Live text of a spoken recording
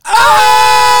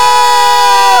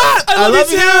I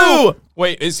love you.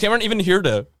 Wait, is Cameron even here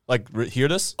to hear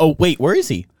this? Oh wait, where is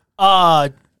he?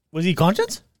 Was he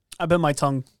conscious? I bit my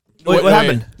tongue. Wait, what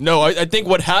happened? No, I think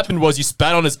what happened was you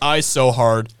spat on his eyes so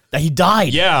hard. That he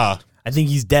died. Yeah. I think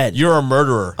he's dead. You're a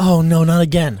murderer. Oh no, not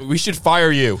again. We should fire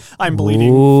you. I'm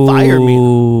bleeding. Fire me.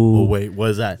 Oh wait,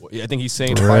 what is that? I think he's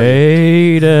saying fire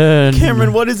you. Brayden.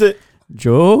 Cameron, what is it?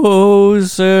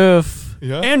 Joseph.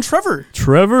 Yeah. And Trevor.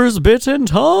 Trevor's bitten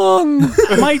tongue.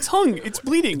 My tongue. It's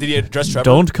bleeding. Did he address Trevor?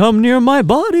 Don't come near my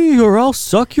body or I'll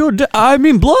suck your blood.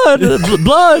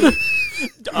 Blood.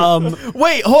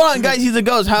 Wait, hold on, guys. He's a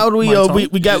ghost. How do we?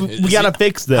 We gotta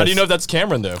fix this. How do you know if that's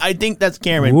Cameron though? I think that's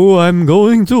Cameron. Ooh, I'm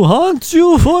going to haunt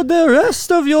you for the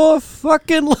rest of your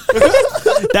fucking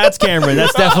life. That's Cameron.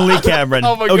 That's definitely Cameron.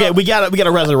 Oh my okay, God. we gotta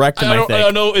resurrect him. I I think.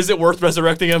 don't know. Is it worth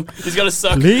resurrecting him? He's gotta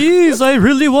suck. Please, I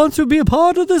really want to be a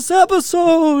part of this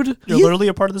episode. You're literally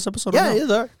a part of this episode. Yeah, right now. he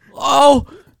is. All right.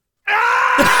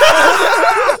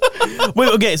 Oh. Wait.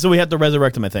 Okay, so we have to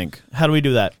resurrect him. I think. How do we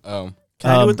do that? Can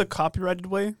I do it the copyrighted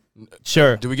way?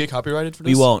 Sure. Do we get copyrighted for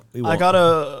this? We won't. I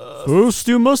gotta. First,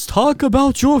 you must talk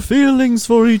about your feelings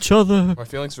for each other. Our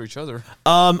feelings for each other.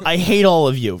 I hate all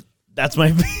of you. That's my.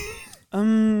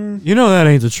 You know that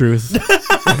ain't the truth.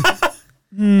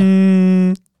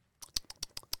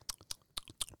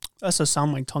 That's the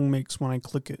sound my tongue makes when I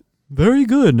click it. Very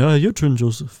good. Your turn,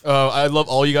 Joseph. I love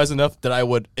all you guys enough that I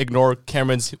would ignore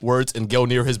Cameron's words and go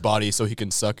near his body so he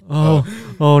can suck. Oh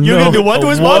no. You're gonna do what to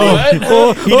his body?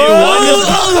 Oh,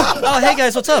 hey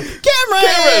guys, what's up?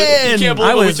 Cameron. You can't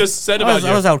believe what we just said about you.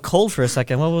 I was out cold for a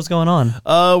second. What was going on?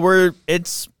 We're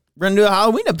gonna do a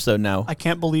Halloween episode now. I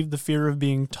can't believe the fear of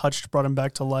being touched brought him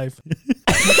back to life.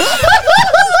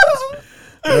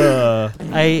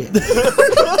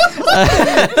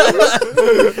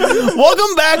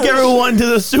 Welcome back, everyone, to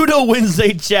the Pseudo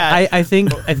Wednesday chat. I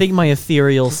think my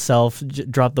ethereal self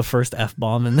dropped the first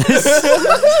F-bomb in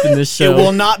this show. It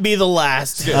will not be the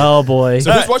last. Oh boy.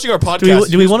 So who's watching our podcast?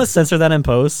 Do we want to censor that in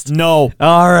post? No.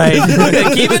 All right.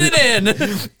 Keeping it in.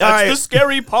 That's the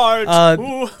scary part.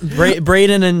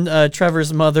 Brayden and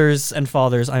Trevor's mothers and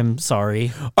fathers, I'm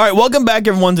sorry. All right, welcome back,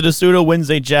 everyone, to the Pseudo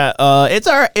Wednesday chat.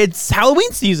 It's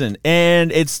Halloween season,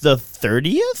 and it's the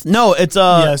 30th. No, it's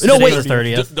Yes, no, wait. today's the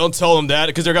 30th. Don't tell them that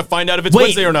because they're gonna find out if it's Wait,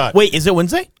 Wednesday or not. Wait, is it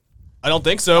Wednesday? I don't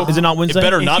think so. Is it not Wednesday? It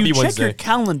better if not you be check Wednesday. your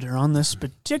calendar on this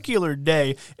particular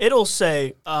day, it'll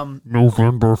say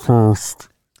November 1st.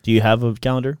 Do you have a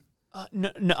calendar?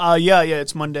 yeah,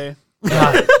 it's Monday.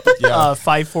 Yeah.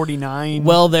 5:49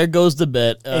 Well, there goes the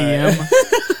bit. a.m.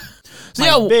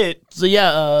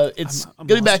 It's I'm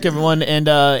good to be lost back, here. everyone, and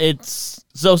since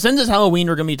it's Halloween,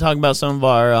 we're gonna be talking about some of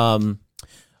our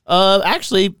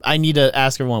actually, I need to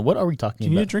ask everyone, what are we talking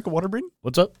You need a about? drink of water, Brayden?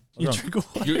 What's up? You drink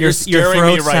of water? You're scaring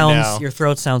me right now. Your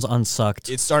throat sounds unsucked.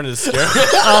 It's starting to scare.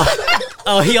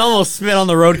 Oh, he almost spit on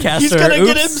the roadcaster. He's gonna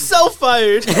get Oops. himself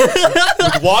fired.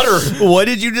 With water. What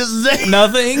did you just say?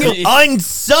 Nothing.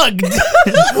 Unsucked.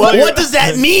 What does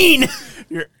that mean?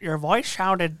 Your voice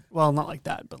sounded not like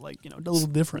that, but a little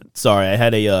different. Sorry, I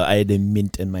had a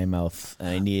mint in my mouth.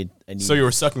 I need. So you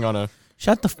were sucking on a.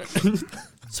 Shut the.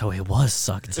 So it was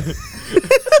sucked.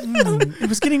 It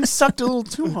was getting sucked a little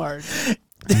too hard.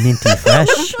 Minty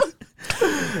fresh.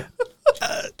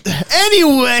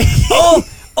 Anyway.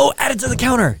 Oh, add it to the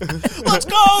counter. Let's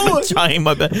go. Trying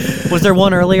my best. Was there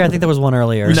one earlier? I think there was one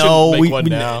earlier. No, make one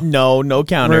now. no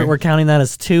counter. We're counting that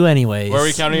as 2 anyways. Where are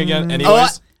we counting again?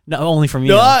 Anyways. No, only from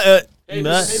you. Hey,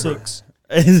 6.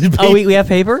 Oh, we have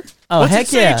paper? Oh, What's heck it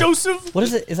say, yeah. Joseph? What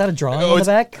is it? Is that a drawing Oh, on the it's-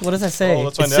 back? What does that say? Oh,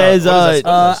 let's It find out. says, What does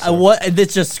that say? What?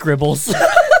 It's just scribbles.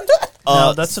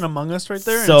 No, that's an Among Us right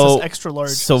there, and it so- says extra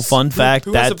large. So fun fact,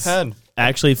 who has a that's pen?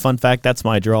 actually fun fact. That's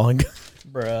my drawing.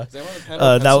 Bruh. Does anyone have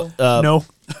a pen or a pencil? No.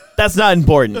 That's not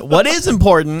important. What is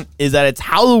important is that it's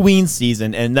Halloween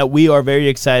season and that we are very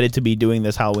excited to be doing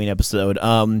this Halloween episode.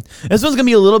 This one's gonna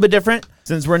be a little bit different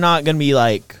since we're not gonna be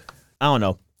I don't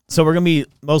know. So we're gonna be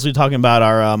mostly talking about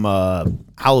our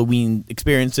Halloween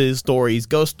experiences, stories,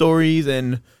 ghost stories,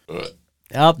 and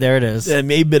Oh, there it is.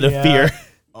 maybe a bit of Yeah. fear.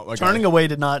 Oh my Turning God. away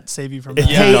did not save you from that.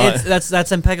 Yeah. Hey, no.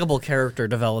 that's impeccable character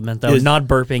development, though. Is- Not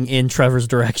burping in Trevor's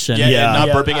direction. Yeah, Yeah. and not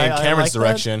Yeah, burping in I Cameron's like that.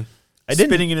 direction. I didn't.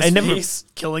 Spitting in his I never. face,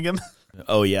 killing him.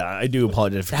 Oh yeah, I do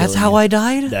apologize for. That's killing how you. I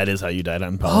died? That is how you died.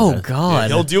 I'm. Oh, apologize.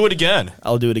 God. He'll do it again.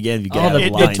 I'll do it again if you get Oh, out of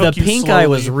it line. took the you pink eye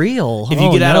was slowly. real. If you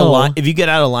Oh, get out of no. line, if you get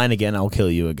out of line again, I'll kill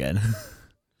you again.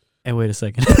 Hey, wait a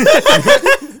second.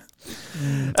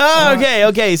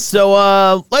 Okay.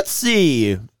 So let's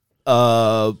see. What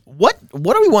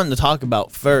are we wanting to talk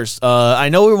about first? I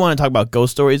know we want to talk about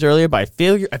ghost stories earlier, but I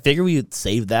figure we would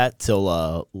save that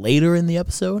till later in the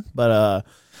episode. But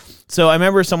So I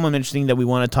remember someone mentioning that we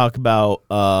want to talk about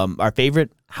our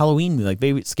favorite Halloween, like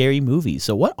favorite scary movies.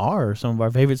 So what are some of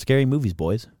our favorite scary movies,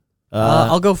 boys?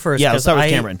 I'll go first. Yeah, let's 'cause start with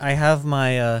Cameron. I have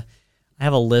my I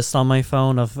have a list on my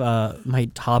phone of my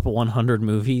top 100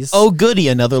 movies. Oh, goody,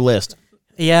 another list.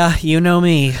 Yeah, you know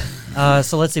me.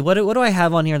 So let's see. What do I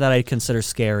have on here that I consider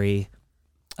scary?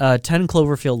 10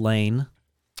 Cloverfield Lane.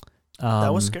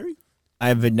 That was scary.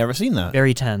 I've never seen that.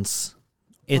 Very tense.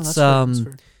 It's That's fair, that's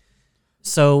fair.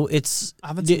 So it's. I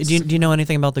haven't Do, seen do you know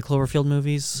anything about the Cloverfield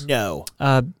movies? No.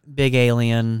 Big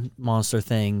alien monster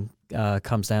thing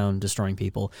comes down destroying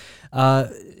people.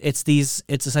 It's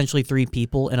essentially 3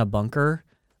 people in a bunker.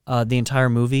 The entire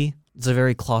movie. It's a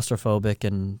very claustrophobic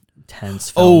and tense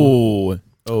film. Oh,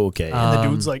 okay. And the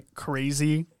dude's like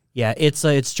crazy. Yeah,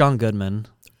 it's John Goodman.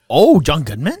 Oh, John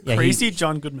Goodman? Yeah, Crazy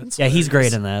John Goodman. Yeah, he's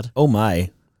great in that. Oh,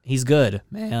 my. He's good,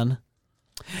 man.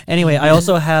 Anyway, I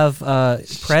also have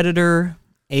Predator,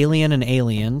 Alien, and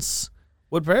Aliens.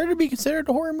 Would Predator be considered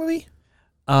a horror movie?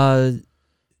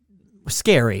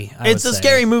 Scary. It's a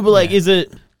scary movie, but, like, is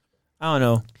it... I don't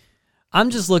know. I'm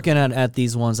just looking at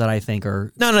these ones that I think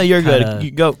are No, you're kinda, good.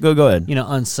 You go ahead.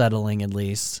 unsettling at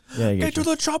least. Yeah, I get Get to you.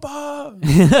 the chopper.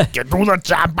 Get to the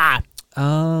chopper.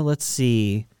 Let's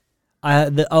see.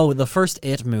 The first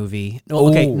It movie. Oh,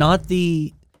 okay, Oh. not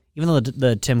the. Even though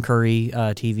the Tim Curry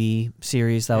TV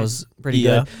series that was pretty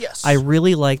Yeah. good. Yes. I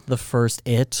really liked the first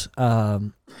It. The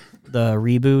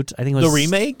reboot. I think it was The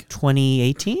remake?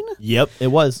 2018. Yep, it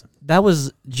was. That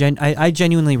was I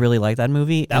genuinely really liked that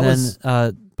movie. That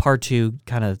then part 2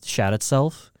 kind of shat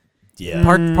itself. Yeah.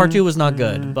 Part 2 was not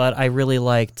good, but I really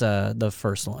liked the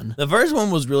first one. The first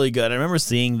one was really good. I remember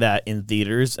seeing that in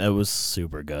theaters. It was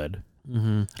super good.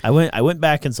 Mm-hmm. I went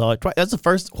back and saw it twice. That's the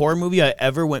first horror movie I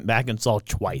ever went back and saw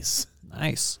twice.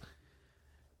 Nice.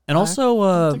 And I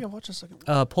also think I watched a second.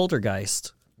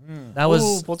 Poltergeist. That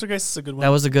was Poltergeist is a good one. that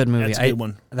was a good movie. That's a good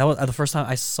one. That was the first time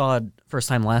I saw it. First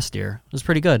time last year. It was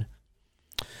pretty good.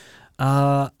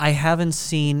 I haven't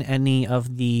seen any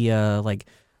of the like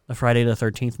the Friday the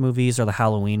 13th movies or the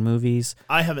Halloween movies.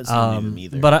 I haven't seen any of them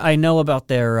either. But I know about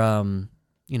their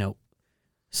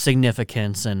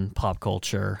significance in pop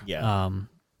culture. Yeah.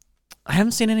 I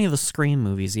haven't seen any of the Scream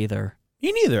movies either.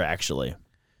 Me neither, actually.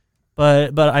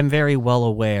 But I'm very well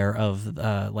aware of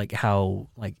like how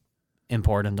like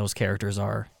important those characters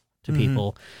are to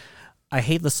people. I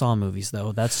hate the Saw movies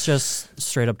though. That's just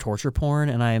straight up torture porn,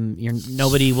 and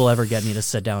nobody will ever get me to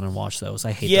sit down and watch those.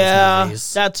 I hate those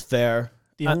movies. That's fair.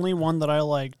 The only one that I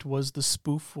liked was the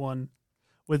spoof one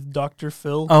with Dr.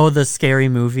 Phil. Oh, the scary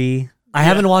movie. I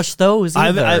haven't watched those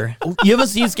either. You haven't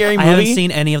seen Scary Movie? I haven't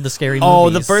seen any of the scary movies. Oh,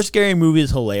 the first Scary Movie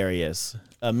is hilarious.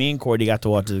 Me and Cordy got to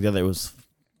watch it together. It was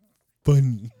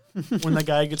funny. When the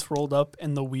guy gets rolled up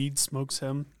and the weed smokes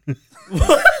him. Wait,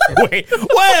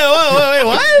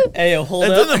 what? Hey, hold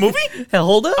That's up. in the movie? Hey,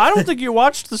 hold up. I don't think you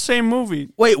watched the same movie.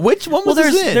 Wait, which one was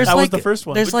this in? That was the first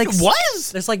one. There's like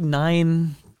was? there's like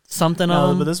 9 something No, of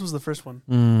them. but this was the first one.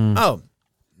 Oh,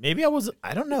 maybe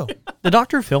I don't know. The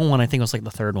Dr. Phil one, I think, was like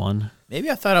the third one. Maybe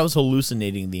I thought I was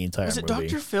hallucinating the entire Was it movie.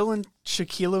 Dr. Phil and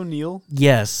Shaquille O'Neal?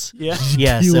 Yes. Yeah.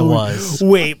 Yes, it was.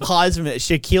 Wait, pause a minute.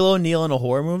 Shaquille O'Neal in a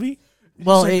horror movie?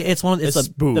 Well, it's one. It's a the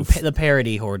spoof. the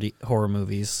parody horror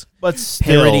movies. But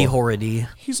still. Parody horrody.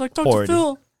 He's like, Dr. Hordy.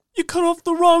 Phil, you cut off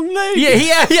the wrong leg.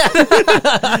 Yeah.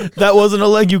 That wasn't a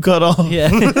leg you cut off.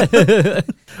 Yeah. All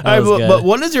right, was good. but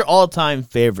what is your all-time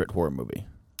favorite horror movie?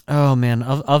 Oh man,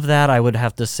 of that I would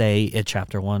have to say It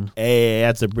Chapter 1. Hey,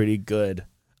 that's a pretty good.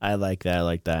 I like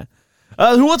that.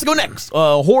 Who wants to go next?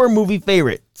 Horror movie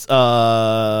favorites.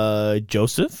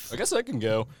 Joseph? I guess I can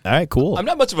go. All right, cool. I'm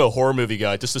not much of a horror movie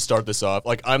guy, just to start this off.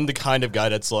 Like, I'm the kind of guy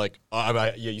that's like,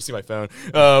 yeah, you see my phone.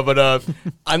 But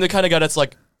I'm the kind of guy that's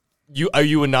like, you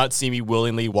would not see me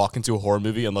willingly walk into a horror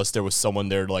movie unless there was someone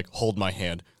there to like hold my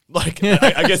hand. Like,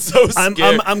 I get so scared.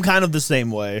 I'm kind of the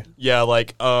same way. Yeah,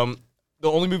 like, the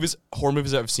only horror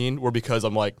movies I've seen were because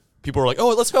I'm like, people are like, oh,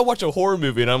 let's go watch a horror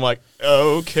movie. And I'm like,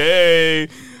 okay.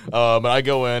 And I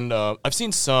go in. I've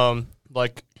seen some,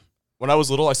 like, when I was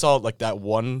little, I saw, like, that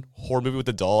one horror movie with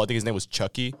the doll. I think his name was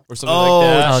Chucky or something like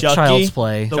that. Chucky? Child's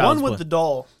Play. The Child's one with Play. the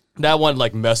doll. That one,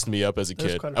 like, messed me up as a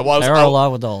There's kid. quite a I few. was, There are a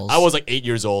lot with dolls. I was, like, 8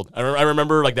 years old. I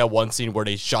remember, like, that one scene where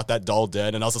they shot that doll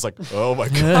dead, and I was just like, oh, my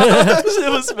gosh. It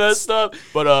was messed up.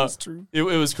 But That's true. it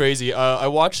was crazy. I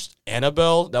watched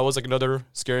Annabelle. That was, like, another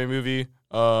scary movie.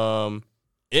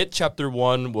 It Chapter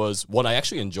 1 was one I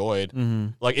actually enjoyed. Mm-hmm.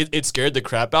 Like, it scared the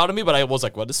crap out of me, but I was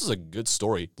like, well, this is a good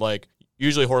story. Like,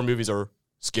 usually horror movies are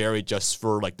scary just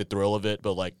for, like, the thrill of it,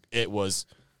 but, like, it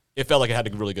felt like it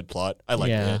had a really good plot. I liked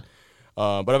Yeah. it.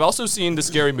 But I've also seen the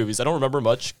scary movies. I don't remember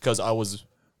much because I was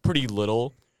pretty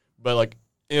little, But like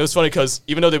it was funny because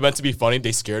even though they meant to be funny,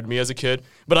 they scared me as a kid.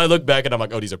 But I look back and I'm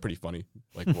like, oh, these are pretty funny.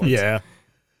 Like once. Yeah.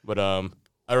 But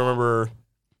I remember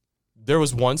there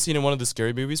was one scene in one of the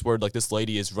scary movies where like this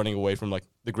lady is running away from like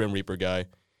the Grim Reaper guy,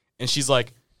 and she's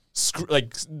like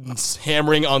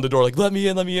hammering on the door like let me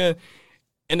in,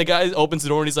 and the guy opens the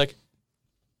door and he's like,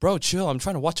 bro, chill, I'm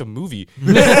trying to watch a movie.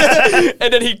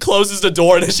 And then he closes the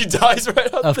door and then she dies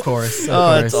right out Of there. course.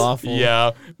 That's awful.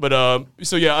 Yeah, but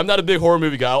so yeah, I'm not a big horror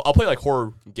movie guy. I'll play like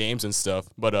horror games and stuff,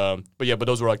 but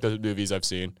those were like the movies I've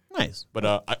seen. Nice.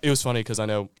 But it was funny because I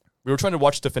know we were trying to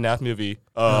watch the FNAF movie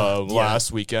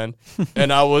last weekend,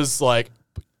 and I was like,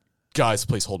 guys,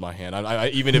 please hold my hand. I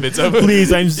even if it's a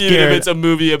Please, I'm scared. Even if it's a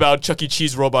movie about Chuck E.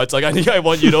 Cheese robots, like I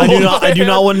want you to. I do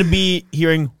not want to be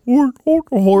hearing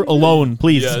horror alone.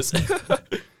 Please. Yes.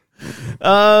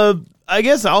 I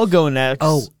guess I'll go next.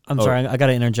 Oh, I'm sorry. I got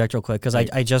to interject real quick because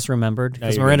I just remembered,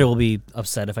 because you're Miranda good. will be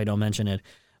upset if I don't mention it.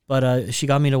 But she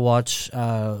got me to watch,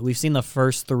 we've seen the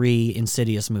first 3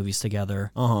 Insidious movies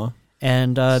together. Uh-huh.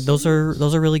 And those are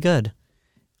really good.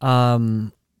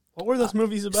 What were those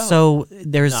movies about? So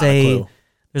there's Not a clue.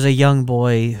 there's a young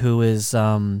boy who is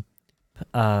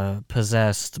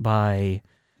possessed by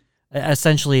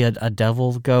essentially a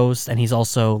devil ghost, and he's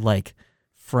also like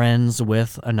friends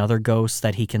with another ghost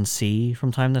that he can see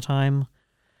from time to time.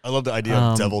 I love the idea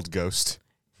of deviled ghost.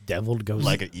 Deviled ghost.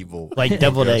 Like an evil. Like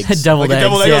deviled eggs. Deviled Like a eggs.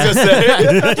 devil egg, I was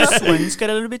gonna say. This one's got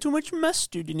a little bit too much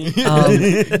mustard in it.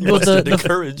 Well,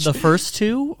 Courage. the first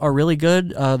 2 are really good.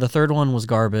 The third one was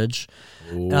garbage.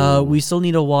 We still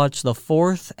need to watch the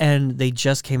 4th, and they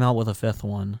just came out with a 5th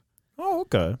one. Oh,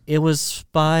 okay. It was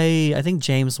by, I think,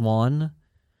 James Wan.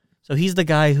 So he's the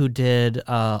guy who did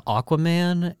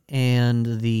Aquaman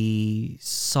and the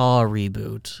Saw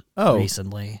reboot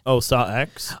recently. Oh, Saw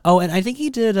X? Oh, and I think he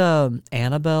did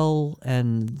Annabelle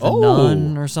and the Oh.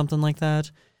 Nun or something like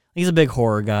that. He's a big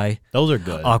horror guy. Those are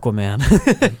good.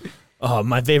 Aquaman. Oh,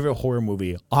 my favorite horror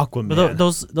movie, Aquaman. But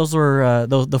those were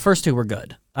the first 2 were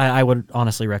good. I would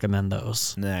honestly recommend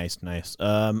those. Nice.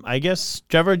 I guess,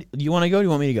 Trevor, do you want to go or do you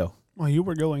want me to go? Well, you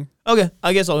were going. Okay,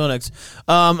 I guess I'll go next.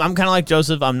 I'm kind of like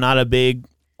Joseph. I'm not a big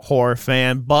horror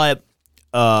fan, but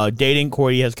dating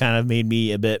Cordy has kind of made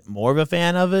me a bit more of a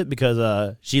fan of it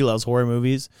because she loves horror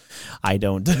movies. I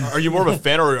don't. Are you more of a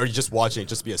fan, or are you just watching it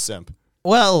just to be a simp?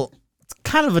 Well, it's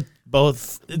kind of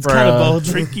both. It's kind of both.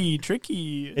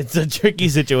 Tricky. It's a tricky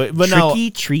situation, but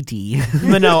Treaty.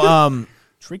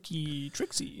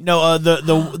 Trixie. no.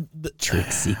 The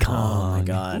Trixie Oh Kong. my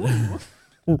god.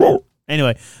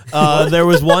 Anyway, there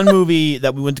was one movie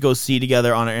that we went to go see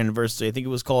together on our anniversary. I think it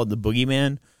was called The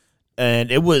Boogeyman, and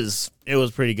it was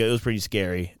pretty good. It was pretty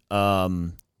scary. But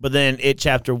then It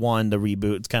Chapter 1, the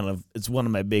reboot, it's one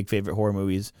of my big favorite horror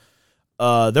movies.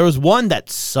 There was one that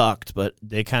sucked, but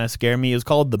they kind of scared me. It was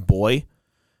called The Boy.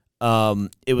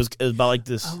 It was about like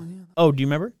this. Oh, do you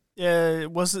remember? Yeah,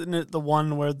 wasn't it the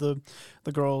one where the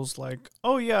girl's like,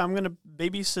 "Oh yeah, I'm gonna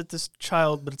babysit this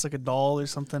child," but it's like a doll or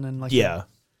something, and like Yeah.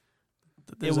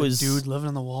 there's It was- a dude living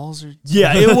on the walls or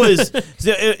Yeah, it was.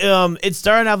 So it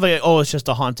started out like, oh, it's just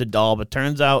a haunted doll, but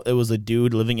turns out it was a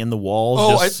dude living in the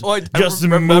walls. I just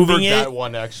remember moving that it.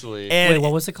 one actually. And Wait,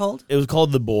 what was it called? it was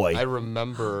called The Boy. I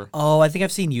remember. Oh, I think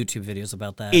I've seen YouTube videos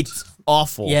about that. It's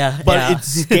awful. Yeah, but yeah. it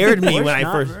scared me Boy's when I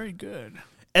not first very good.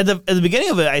 at the beginning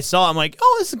of it. I saw. I'm like,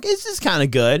 oh, this is kind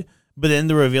of good. But then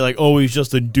the reveal, like, oh, he's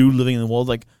just a dude living in the walls.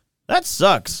 Like, that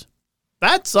sucks.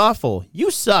 That's awful.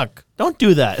 You suck. Don't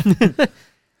do that.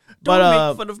 Don't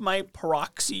make fun of my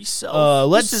proxy self.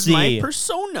 let's this is see. my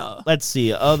persona. Let's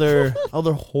see other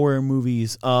horror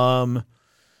movies. Oh,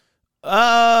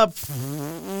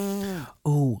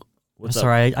 What's up?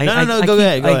 sorry. No, go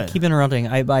ahead. I keep interrupting.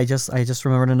 I just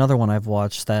remembered another one I've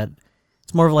watched that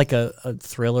it's more of like a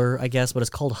thriller, I guess, but it's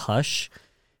called Hush.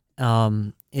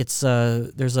 It's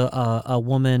there's a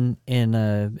woman in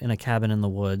a cabin in the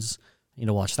woods. You need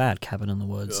to watch that, Cabin in the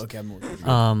Woods. Okay,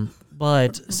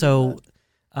 But so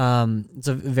it's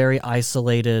a very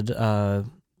isolated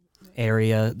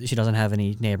area. She doesn't have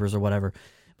any neighbors or whatever.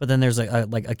 But then there's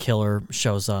a killer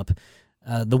shows up.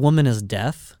 The woman is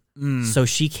deaf, so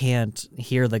she can't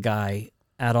hear the guy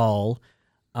at all.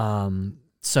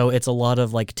 So it's a lot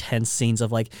of like tense scenes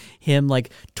of like him like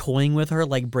toying with her,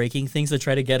 like breaking things to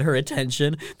try to get her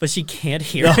attention, but she can't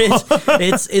hear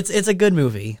it. It's a good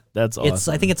movie. That's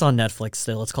awesome. I think it's on Netflix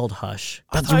still. It's called Hush.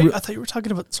 I thought you were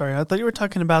talking about. Sorry, I thought you were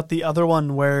talking about the other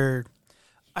one where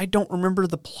I don't remember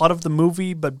the plot of the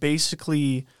movie, but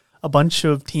basically a bunch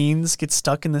of teens get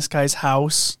stuck in this guy's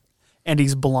house, and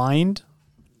he's blind.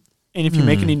 And if you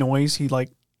make any noise, he's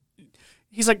like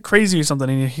crazy or something,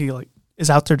 and he like is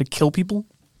out there to kill people.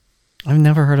 I've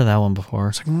never heard of that one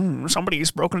before.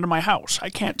 Somebody's broken into my house. I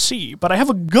can't see, but I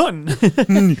have a gun.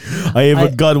 I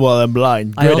have a gun while I'm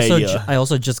blind. Great idea. I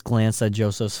also just glanced at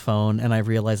Joseph's phone and I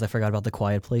realized I forgot about the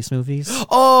Quiet Place movies.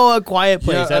 Oh, A Quiet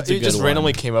Place. Yeah, That's a it good just one.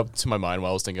 randomly came up to my mind while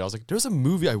I was thinking. I was like, there's a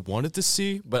movie I wanted to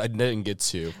see, but I didn't get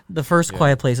to. The first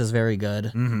Quiet Place is very good.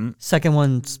 Mm-hmm. Second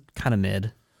one's kind of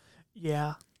mid.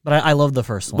 Yeah. But I love the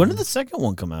first one. When did the second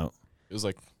one come out? It was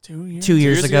like 2 years. 2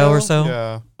 years ago or so?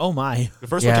 Yeah. Oh my. The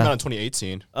first one Yeah. came out in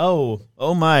 2018. Oh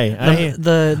my.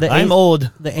 I'm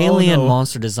old. The alien no.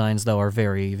 monster designs, though, are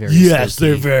very, very Yes, spooky.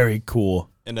 they're very cool.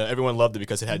 And everyone loved it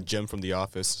because it had Jim from The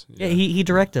Office. Yeah, he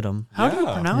directed them. How do you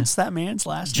Yeah. pronounce that man's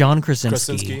last John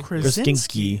Krasinski. Krasinski.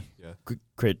 Krasinski. Yeah.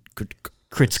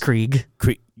 Kritzkrieg.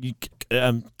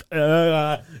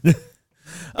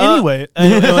 Anyway,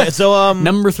 Anyway, so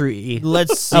Number 3.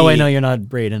 let's see. Oh, wait, no, you're not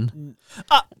Braden.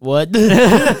 What?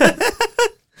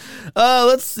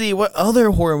 Let's see. What other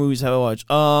horror movies have I watched?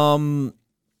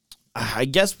 I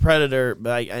guess Predator,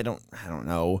 but I don't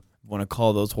know. Want to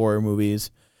call those horror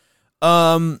movies?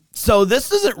 So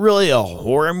this isn't really a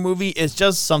horror movie. It's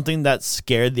just something that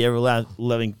scared the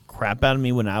ever-living crap out of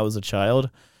me when I was a child.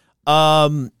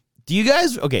 Do you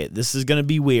guys? Okay, this is gonna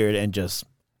be weird, and just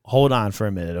hold on for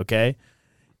a minute, okay?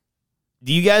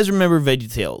 Do you guys remember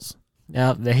VeggieTales?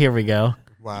 Yeah, here we go.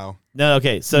 Wow. No.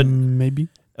 Okay, so maybe.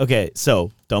 okay, so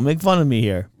don't make fun of me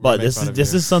here, but make fun of you.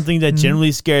 this is something that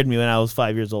generally scared me when I was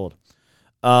 5 years old.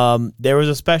 There was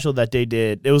a special that they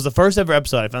did. It was the first ever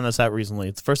episode. I found this out recently.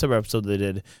 It's the first ever episode they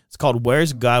did. It's called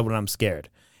 "Where's God When I'm Scared,"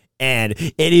 and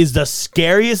it is the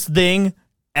scariest thing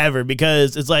ever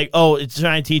because it's like, oh, it's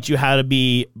trying to teach you how to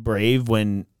be brave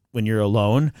when you're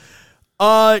alone.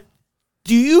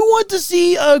 Do you want to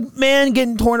see a man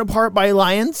getting torn apart by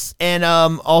lions and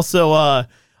also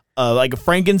like a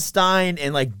Frankenstein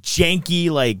and like janky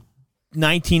like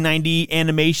 1990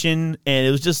 animation, and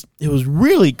it was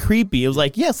really creepy. It was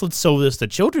like, yes, let's show this to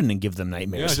children and give them Yeah,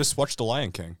 nightmares. just watch The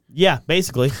Lion King. Yeah,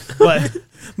 basically. But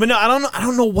no, I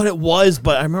don't know what it was,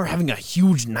 but I remember having a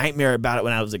huge nightmare about it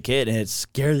when I was a kid, and it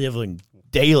scared the living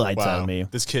daylights out Wow. of me.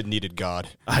 This kid needed God.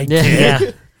 I did.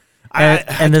 Yeah.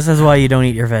 And this is why you don't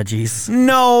eat your veggies.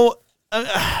 No.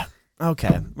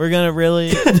 Okay, we're gonna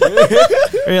really.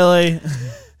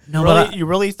 No, You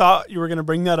really thought you were going to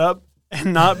bring that up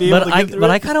and not be able to get through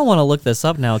I it? kind of want to look this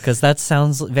up now because that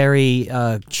sounds very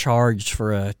charged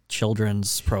for a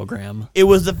children's program. It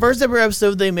was the first ever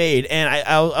episode they made, and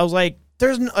I was like,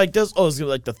 "There's no, like this." Oh, it's gonna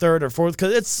be like the third or fourth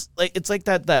because it's like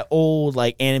that old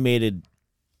like animated,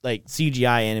 like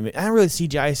CGI animated. Not really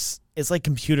CGI. It's like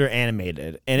computer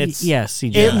animated, and it's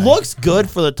CGI. It looks good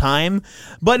for the time,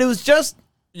 but it was just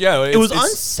Yeah, it was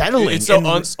unsettling. It's so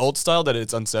and old style that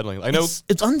it's unsettling. I know.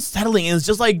 it's unsettling, and it's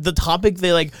just like the topic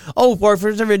they like. Oh, for our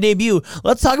first ever debut,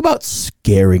 let's talk about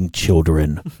scaring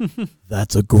children.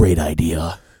 That's a great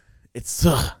idea. It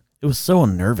was so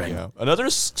unnerving. Yeah. Another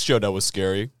show that was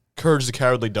scary. Courage the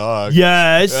Cowardly Dog.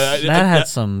 Yes. That had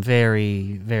some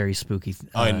very, very spooky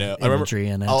I know. I imagery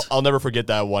in it. I'll never forget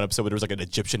that one episode where there was like an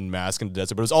Egyptian mask in the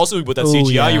desert, but it was also with that Oh,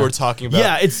 CGI yeah. you were talking about.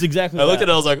 Yeah, it's exactly. I looked at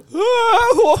it, I was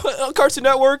like, Cartoon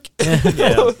Network.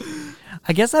 Yeah.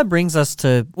 I guess that brings us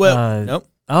to. Nope.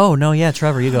 Oh, no, yeah,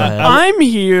 Trevor, you go ahead. I'm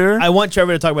here. I want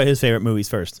Trevor to talk about his favorite movies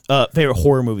first. Favorite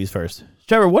horror movies first.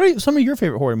 Trevor, what are some of your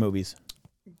favorite horror movies?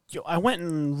 I went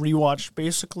and rewatched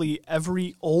basically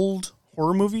every old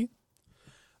horror movie.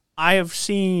 I have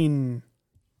seen.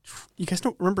 You guys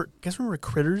remember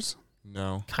Critters?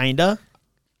 No. Kinda.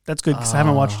 That's good because I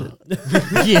haven't watched it.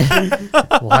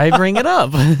 Yeah. Why bring it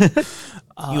up?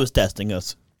 He was testing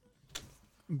us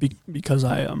Because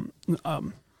I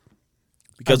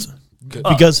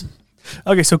because.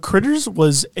 Okay, so Critters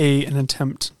was an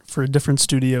attempt for a different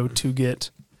studio to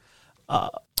get.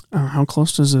 How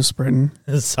close is this, Britton?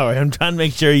 Sorry, I'm trying to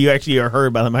make sure you actually are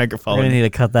heard by the We're microphone. going to need to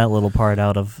cut that little part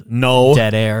out of No.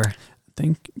 dead air.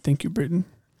 Thank you, Britton.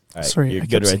 All right, Sorry, you're I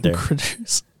good kept right saying there.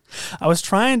 Critters. I was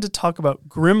trying to talk about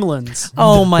Gremlins.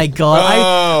 Oh, my God.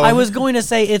 Oh. I was going to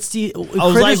say it's the. was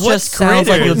Critters like, just what's sounds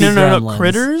like it would Critters? be No. Gremlins.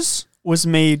 Critters was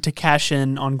made to cash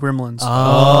in on Gremlins.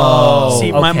 Oh.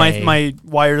 See, okay. my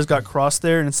wires got crossed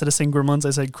there, and instead of saying Gremlins, I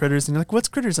said Critters. And you're like, what's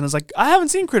Critters? And I was like, I haven't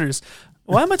seen Critters.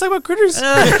 Why am I talking about Critters? He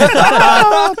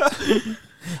I'm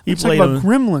talking played about him.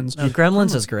 Gremlins. No,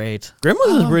 Gremlins is great.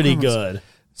 Gremlins is Oh, pretty Gremlins. good.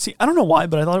 See, I don't know why,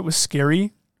 but I thought it was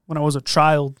scary when I was a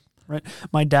child, right?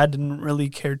 My dad didn't really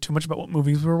care too much about what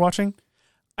movies we were watching.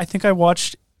 I think I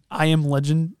watched I Am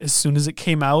Legend as soon as it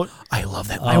came out. I love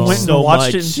that. I Oh, went and so watched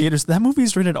it in much. theaters. That movie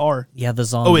is rated R. Yeah, the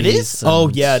zombies. Oh, it is. Oh,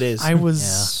 and- yeah, it is. I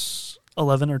was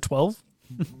 11 or 12.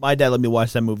 my dad let me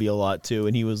watch that movie a lot too,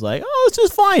 and he was like, "Oh, it's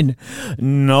just fine."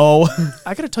 No,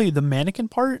 I gotta tell you, the mannequin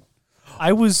part,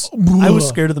 I was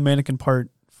scared of the mannequin part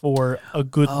for a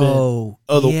good bit.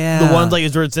 the ones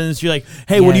like where it's in, you're like,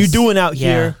 "Hey, what are you Yes. doing out Yeah.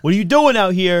 here? What are you doing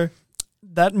out here?"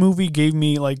 That movie gave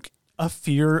me like a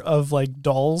fear of like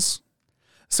dolls.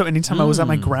 So anytime I was at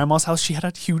my grandma's house, she had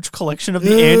a huge collection of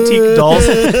the antique dolls,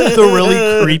 the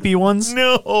really creepy ones.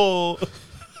 No,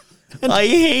 I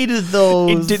hated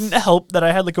those. It didn't help that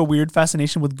I had like a weird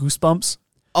fascination with Goosebumps.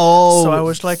 Oh, So I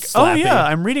was like, slappy. oh yeah,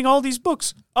 I'm reading all these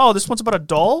books. Oh, this one's about a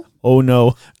doll? Oh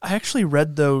no. I actually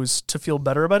read those to feel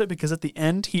better about it because at the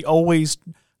end, he always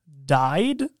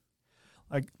died.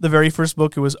 Like the very first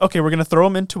book, it was, okay, we're going to throw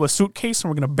him into a suitcase and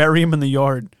we're going to bury him in the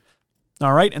yard.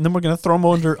 All right. And then we're going to throw him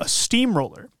under a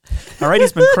steamroller. All right.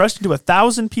 He's been crushed into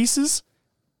 1,000 pieces.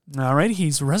 All right.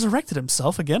 He's resurrected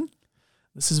himself again.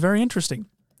 This is very interesting.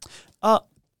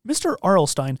 Mr.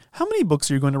 Arlstein, how many books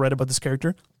are you going to write about this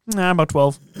character? About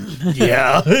 12.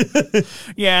 Yeah.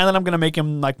 Yeah. And then I'm going to make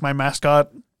him like my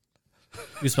mascot.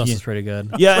 Goosebumps is pretty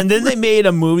good. Yeah, and then they made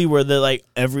a movie where like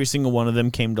every single one of them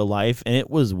came to life, and it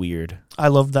was weird. I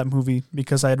loved that movie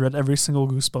because I had read every single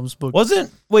Goosebumps book.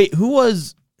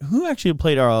 Who actually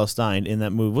played R.L. Stein in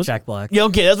that movie? Jack Black. Yeah,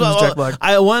 okay, that's It was what Jack Black.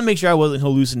 I want to make sure I wasn't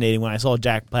hallucinating when I saw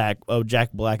Jack Black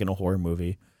in a horror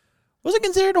movie. Was it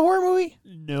considered a horror movie?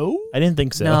 No. I didn't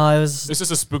think so. No, it was. It's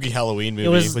just a spooky Halloween movie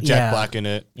was- with Jack yeah. Black in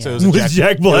it. Yeah. So it was, With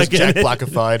Jack Black in Jack it.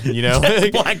 Blackified, you know?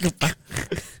 Black.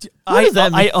 What does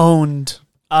that mean? I owned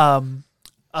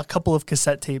a couple of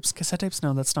cassette tapes. Cassette tapes?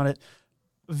 No, that's not it.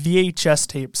 VHS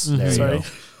tapes. There you Sorry. go.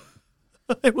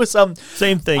 It was Same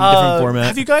thing, different format.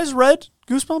 Have you guys read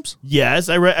Goosebumps? Yes,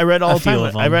 I read all A the time. few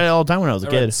of I them. read it all the time when I was a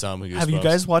I read kid. some Have you Goosebumps.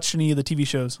 guys watched any of the TV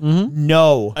shows?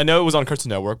 No. I know it was on Cartoon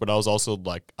Network, but I was also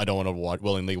like, I don't want to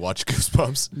willingly watch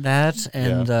Goosebumps. That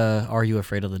and Are You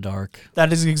Afraid of the Dark?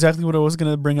 That is exactly what I was going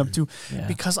to bring up too, Yeah.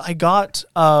 because I got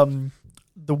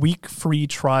the week free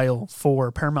trial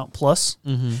for Paramount Plus,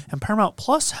 and Paramount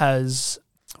Plus has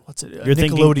what's it? You're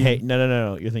thinking, Nickelodeon. hey,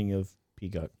 no. You're thinking of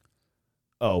Peacock.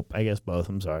 Oh, I guess both.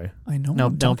 I'm sorry. I know. No,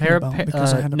 what I'm no. talking about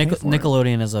because I had to pay for it.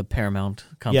 Nickelodeon is a Paramount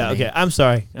company. Yeah, okay. I'm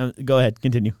sorry. Go ahead.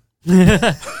 Continue.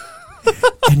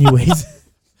 Anyways.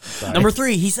 Sorry. Number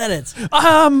 3, he said it.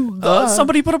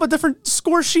 Somebody put up a different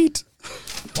score sheet.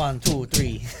 1, 2,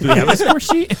 3. Do we have a score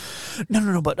sheet?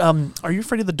 No. But Are You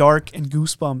Afraid of the Dark and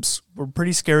Goosebumps were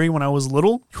pretty scary when I was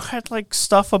little. You had like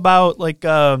stuff about like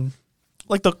the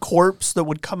corpse that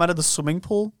would come out of the swimming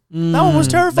pool. That one was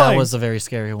terrifying. That was a very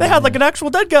scary one. They had like an actual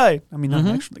dead guy. I mean, not an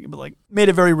actual dead guy, but like made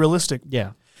it very realistic.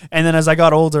 Yeah. And then as I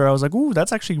got older, I was like, ooh,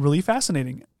 that's actually really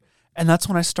fascinating. And that's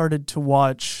when I started to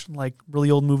watch like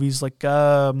really old movies. Like,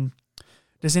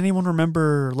 does anyone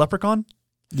remember Leprechaun?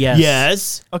 Yes.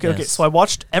 Yes. Okay. Yes. So I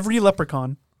watched every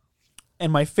Leprechaun,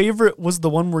 and my favorite was the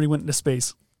one where he went into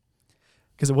space.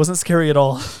 Because it wasn't scary at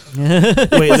all.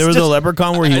 Wait, there was a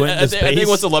leprechaun where he went into I space? think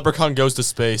once the leprechaun goes to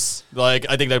space, like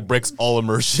I think that breaks all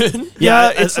immersion.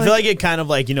 Yeah, it's I feel like it kind of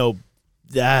like, I don't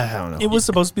know. It was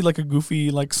supposed to be like a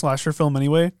goofy like slasher film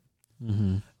anyway.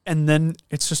 And then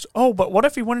it's just, oh, but what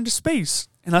if he went into space?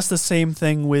 And that's the same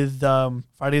thing with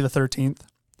Friday the 13th.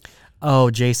 Oh,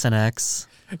 Jason X.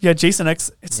 Yeah, Jason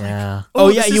X. It's Yeah. like, Oh, oh,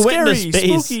 yeah, this you is went into scary,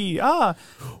 space. spooky.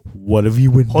 What if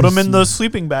you went Put him in the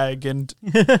sleeping bag and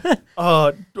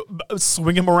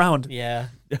swing him around Yeah.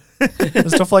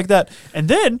 and stuff like that. And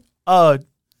then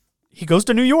he goes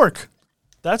to New York.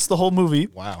 That's the whole movie.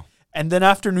 Wow. And then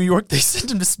after New York, they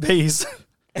send him to space.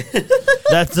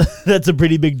 That's a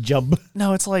pretty big jump.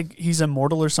 No, it's like he's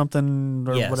immortal or something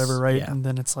or Yes, whatever, right? yeah. And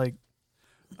then it's like,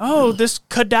 oh, this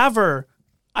cadaver.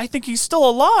 I think he's still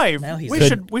alive. Now he's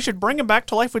We should bring him back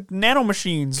to life with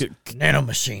nanomachines.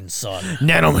 Nanomachine, son.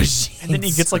 Nanomachine. And then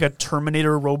he gets like a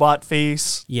Terminator robot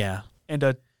face Yeah. and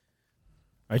a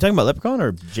Are you talking about Leprechaun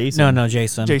or Jason? No,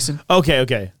 Jason. Jason.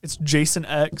 Okay. It's Jason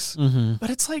X. Mm-hmm. But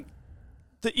it's like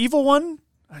the evil one.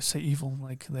 I say evil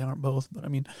like they aren't both, but I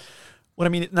mean, what I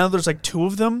mean now there's like two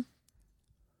of them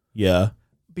Yeah.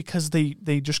 because they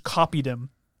just copied him.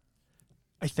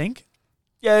 I think.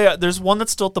 Yeah. There's one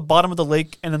that's still at the bottom of the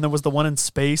lake, and then there was the one in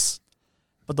space.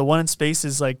 But the one in space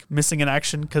is like missing in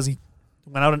action because he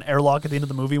went out an airlock at the end of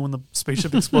the movie when the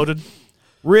spaceship exploded.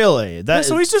 Really?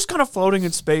 So he's just kind of floating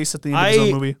in space at the end of his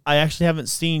own movie. I actually haven't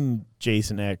seen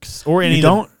Jason X or any You of the-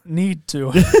 don't need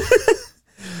to.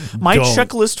 My Don't.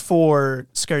 checklist for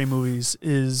scary movies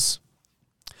is: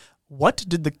 what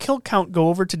did the kill count go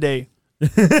over today?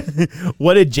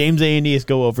 What did James A&E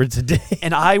go over today?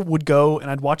 And I would go and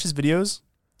I'd watch his videos,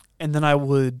 and then I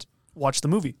would watch the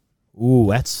movie.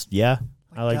 Ooh, I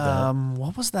like that.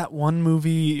 What was that one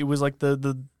movie? It was like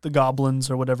the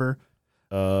goblins or whatever.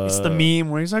 It's the meme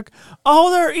where he's like,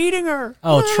 "Oh, they're eating her."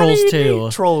 Oh, They're Trolls eating me."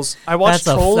 2. Trolls. I watched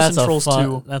Trolls and Trolls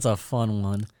 2. That's a fun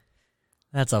one.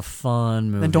 That's a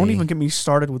fun movie. And don't even get me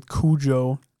started with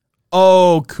Cujo.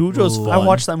 Oh, Cujo's Ooh. fun. I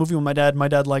watched that movie with my dad. My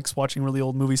dad likes watching really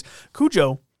old movies.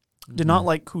 Cujo did not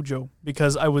like Cujo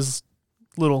because I was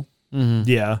little Mm-hmm.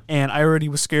 Yeah. and I already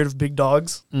was scared of big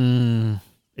dogs. Mm.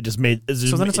 It just made.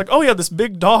 So then it's like, oh yeah, this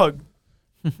big dog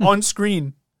on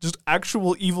screen, just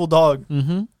actual evil dog.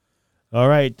 Mm-hmm. all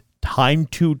right, time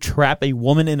to trap a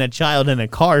woman and a child in a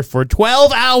car for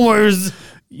 12 hours.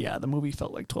 Yeah, the movie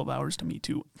felt like 12 hours to me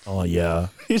too. Oh, yeah.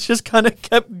 It just kind of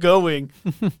kept going.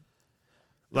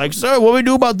 Like, sir, what do we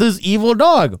do about this evil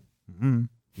dog? You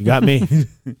got me.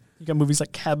 You got movies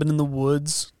like Cabin in the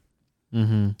Woods.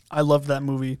 Mm-hmm. I loved that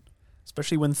movie,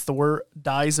 especially when Thor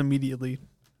dies immediately.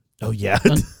 Oh, yeah.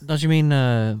 Don't you mean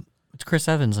it's Chris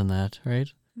Evans in that,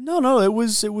 right? No, it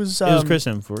was It was Chris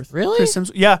Hemsworth. Really? Chris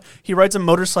Hemsworth. Yeah, he rides a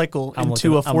motorcycle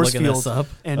into a force I'm looking this field up.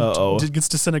 and Uh-oh. gets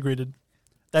disintegrated.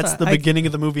 That's the I- beginning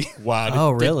of the movie. Wow.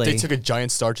 Oh, really? They took a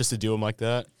giant star just to do him like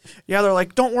that. Yeah, they're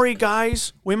like, don't worry,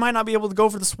 guys. We might not be able to go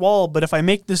over this wall, but if I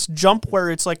make this jump where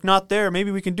it's like not there, maybe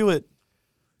we can do it.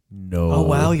 No. Oh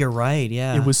wow, you're right.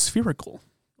 Yeah, It was spherical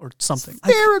or something.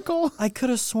 Spherical. I could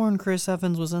have sworn Chris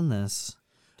Evans was in this.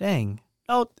 Dang.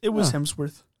 Oh, it was Huh.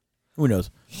 Hemsworth. Who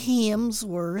knows?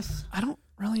 Hemsworth. I don't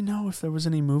really know if there was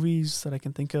any movies that I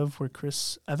can think of where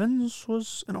Chris Evans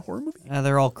was in a horror movie.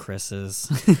 They're all Chris's.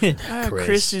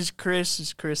 Chris is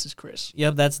Chris.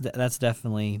 Yep, that's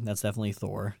definitely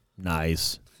Thor.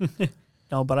 Nice.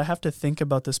 No, but I have to think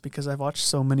about this because I've watched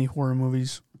so many horror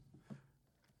movies.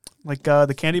 Like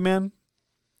the Candyman.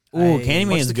 Ooh, I- Candyman's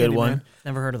What's a the good Candyman? one.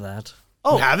 Never heard of that.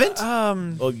 Oh, haven't?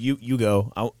 Oh, You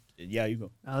go. Yeah, you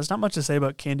go. there's not much to say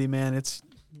about Candyman. It's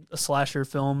a slasher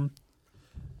film,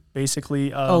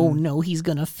 basically. Oh no, he's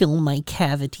gonna fill my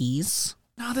cavities.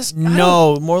 no, this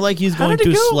No, more like he's How going did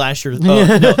it to go? slasher.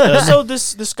 No, So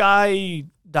this guy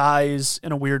dies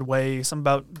in a weird way. Something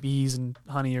about bees and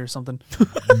honey or something.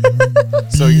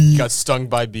 So he got stung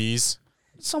by bees.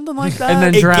 Something like that. And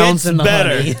then it drowns gets in the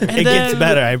better. honey. It And gets then-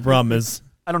 better, I promise.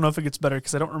 I don't know if it gets better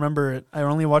because I don't remember it. I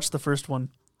only watched the first one.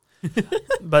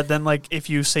 But then, like, if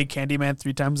you say Candyman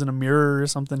 3 times in a mirror or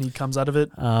something, he comes out of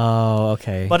it. Oh,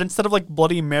 okay. But instead of like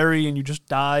Bloody Mary and you just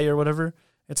die or whatever,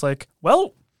 it's like,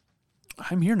 well,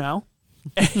 I'm here now.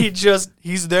 And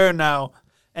he's there now.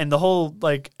 And the whole,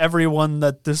 like, everyone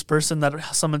that this person that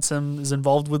summons him is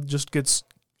involved with just gets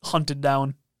hunted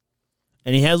down.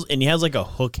 And he has like a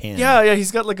hook hand. Yeah,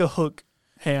 he's got like a hook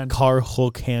hand. Car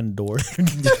hook hand door.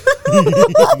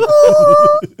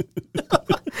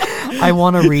 I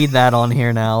want to read that on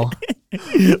here now.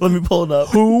 Let me pull it up.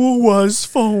 Who was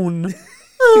phone?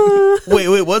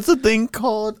 Wait, what's the thing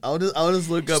called? I'll just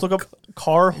look Just up. look up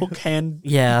car hook hand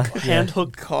Yeah, hand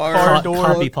hook Car door.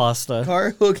 Copy pasta.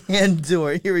 Car hook hand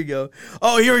door. Here we go.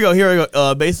 Oh, here we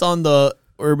go. Based on the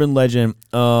urban legend,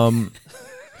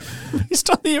 Based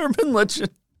on the urban legend.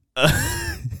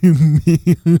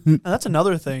 That's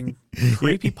another thing.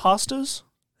 Creepy pastas.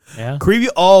 Yeah. creepy.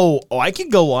 Oh, I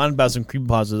could go on about some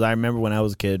creepypastas. I remember when I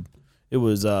was a kid. It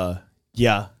was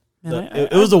yeah. Man,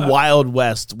 It was a wild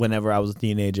west whenever I was a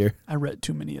teenager. I read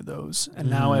too many of those, and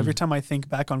now every time I think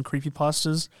back on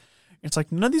creepypastas, it's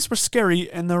like none of these were scary,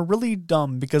 and they're really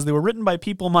dumb because they were written by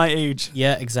people my age.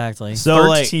 Yeah, exactly. So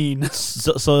 13.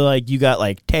 so like you got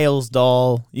like Tails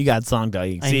doll, you got Sonic doll.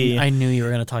 You can see, I knew you were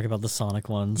going to talk about the Sonic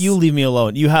ones. you leave me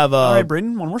alone. You have All right,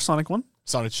 Brayden, one more Sonic one.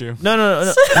 Sonic Shoe. no.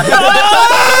 No!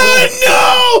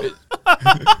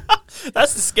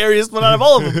 That's the scariest one out of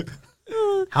all of them.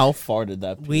 How far did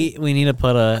that? we need to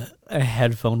put a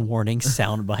headphone warning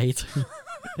soundbite.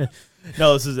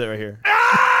 No, this is it right here.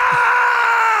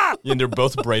 And they're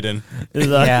both Brayden. This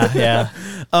is, yeah.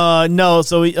 no.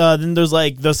 So then there's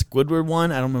like the Squidward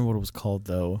one. I don't remember what it was called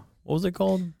though. What was it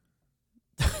called?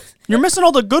 You're missing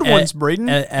all the good ones, Brayden.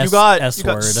 S- you got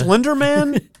S-word. Slender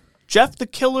Man, Jeff the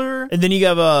Killer, And then you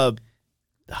have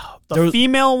the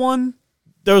female one.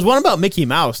 there was one about Mickey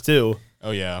Mouse too.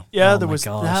 Oh yeah. Yeah, Oh there my was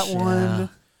gosh, that one. yeah.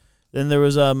 Then there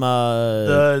was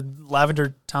The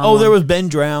Lavender Town. oh, there one. was Ben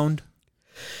Drowned.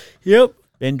 Yep.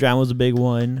 Ben Drowned was a big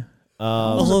one.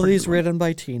 All of these written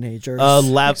by teenagers.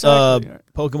 Exactly.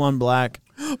 Pokemon Black,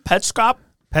 Petscop.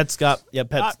 Petscop. Yeah,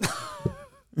 Pets.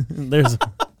 There's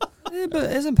But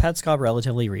isn't Petscop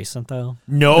relatively recent though?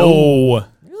 no.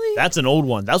 Really? That's an old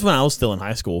one. That's when I was still in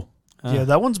high school. Yeah,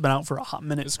 that one's been out for a hot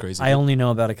minute. It's crazy. I only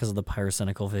know about it because of the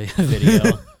Pyrocynical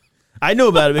video. I know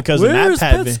about it because the Where's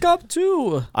MatPat. Petscop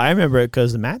 2? I remember it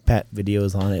because the MatPat video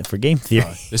is on it for Game Theory.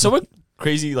 There's so much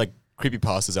crazy like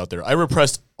creepypastas out there. I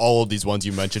repressed all of these ones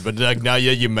you mentioned, but like now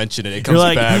you mention it, it You're comes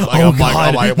like, back. Like, oh I'm like,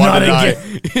 God, oh my, not why did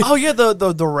again. Oh yeah,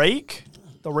 the rake.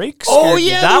 The rake. Oh, Scared me.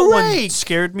 yeah, that the one rake.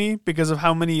 scared me because of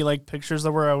how many like pictures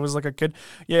there were. I was like a kid.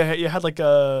 Yeah, you had like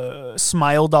a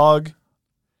smile dog.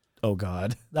 Oh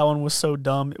God. That one was so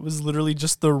dumb. It was literally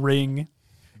just the ring.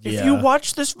 If Yeah. you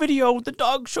watch this video, the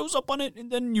dog shows up on it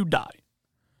and then you die.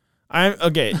 I'm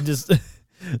okay. Just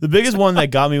the biggest one that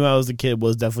got me when I was a kid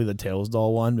was definitely the Tails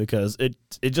doll one because it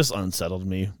just unsettled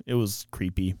me. It was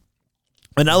creepy.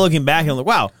 And now looking back, I'm like,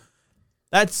 wow,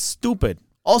 that's stupid.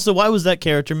 Also, why was that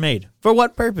character made? For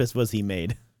what purpose was he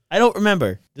made? I don't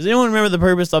remember. Does anyone remember the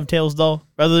purpose of Tails doll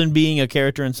rather than being a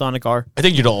character in Sonic R? I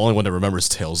think you're the only one that remembers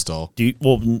Tails doll. Do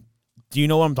you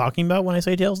know what I'm talking about when I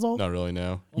say Tails doll? Not really,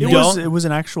 no. You It was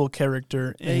an actual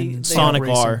character in Sonic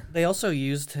Racing. R. They also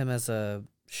used him as a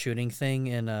shooting thing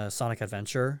in Sonic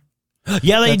Adventure.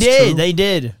 Yeah, they That's did. true. They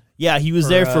did. Yeah, he was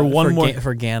there for one more.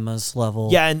 for Gamma's level.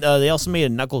 Yeah, and they also made a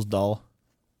Knuckles doll.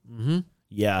 Mm-hmm.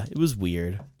 Yeah, it was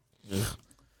weird. Ugh.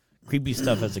 Creepy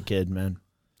stuff as a kid, man.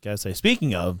 Gotta say.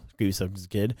 Speaking of creepy stuff as a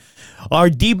kid, our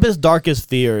deepest, darkest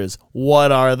fears.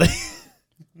 What are they?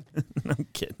 I'm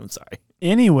kidding. I'm sorry.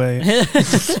 Anyway,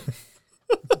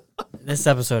 This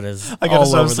episode is I gotta all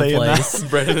stop over the saying that. place.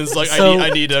 Brandon's like, So- I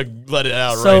need to let it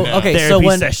out So, right now. okay. Therapy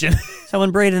session. So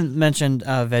when Braden mentioned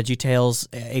Veggie Tales,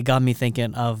 it got me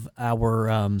thinking of our.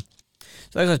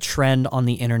 So there's a trend on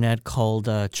the internet called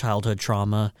childhood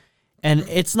trauma, and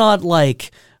it's not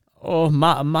like, oh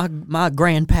my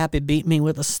grandpappy beat me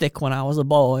with a stick when I was a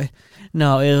boy.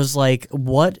 No, it was like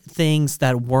what things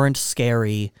that weren't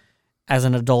scary as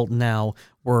an adult now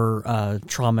were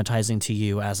traumatizing to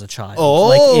you as a child. Oh,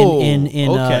 like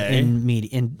okay. in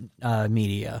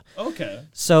media. Okay.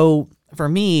 So for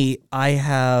me, I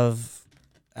have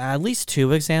at least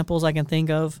two examples I can think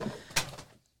of.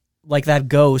 Like that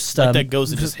ghost. Like that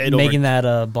ghost that just hit over- making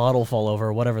that bottle fall over,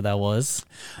 or whatever that was.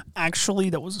 actually,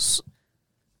 that was.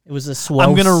 It was a swole.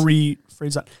 I'm gonna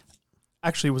rephrase that.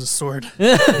 Actually, it was a sword.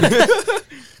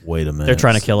 Wait a minute. They're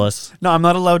trying to kill us. No, I'm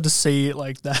not allowed to say it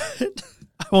like that.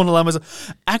 I won't allow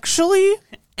myself. Actually,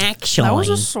 Actually, that was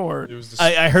a sword. It was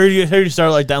I heard you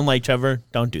start like down like Trevor.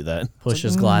 Don't do that. push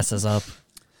his glasses up.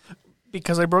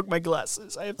 Because I broke my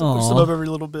glasses. I have to push them Aw. up every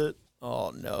little bit.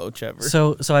 Oh no, Trevor.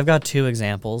 So I've got two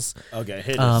examples. Okay,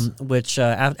 hit us. Which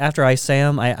after I say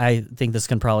them, I think this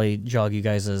can probably jog you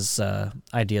guys'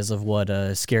 ideas of what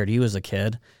scared you as a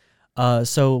kid.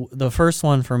 So the first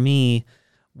one for me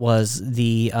was in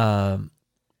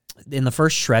the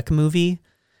first Shrek movie.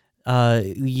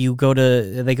 They go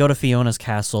to Fiona's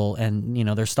castle, and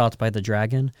they're stopped by the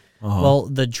dragon. Well,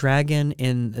 the dragon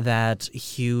in that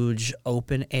huge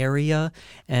open area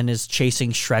and is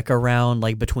chasing Shrek around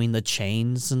like between the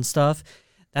chains and stuff.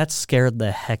 That scared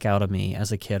the heck out of me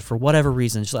as a kid for whatever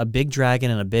reason. Just a big dragon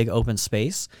in a big open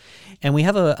space. And we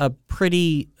have a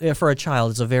pretty, for a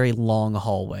child, it's a very long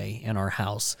hallway in our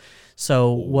house.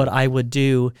 So what I would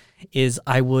do is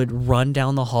I would run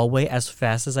down the hallway as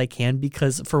fast as I can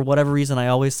because for whatever reason I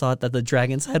always thought that the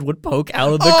dragon's head would poke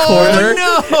out of the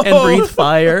corner and breathe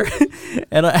fire.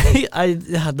 And I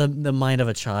had the mind of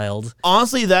a child.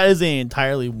 Honestly, that is an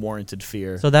entirely warranted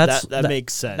fear. So that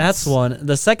makes sense. That's one.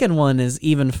 The second one is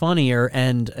even funnier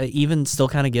and even still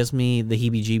kind of gives me the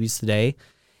heebie-jeebies today.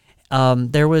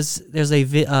 There's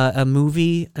a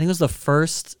movie, I think it was the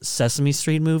first Sesame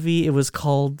Street movie. It was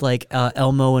called like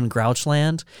Elmo in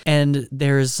Grouchland, and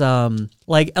there's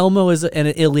like Elmo is an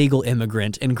illegal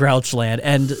immigrant in Grouchland,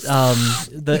 and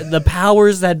the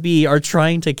powers that be are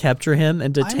trying to capture him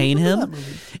and detain him,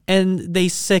 and they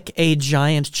sick a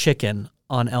giant chicken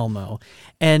on Elmo,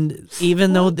 and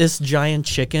even though this giant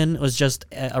chicken was just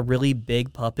a really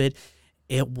big puppet,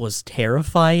 it was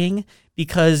terrifying.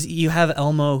 Because you have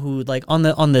Elmo who like on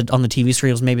the TV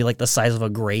screen was maybe like the size of a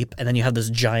grape, and then you have this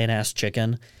giant ass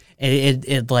chicken.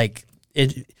 It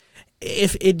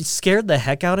scared the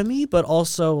heck out of me, but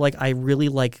also like I really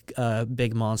like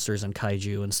big monsters and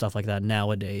kaiju and stuff like that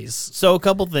nowadays. So a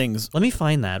couple things. Let me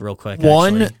find that real quick.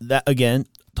 One, actually. that again,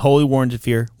 totally warranted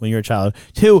fear when you're a child.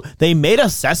 Two, they made a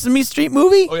Sesame Street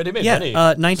movie. Oh yeah, they made Yeah, many.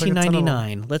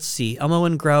 1999. Let's see, Elmo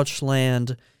in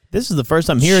Grouchland. This is the first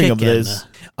I'm hearing of Chicken. this.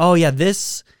 Oh yeah,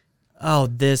 this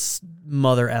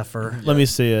mother effer. Let me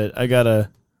see it. I gotta.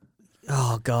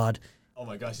 Oh god. oh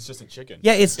my gosh, it's just a chicken.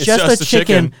 Yeah, it's It's just just a a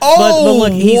chicken. chicken. But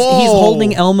look, he's whoa.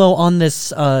 holding Elmo on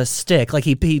this stick. Like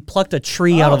he plucked a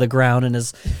tree out of the ground and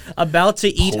is about to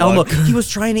eat Elmo. He was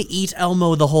trying to eat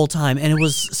Elmo the whole time, and it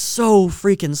was so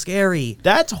freaking scary.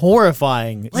 That's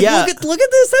horrifying. Like yeah. look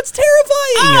at this. That's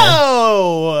terrifying.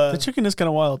 Oh. The chicken is kind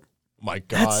of wild. My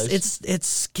gosh. It's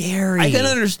scary. I can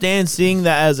understand seeing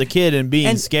that as a kid and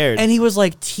being scared. And he was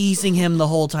like teasing him the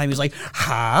whole time. He was like,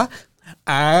 "Huh."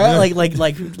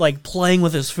 Like playing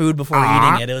with his food before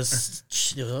eating it. It was,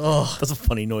 That's a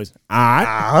funny noise.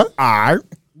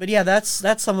 But yeah,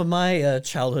 that's some of my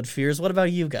childhood fears. What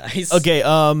about you guys? Okay,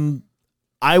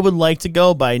 I would like to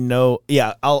go, but I know.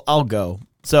 Yeah, I'll go.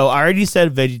 So I already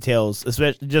said VeggieTales.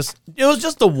 Especially it was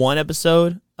just the one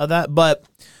episode of that, but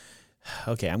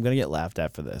okay, I'm gonna get laughed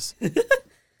at for this.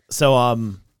 So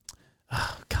oh,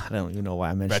 God, I don't even know why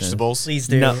I mentioned Vegetables. Please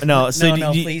do. No. So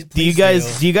please do you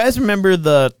guys remember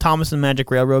the Thomas and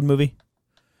Magic Railroad movie?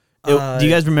 Do you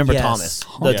guys remember yes. Thomas,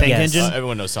 the tank engine?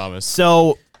 Everyone knows Thomas.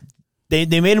 So they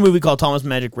made a movie called Thomas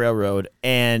Magic Railroad,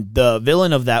 and the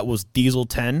villain of that was Diesel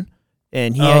 10.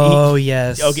 And he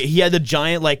yes. Okay, he had the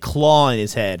giant like claw in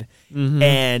his head.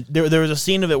 And there was a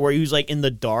scene of it where he was like in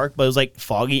the dark, but it was like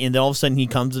foggy, and then all of a sudden he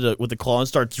comes with the claw and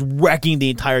starts wrecking the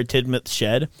entire Tidmouth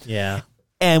shed. Yeah.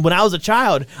 And when I was a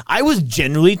child, I was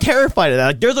genuinely terrified of that.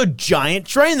 Like, there's a giant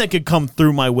train that could come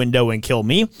through my window and kill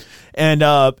me. And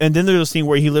then there's a scene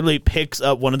where he literally picks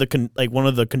up one of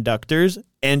the conductors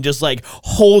and just like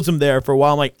holds him there for a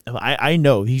while. I'm like, I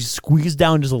know he squeezed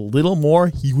down just a little more,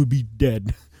 he would be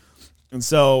dead. And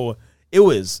so it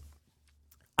was,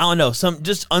 I don't know, some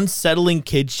just unsettling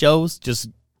kid shows. Just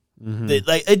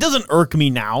like it doesn't irk me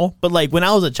now, but like when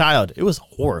I was a child, it was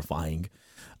horrifying.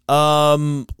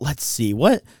 Let's see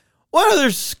what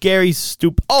other scary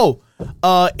inflatable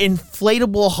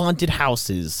haunted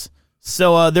houses.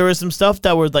 So there was some stuff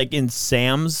that were like in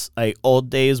Sam's like old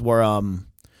days where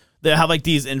they have like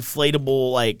these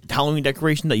inflatable like Halloween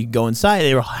decorations that you go inside.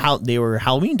 They were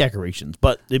Halloween decorations,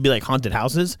 but they'd be like haunted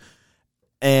houses.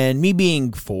 And me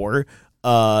being 4,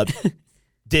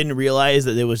 didn't realize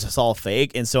that it was just all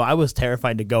fake, and so I was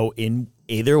terrified to go in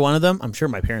either one of them. I'm sure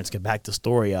my parents could back the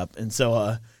story up, and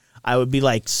so I would be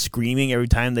like screaming every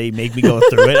time they make me go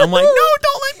through it. I'm like, no,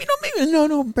 don't make me,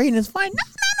 no, Brayden, it's fine, no.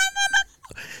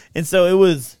 And so it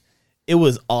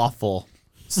was awful.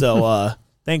 So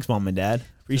thanks, Mom and Dad,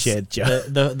 appreciate it, Joe.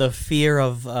 The fear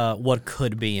of what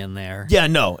could be in there. Yeah,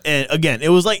 no, and again, it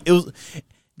was.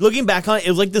 Looking back on it, it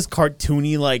was like this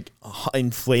cartoony, like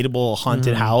inflatable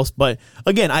haunted house. But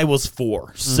again, I was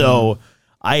 4, so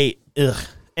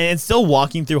and still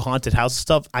walking through haunted house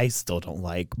stuff, I still don't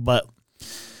like. But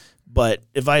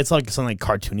if I saw like something like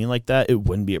cartoony like that, it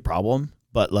wouldn't be a problem.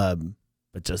 But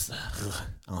just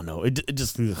I don't know, it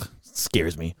just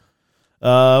scares me.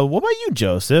 What about you,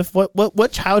 Joseph?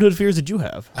 What childhood fears did you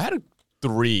have? I had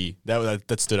 3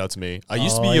 that stood out to me. I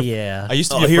used to be here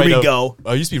we go.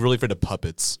 I used to be really afraid of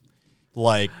puppets.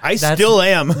 Like I still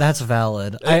am. That's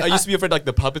valid. I used to be afraid like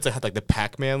the puppets that had like the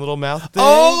Pac-Man little mouth thing.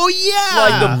 Oh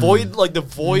yeah, like the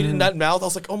void in that mouth. I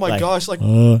was like, oh my gosh, like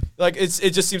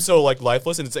it just seems so like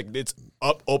lifeless, and it's like it's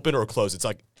up, open or closed. It's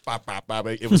like bop, bop, bop.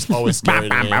 It was always scary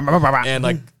to me. And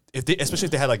like especially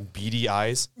if they had like beady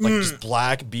eyes, like just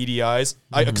black beady eyes.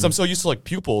 Because I'm so used to like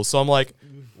pupils, so I'm like,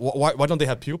 why don't they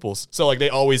have pupils? So like they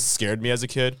always scared me as a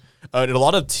kid. And a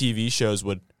lot of TV shows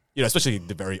would, especially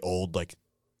the very old like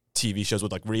TV shows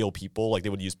with like real people, like they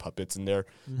would use puppets in there.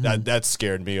 That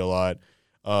scared me a lot.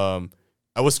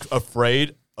 I was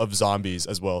afraid of zombies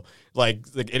as well, like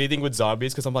anything with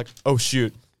zombies, because I'm like, oh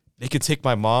shoot, they could take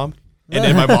my mom, and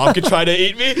then my mom could try to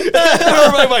eat me,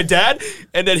 or like my dad,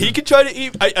 and then he could try to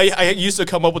eat. I used to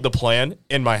come up with a plan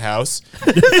in my house,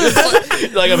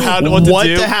 like of what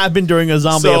to happen during a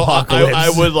zombie apocalypse. I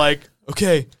would like,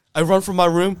 okay, I run from my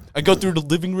room, I go through the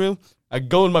living room, I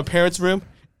go in my parents' room,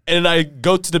 and then I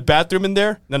go to the bathroom in there,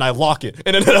 and then I lock it.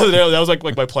 And then that was like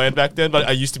my plan back then, but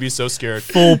I used to be so scared.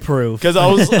 Foolproof. Because I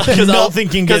was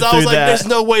thinking because I was like, there's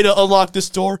no way to unlock this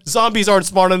door. Zombies aren't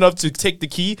smart enough to take the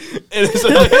key. And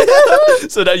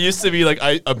so that used to be like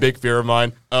a big fear of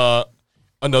mine.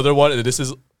 Another one, and this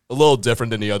is a little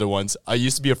different than the other ones. I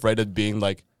used to be afraid of being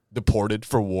like deported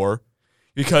for war.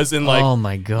 Because in like, oh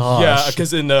my gosh, yeah,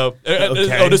 because in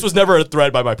this was never a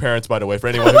threat by my parents, by the way, for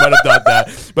anyone who might have thought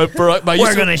that. But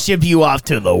we're gonna ship you off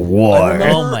to the war.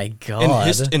 Oh my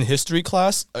god! In history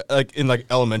class, like in like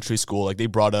elementary school, like they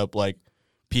brought up like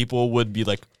people would be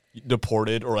like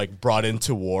deported or like brought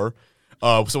into war.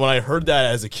 So when I heard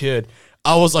that as a kid,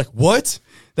 I was like, what?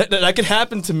 That could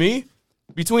happen to me?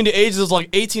 Between the ages of like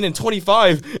 18 and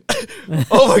 25.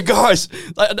 Oh my gosh.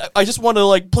 I just want to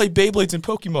like play Beyblades and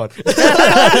Pokemon.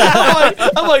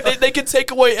 I'm like they can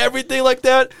take away everything like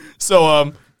that.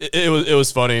 So it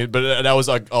was funny, but that was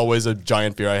like always a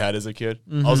giant fear I had as a kid.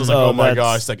 I was just like, oh my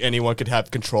gosh, like anyone could have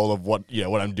control of what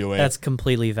I'm doing. That's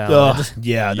completely valid.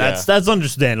 Yeah, that's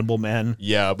understandable, man.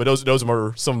 Yeah, but those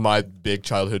were some of my big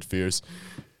childhood fears.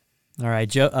 All right,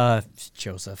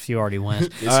 Joseph, you already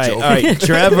went. All right,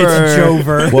 Trevor. It's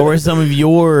Jover. What were some of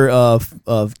your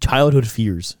of childhood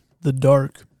fears? The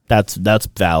dark. That's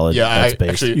valid. Yeah, that's I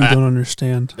based. actually You don't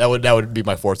understand. that would be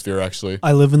my fourth fear actually.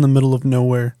 I live in the middle of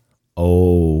nowhere.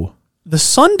 Oh, The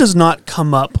sun does not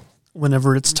come up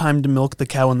whenever it's time to milk the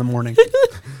cow in the morning.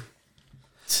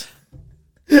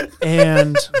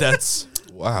 And That's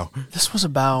wow. this was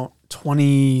about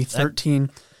 2013.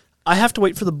 I have to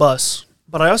wait for the bus,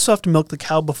 but I also have to milk the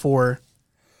cow before,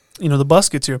 the bus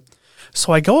gets here.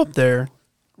 So I go up there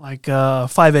like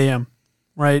 5 a.m.,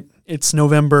 right? It's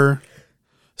November.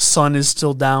 Sun is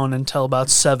still down until about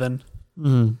 7.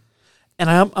 Mm. And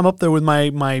I'm up there with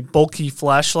my bulky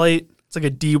flashlight. It's like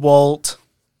a DeWalt,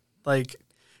 like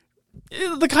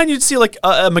the kind you'd see like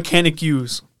a mechanic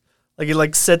use. Like it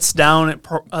like sits down, it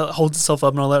holds itself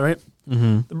up and all that, right?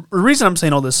 Mm-hmm. The reason I'm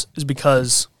saying all this is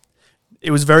because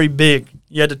it was very big.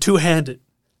 You had to two-hand it.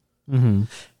 Mm-hmm.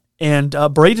 And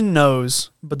Braden knows,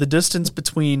 but the distance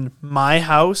between my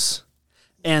house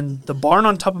and the barn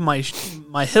on top of my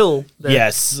hill there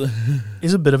yes.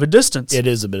 is a bit of a distance. It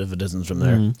is a bit of a distance from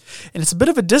there. And it's a bit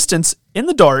of a distance in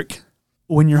the dark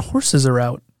when your horses are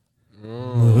out. I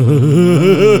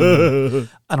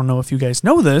don't know if you guys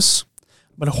know this,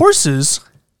 but horses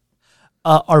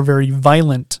are very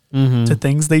violent to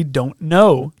things they don't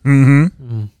know.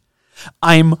 Mm-hmm.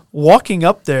 I'm walking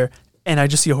up there, and I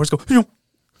just see a horse go,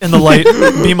 and the light,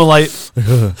 beam of light.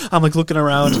 I'm like looking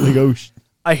around.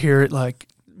 I hear it like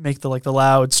make the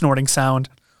loud snorting sound,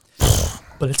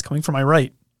 but it's coming from my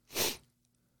right,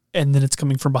 and then it's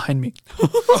coming from behind me.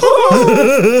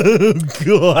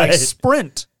 God. I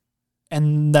sprint,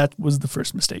 and that was the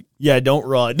first mistake. Yeah, don't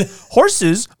run.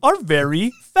 Horses are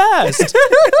very fast.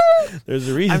 There's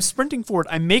a reason. I'm sprinting forward.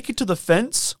 I make it to the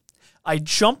fence. I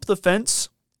jump the fence.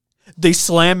 They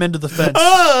slam into the fence.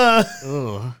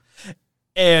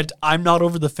 And I'm not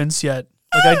over the fence yet.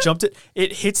 Like I jumped it.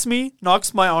 It hits me,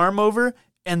 knocks my arm over,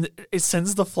 and it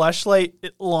sends the flashlight.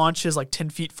 It launches like 10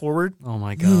 feet forward, Oh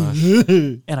my gosh.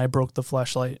 and I broke the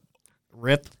flashlight.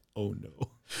 Rip. Oh no.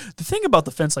 The thing about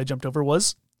the fence I jumped over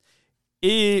was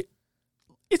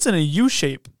it's in a U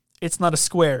shape. It's not a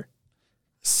square.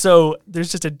 So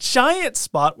there's just a giant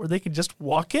spot where they can just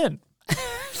walk in.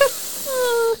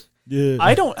 Yeah.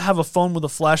 I don't have a phone with a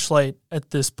flashlight at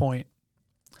this point.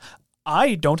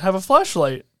 I don't have a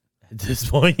flashlight. At this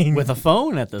point. With a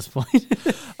phone at this point.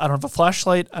 I don't have a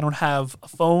flashlight. I don't have a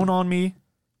phone on me.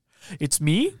 It's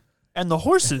me and the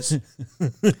horses.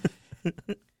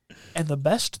 And the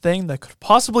best thing that could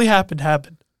possibly happen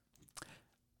happened.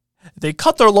 They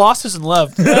cut their losses and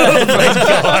left. Oh my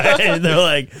God. They're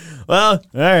like, well,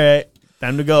 all right,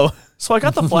 time to go. So I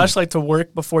got the flashlight to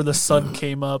work before the sun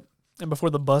came up and before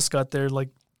the bus got there, like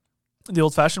the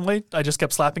old-fashioned way. I just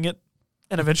kept slapping it,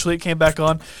 and eventually it came back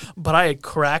on. But I had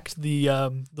cracked the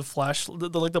flash,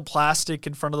 the plastic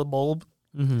in front of the bulb,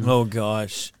 Oh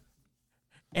gosh.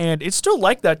 and it's still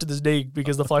like that to this day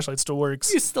because the flashlight still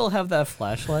works. You still have that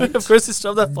flashlight? Of course, it's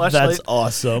still that flashlight. That's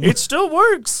awesome. It still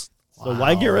works. So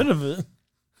why get rid of it?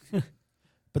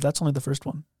 But that's only the first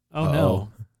one. Oh, Uh-oh. no.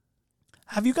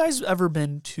 Have you guys ever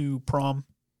been to prom?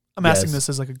 I'm asking Yes. this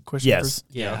as like a question. Yes.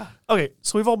 Yeah. Okay,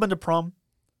 so we've all been to prom.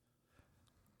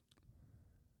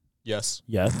 Yes.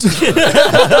 Yes.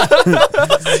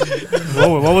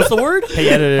 What was the word? Hey,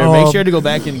 editor, make sure to go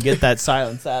back and get that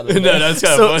silence out of No, there. that's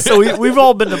kind of So, funny. so we've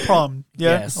all been to prom.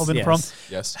 Yeah, Yes, all been yes. to prom.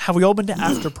 Yes. Have we all been to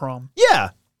after prom? Yeah.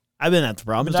 I've been at the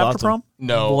prom. Been It's to after awesome. prom?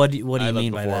 No. What do you I left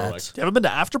mean by before, that? like, You haven't been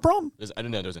to after prom? I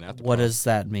didn't know there was an after. What prom. does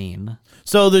that mean?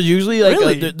 So there's usually like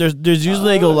Really? there's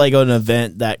usually like an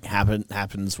event that happens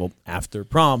after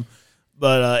prom,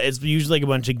 but it's usually like a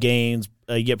bunch of games.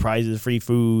 You get prizes, free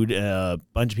food. A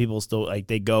bunch of people still like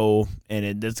they go,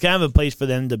 and it's kind of a place for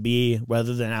them to be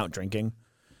rather than out drinking.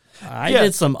 I Yeah.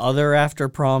 did some other after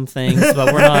prom things,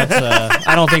 but we're not.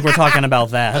 I don't think we're talking about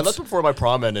that. I left before my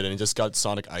prom ended and just got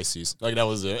Sonic Ices. Like that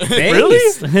was it. Really?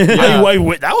 Yeah.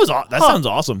 Wait, that sounds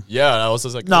awesome. Yeah, I was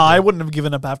just like, No, I wouldn't have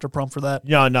given up after prom for that.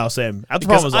 No, same. After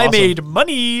prom Because was I awesome. made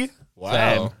money. wow.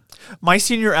 Same. My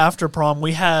senior after prom,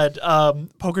 we had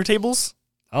poker tables,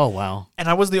 Oh wow, and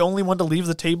I was the only one to leave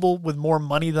the table with more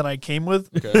money than I came with.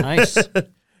 Okay. nice.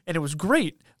 And it was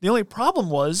great. The only problem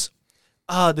was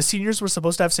the seniors were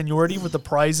supposed to have seniority with the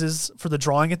prizes for the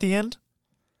drawing at the end,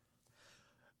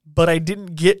 but I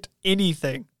didn't get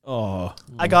anything. Oh,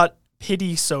 I got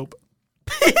pity soap.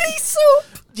 pity soap.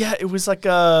 Yeah, it was like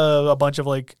a bunch of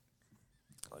like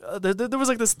there was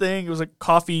like this thing. It was like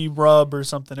coffee rub or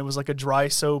something. It was like a dry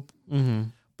soap, Mm-hmm.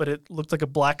 but it looked like a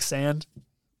black sand.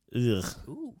 Ugh.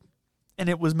 And and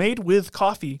it was made with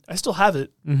coffee. I still have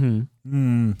it.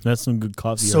 That's some good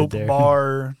coffee Soap right there.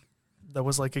 bar that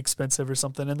was like expensive or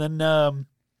something, and then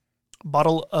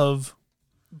bottle of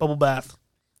bubble bath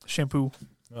shampoo.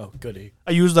 Oh, goody.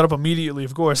 I used that up immediately,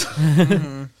 of course.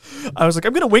 I was like,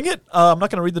 I'm gonna wing it. I'm not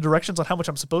gonna read the directions on how much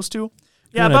I'm supposed to.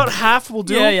 Yeah, gonna- about half will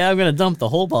do. Yeah, I'm gonna dump the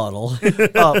whole bottle.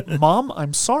 Mom,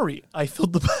 I'm sorry. I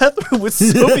filled the bathroom with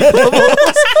soapy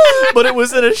bubbles, but it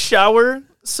was in a shower,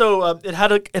 so it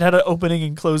had an opening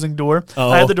and closing door.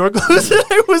 I had the door closed, and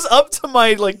it was up to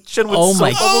my like chin with Oh soap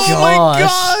my bubbles.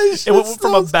 gosh. It went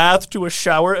from a bath to a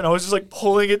shower, and I was just like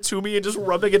pulling it to me and just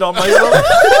rubbing it on myself.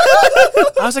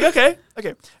 I was like, okay.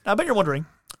 Now I bet you're wondering,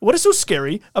 what is so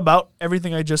scary about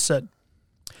everything I just said?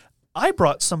 I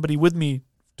brought somebody with me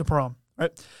to prom.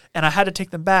 Right, and I had to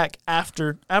take them back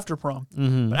after prom.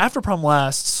 But after prom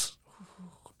lasts,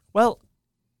 well,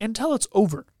 until it's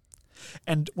over.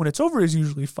 And when it's over is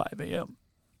usually 5 a.m.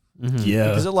 Yeah.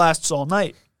 because it lasts all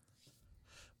night.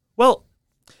 Well,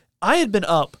 I had been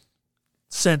up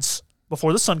since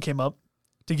before the sun came up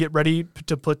to get ready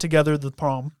to put together the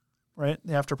prom, right,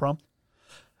 the after prom.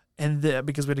 And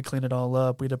because we had to clean it all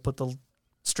up, we had to put the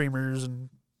streamers and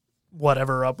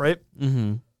whatever up, right?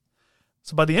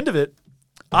 So by the end of it,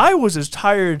 I was as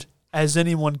tired as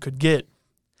anyone could get.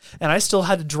 And I still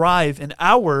had to drive an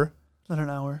hour. Not an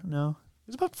hour, no. It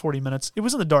was about 40 minutes. It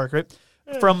was in the dark, right?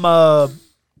 From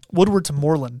Woodward to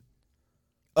Moreland.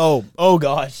 Oh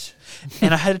gosh.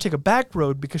 And I had to take a back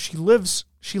road because she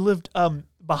lived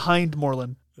behind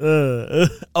Moreland.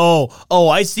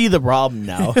 I see the problem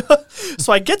now.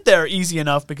 So I get there easy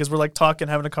enough because we're like talking,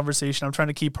 having a conversation. I'm trying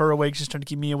to keep her awake. She's trying to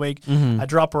keep me awake. I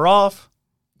drop her off.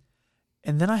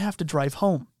 And then I have to drive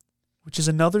home, which is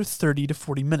another 30 to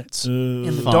 40 minutes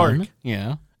in the dark.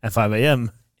 Yeah. At 5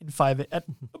 a.m. In 5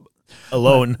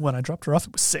 Alone. When I dropped her off,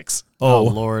 it was 6. Oh,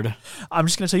 Lord. I'm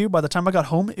just going to tell you, by the time I got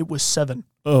home, it was 7.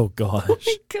 Oh gosh.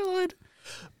 God.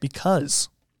 Because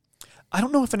I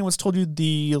don't know if anyone's told you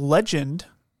the legend,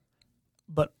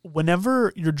 but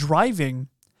whenever you're driving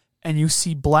and you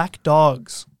see black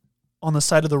dogs on the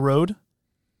side of the road,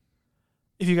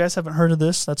 if you guys haven't heard of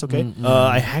this, that's okay.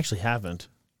 I actually haven't.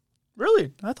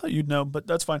 Really? I thought you'd know, but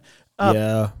that's fine.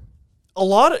 Yeah.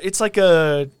 It's like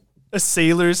a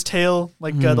sailor's tale,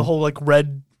 like the whole like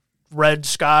red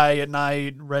sky at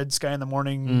night, red sky in the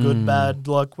morning, good, bad,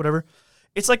 luck, whatever.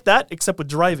 It's like that, except with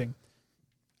driving.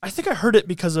 I think I heard it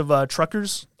because of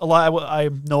truckers. I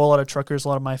know a lot of truckers. A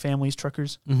lot of my family's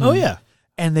truckers. Oh yeah.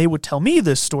 And they would tell me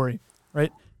this story,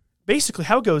 right? Basically,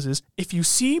 how it goes is if you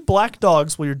see black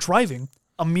dogs while you're driving,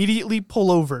 immediately pull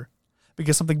over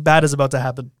because something bad is about to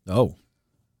happen. Oh.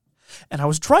 And I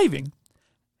was driving,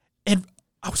 and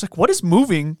I was like, what is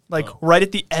moving, like, right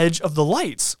at the edge of the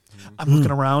lights? I'm looking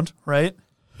around, right?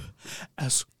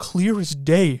 As clear as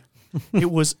day, it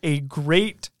was a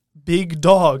great big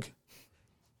dog,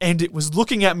 and it was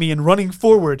looking at me and running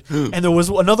forward, and there was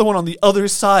another one on the other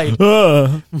side.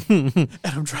 And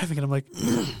I'm driving, and I'm like,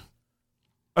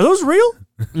 are those real?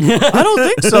 I don't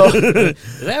think so.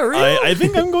 Is that real? I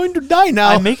think I'm going to die now.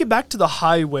 I make it back to the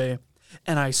highway,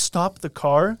 and I stop the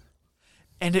car,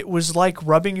 and it was like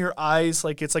rubbing your eyes,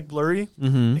 like it's like blurry,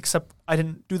 except I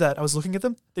didn't do that. I was looking at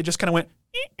them. They just kind of went,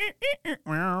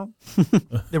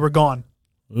 they were gone.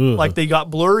 Like they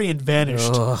got blurry and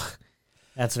vanished. Ugh.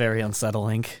 That's very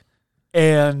unsettling.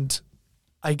 And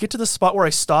I get to the spot where I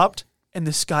stopped, and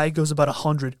this guy goes about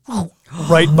 100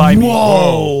 right by me.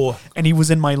 Whoa. And he was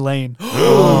in my lane.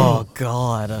 Oh,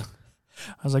 God. I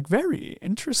was like, very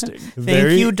interesting.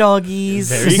 Thank you, doggies.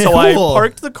 Very So cool. I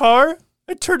parked the car,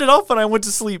 I turned it off, and I went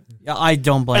to sleep. Yeah, I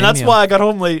don't blame And that's you. why I got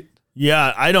home late.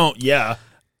 Yeah, I don't. Yeah.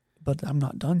 But I'm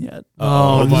not done yet.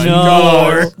 Oh, my no.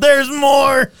 God. There's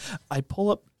more. I pull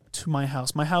up to my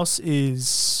house. My house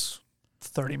is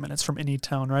 30 minutes from any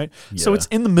town, right? So Yeah. it's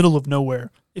in the middle of nowhere.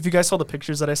 If you guys saw the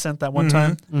pictures that I sent that one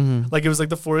time, like it was like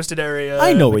the forested area.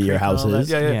 I know the where your creek and house all that. is.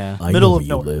 Yeah. Yeah. I know Middle where of you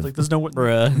nowhere. live. Like there's no,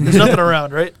 Bruh. there's nothing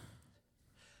around, right?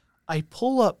 I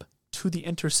pull up to the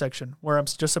intersection where I'm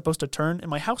just supposed to turn, and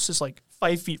my house is like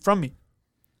 5 feet from me.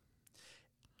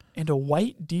 And a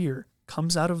white deer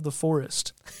comes out of the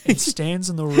forest and stands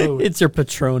in the road. It's your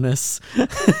Patronus.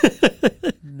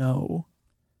 No,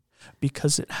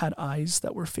 because it had eyes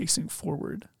that were facing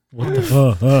forward. What?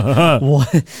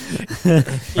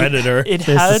 Predator. It It's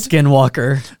a had.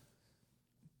 skinwalker.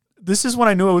 This is when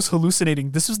I knew I was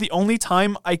hallucinating. This is the only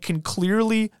time I can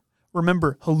clearly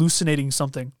remember hallucinating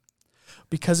something,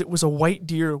 because it was a white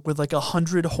deer with like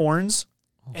 100 horns,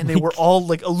 and they were all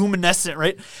like luminescent,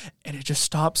 right? And it just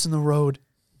stops in the road,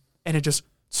 and it just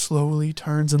slowly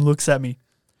turns and looks at me,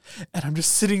 and I'm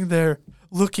just sitting there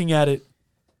looking at it.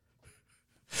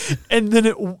 And then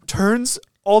it turns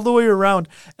all the way around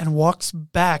and walks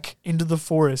back into the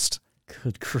forest.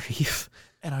 Good grief.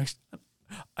 And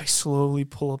I slowly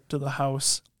pull up to the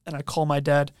house and I call my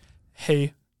dad.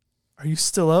 Hey, are you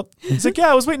still up? He's like,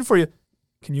 yeah, I was waiting for you.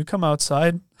 Can you come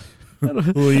outside?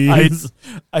 Please.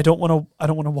 I don't want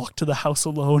to walk to the house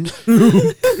alone.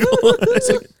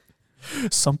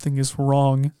 Something is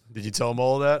wrong. Did you tell him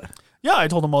all of that? Yeah, I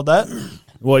told him all that.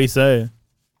 What'd he say?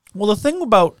 Well, the thing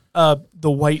about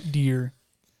the white deer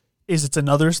is it's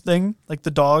another thing, like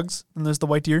the dogs, and there's the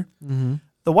white deer. Mm-hmm.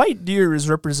 The white deer is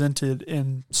represented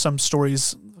in some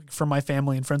stories from my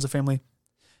family and friends of family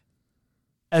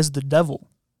as the devil.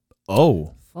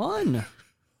 Oh. Fun.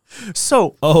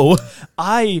 So Oh.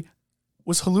 I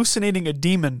was hallucinating a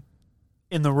demon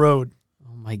in the road.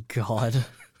 Oh my God.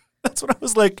 That's when I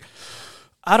was like,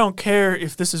 I don't care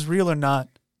if this is real or not.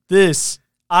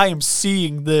 I am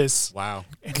seeing this. Wow.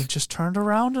 And he just turned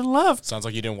around and left. Sounds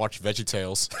like you didn't watch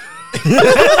VeggieTales.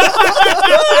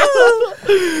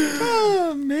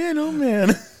 Oh man, oh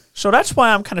man. So that's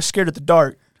why I'm kind of scared of the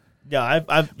dark. Yeah,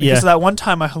 I've Because of that one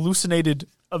time I hallucinated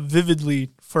vividly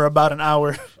for about an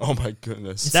hour. Oh my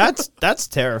goodness. That's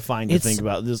terrifying to It's- think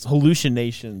about. This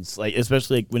hallucinations, like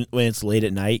especially like when it's late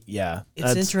at night. Yeah,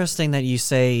 It's interesting that you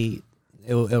say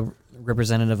a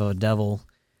representative of a devil.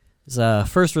 His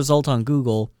first result on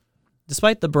Google,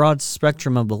 despite the broad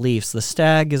spectrum of beliefs, the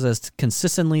stag is as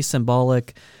consistently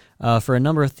symbolic for a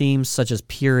number of themes such as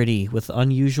purity, with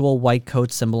unusual white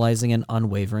coats symbolizing an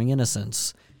unwavering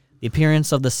innocence. The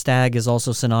appearance of the stag is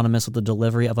also synonymous with the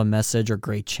delivery of a message or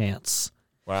great chance.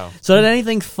 Wow. So did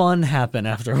anything fun happen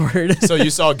afterward? So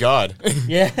you saw God.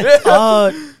 Yeah.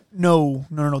 No.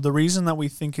 The reason that we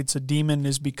think it's a demon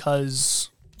is because,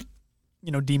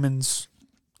 demons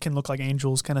can look like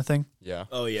angels kind of thing. Yeah.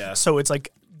 Oh yeah. So it's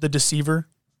like the deceiver.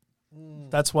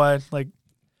 That's why, like,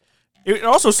 it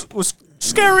also was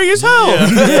scary as hell.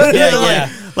 Yeah.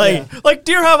 Like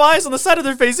deer have eyes on the side of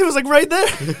their face. It was like right there.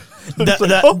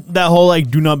 That whole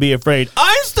like, do not be afraid.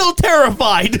 I'm still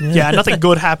terrified. Yeah, nothing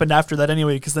good happened after that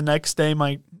anyway. Because the next day,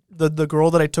 the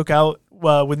girl that I took out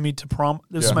with me to prom.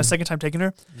 This is my second time taking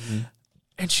her,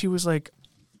 and she was like,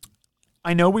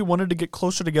 "I know we wanted to get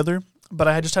closer together, but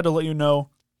I just had to let you know.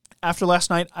 After last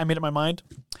night, I made up my mind.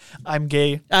 I'm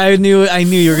gay." I knew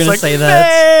you were gonna say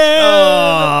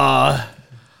that.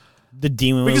 The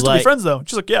demon We was used to be like, friends though.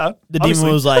 She's like, "Yeah." the obviously.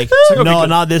 demon was like, okay, no, good.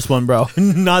 not this one, bro,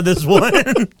 not this one.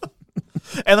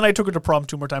 And then I took her to prom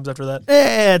 2 more times after that.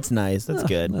 It's nice. That's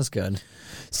good. That's good.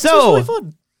 So it was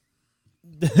So,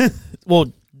 really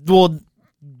fun. well,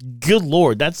 good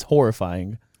lord, that's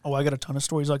horrifying. Oh, I got a ton of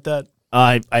stories like that.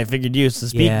 I figured you. So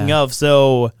speaking Yeah. of,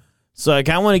 so I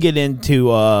kind of want to get into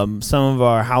some of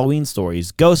our Halloween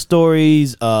stories, ghost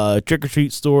stories, trick or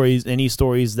treat stories, any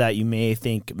stories that you may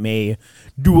think may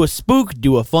do a spook,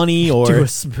 do a funny, or Do a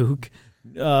spook.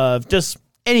 just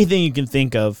anything you can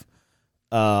think of.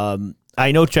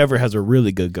 I know Trevor has a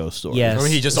really good ghost story. Yes. Or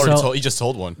he just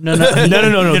told one. No. no.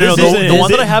 No, This the isn't-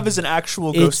 one is that I it- have is an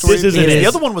actual It's- ghost story. this isn't The it.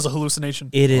 other one was a hallucination.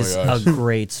 It is my a gosh.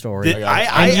 great story.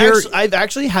 I've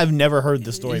actually have never heard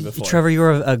the story before. Trevor,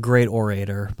 you're a great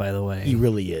orator, by the way. he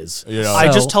really is. You know, I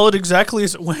So- just tell it exactly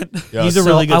as it went. yeah, He's a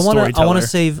really good I want storyteller.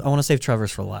 to save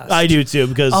Trevor's for last. I do too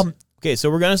because Um, okay, so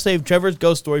we're gonna save Trevor's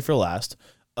ghost story for last.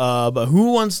 But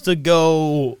who wants to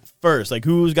go first? Like,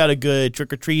 who's got a good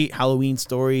trick or treat Halloween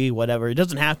story? Whatever. It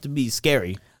doesn't have to be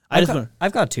scary.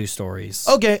 I've got 2 stories.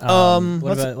 Okay.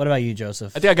 What about you,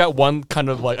 Joseph? I think I got one kind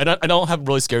of like I don't have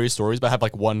really scary stories, but I have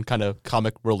like one kind of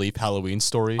comic relief Halloween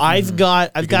story. I've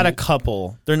got a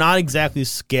couple. They're not exactly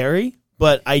scary,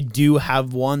 but I do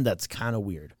have one that's kind of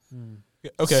weird.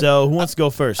 okay. So who wants to go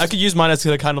first? I could use mine as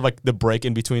kind of like the break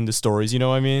in between the stories. You know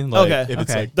what I mean? Like, Okay. If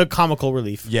it's Okay. like The comical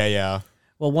relief. yeah.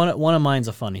 Well, one of mine's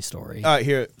a funny story. All right,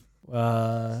 here.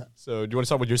 So do you want to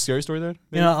start with your scary story then?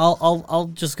 You know,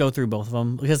 I'll just go through both of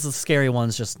them because the scary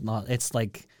one's just not. It's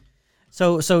like,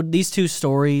 so these 2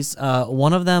 stories.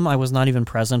 One of them I was not even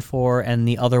present for, and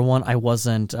the other one I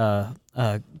wasn't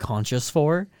conscious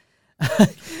for.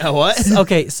 What?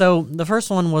 Okay, so the first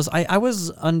one was I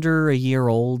was under a year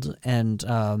old, and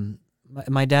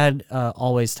my dad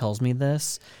always tells me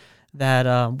this,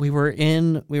 that we were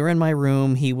in my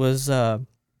room. He was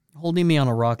holding me on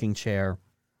a rocking chair,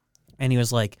 and he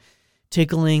was like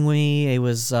tickling me. He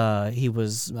was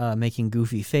making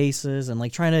goofy faces and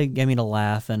like trying to get me to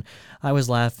laugh, and I was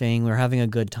laughing. We were having a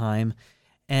good time,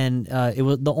 and it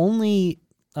was the only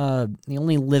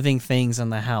living things in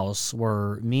the house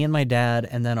were me and my dad,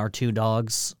 and then our 2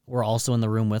 dogs were also in the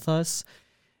room with us.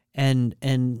 And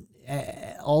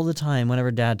all the time,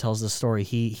 whenever Dad tells the story,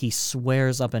 he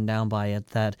swears up and down by it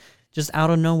that just out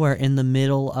of nowhere, in the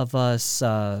middle of us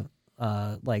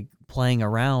like playing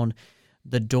around,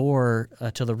 the door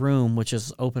to the room, which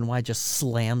is open wide, just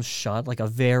slams shut, like a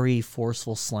very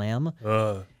forceful slam.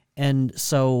 And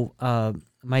so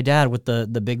my dad, with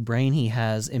the big brain he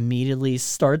has, immediately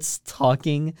starts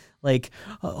talking like,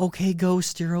 "Okay,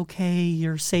 ghost, you're okay,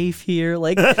 you're safe here."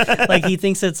 Like, like he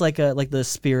thinks it's like the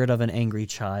spirit of an angry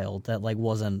child that like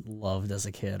wasn't loved as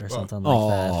a kid or something like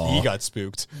that. He got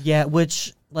spooked. Yeah,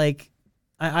 which like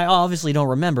I obviously don't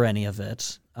remember any of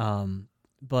it,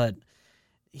 but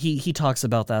he talks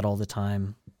about that all the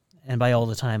time. And by all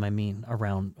the time, I mean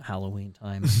around Halloween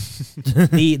time.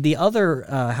 The other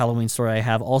Halloween story I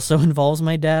have also involves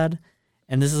my dad,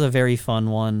 and this is a very fun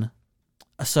one.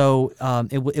 So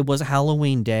it was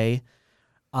Halloween day.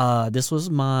 This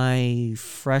was my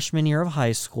freshman year of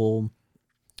high school.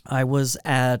 I was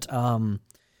at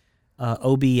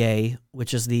OBA,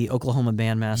 which is the Oklahoma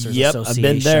Bandmasters Association. I've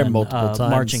been there multiple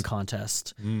times. Marching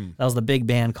contest. That was the big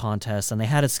band contest, and they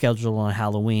had it scheduled on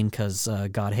Halloween because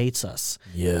God hates us.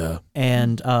 Yeah.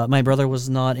 And my brother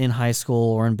was not in high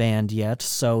school or in band yet,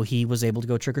 so he was able to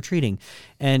go trick-or-treating.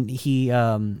 And he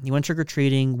went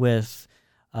trick-or-treating with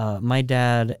my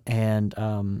dad and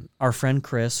our friend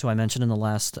Chris, who I mentioned in the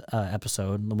last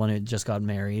episode, the one who just got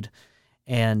married,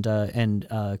 and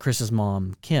Chris's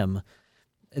mom, Kim.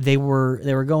 They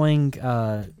were going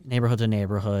neighborhood to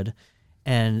neighborhood,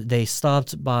 and they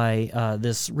stopped by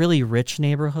this really rich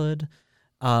neighborhood,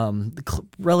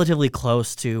 relatively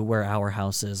close to where our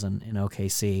house is in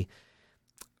OKC,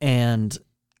 and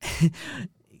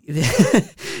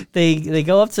they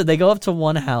go up to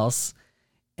one house,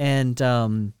 and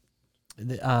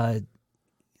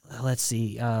let's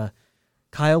see,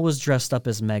 Kyle was dressed up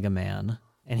as Mega Man.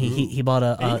 And he bought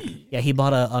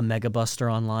a Mega Buster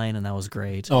online, and that was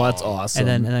great. Oh, that's awesome.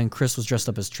 And then Chris was dressed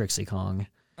up as Trixie Kong.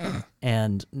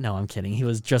 And no, I'm kidding. He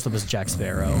was dressed up as Jack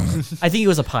Sparrow. I think he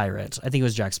was a pirate. I think he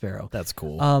was Jack Sparrow. That's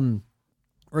cool.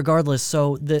 Regardless,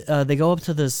 so they go up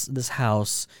to this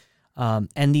house,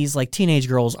 and these like teenage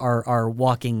girls are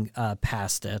walking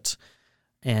past it,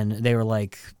 and they were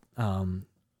like,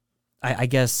 I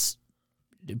guess,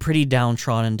 pretty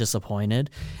downtrodden and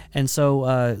disappointed. And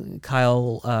so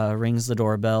Kyle rings the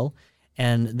doorbell,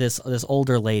 and this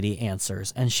older lady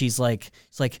answers, and she's like,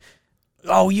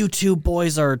 "Oh, you two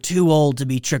boys are too old to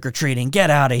be trick-or-treating. Get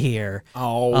out of here."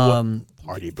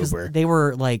 Party pooper. They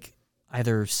were like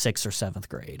either 6th or 7th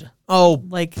grade. Oh,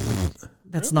 Like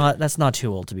that's not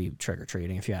too old to be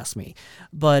trick-or-treating, if you ask me.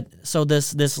 But so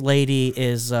this lady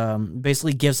is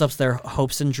basically gives up their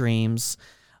hopes and dreams.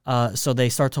 So they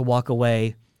start to walk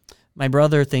away. My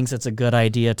brother thinks it's a good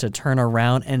idea to turn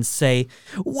around and say,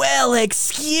 "Well,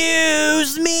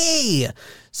 excuse me."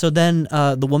 So then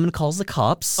the woman calls the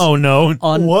cops. oh no.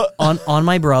 On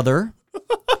my brother.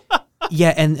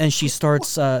 Yeah, and she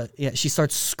starts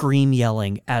scream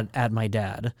yelling at my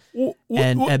dad.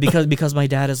 And because my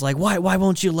dad is like, why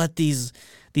won't you let these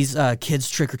kids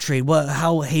trick or treat?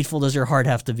 How hateful does your heart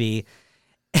have to be?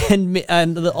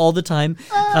 All the time,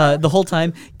 the whole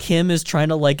time, Kim is trying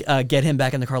to like get him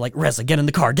back in the car. Like, Reza, get in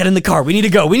the car. We need to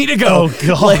go. Oh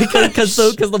god. Like, because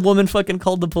the woman fucking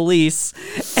called the police.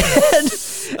 And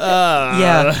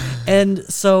yeah, and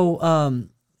so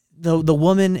the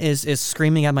woman is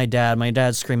screaming at my dad. My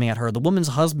dad's screaming at her. The woman's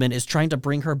husband is trying to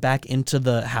bring her back into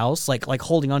the house, like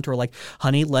holding on to her, like,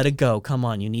 "Honey, let it go. Come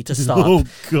on, you need to stop." Oh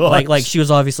god. Like she was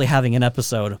obviously having an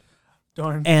episode.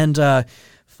 Darn. And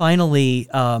finally,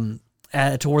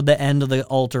 toward the end of the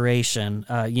alteration,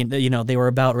 you know, they were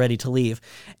about ready to leave,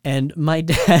 and my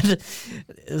dad, this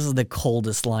is the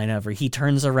coldest line ever. He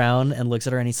turns around and looks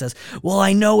at her and he says, "Well,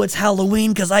 I know it's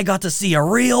Halloween because I got to see a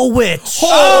real witch."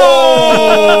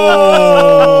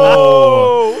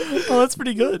 Oh, that's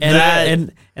pretty good.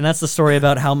 And that's the story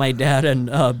about how my dad and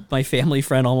my family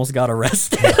friend almost got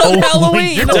arrested on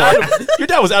Halloween. Your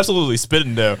dad was absolutely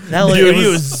spitting though. Dude, he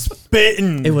was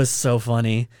spitting. It was so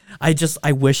funny. I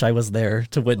wish I was there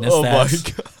to witness Oh that. my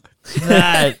god.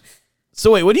 that.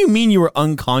 So wait, what do you mean you were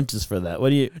unconscious for that? What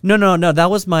do you? No. That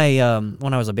was my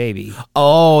when I was a baby.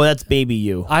 Oh, that's baby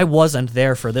you. I wasn't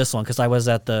there for this one because I was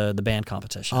at the band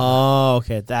competition. Oh,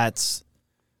 okay. That's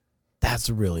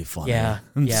really funny. Yeah,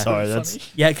 I'm yeah. sorry. That's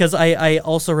Yeah, because I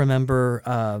also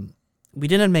remember we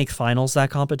didn't make finals that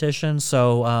competition,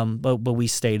 so but we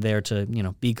stayed there to, you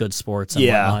know, be good sports and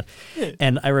whatnot.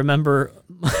 And I remember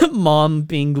Mom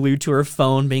being glued to her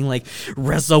phone, being like,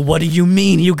 "Reza, what do you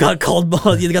mean you got called?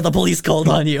 You got the police called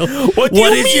on you? What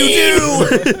did you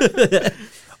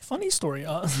do?" funny story.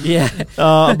 Yeah.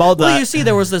 About Well, that. you see,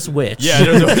 there was this witch. Yeah,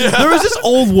 There was this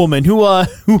old woman who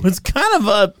was kind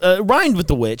of rhymed with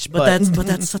the witch, But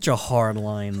that's such a hard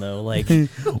line though. Like,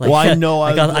 well, I know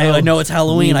I know it's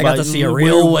Halloween. I got to see a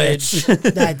real witch.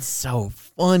 That's so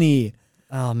funny.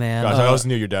 Oh man, Gosh, I always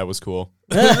knew your dad was cool.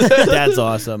 That's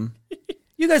awesome.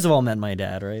 you guys have all met my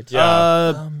dad, right?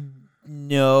 Yeah.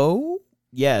 No.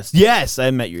 Yes,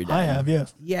 I met your dad. I have, yeah.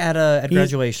 Yeah, at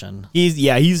graduation. He's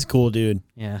a cool dude.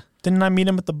 Yeah. Didn't I meet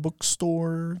him at the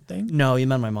bookstore thing? No, you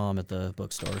met my mom at the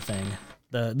bookstore thing,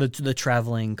 the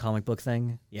traveling comic book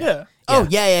thing. Yeah. Oh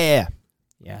yeah.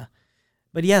 Yeah.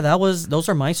 But yeah, those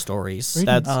are my stories.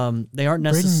 That's They aren't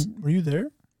necessary. Braden, were you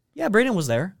there? Yeah, Braden was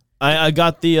there. I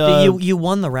got the you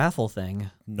won the raffle thing.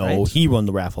 no, right? he won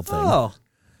the raffle thing. Oh.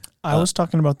 I was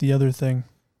talking about the other thing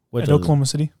What at does it- Oklahoma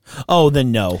City. Oh,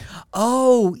 then no.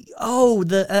 Oh,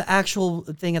 the actual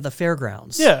thing at the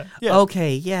fairgrounds. Yeah.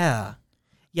 Okay, yeah.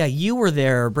 Yeah, you were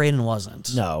there, Braden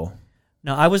wasn't. No.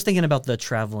 No, I was thinking about the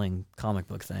traveling comic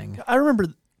book thing. I remember.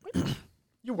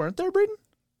 You weren't there, Braden?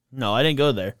 No, I didn't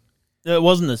go there. It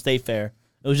wasn't the state fair.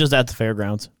 It was just at the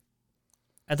fairgrounds.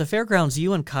 At the fairgrounds,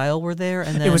 you and Kyle were there,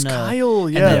 and then It was Kyle,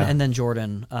 and yeah. then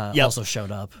Jordan Yep. also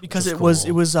showed up Because which it is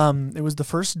was cool. it was the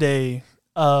first day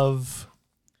of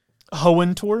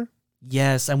Hoenn tour.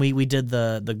 Yes, and we did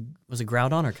the was it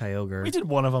Groudon or Kyogre? We did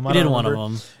one of them. We did one of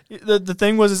them. The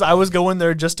thing was is I was going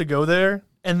there just to go there,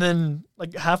 and then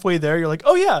like halfway there, you're like,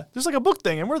 oh yeah, there's like a book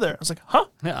thing, and we're there. I was like, huh?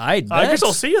 I I guess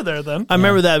I'll see you there then. I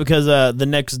remember that because the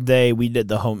next day we did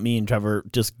the home. Me and Trevor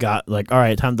just got like, all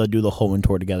right, time to do the home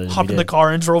tour together. and Hopped we in the did. car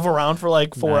and drove around for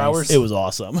like 4 Nice. hours. It was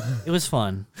awesome. It was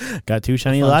fun. Got 2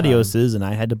 shiny Fun time. Latioses, and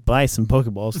I had to buy some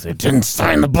Pokeballs. They didn't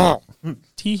sign the ball.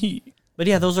 Tee. But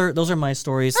yeah, those are my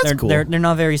stories. That's they're, cool. they're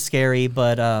not very scary,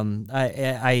 but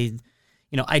I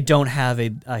I don't have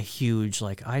a huge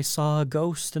like I saw a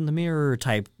ghost in the mirror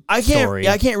type I can't. story.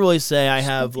 Yeah, I can't really say I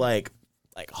have like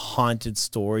haunted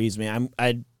stories, man.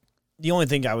 The only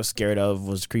thing I was scared of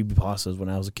was creepypastas when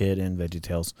I was a kid and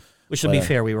VeggieTales. Which to be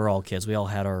fair, we were all kids. We all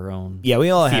had our own. Yeah,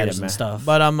 we all had fears it, and man. stuff.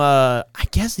 But I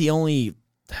guess the only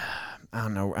I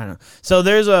don't know. So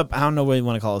there's I don't know what you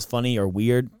want to call it, funny or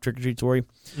weird trick or treat story.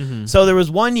 Mm-hmm. So there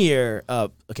was one year.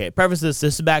 Okay, preface this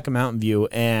is back in Mountain View,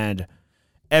 and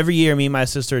every year me and my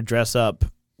sister dress up.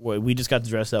 We just got to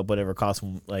dress up whatever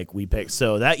costume like we picked.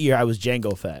 So that year I was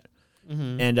Django Fett.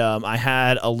 Mm-hmm. And I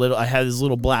had this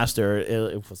little blaster.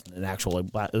 It wasn't an actual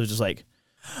it was just like,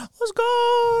 Let's go.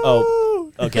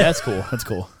 oh, okay, that's cool. That's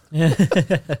cool.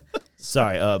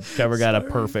 Sorry, Trevor got a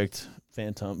perfect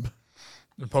Phantom.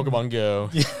 Pokemon Go.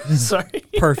 Sorry.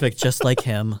 Perfect, just like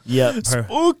him. Yep.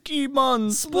 Spooky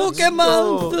month. Spooky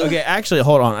month. Okay, actually,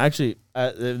 hold on. Actually,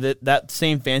 that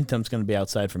same Phantom's gonna be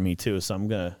outside for me too. So I'm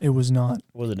gonna. It was not.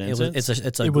 Was it an It was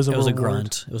incense? It was a it was a reward.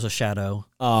 grunt. It was a shadow.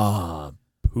 Ah,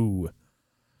 poo.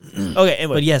 Okay,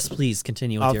 anyway. But yes, please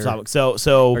continue with off your. topic. So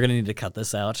We're gonna need to cut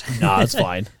this out. nah, it's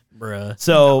fine. Bruh.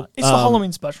 So It's the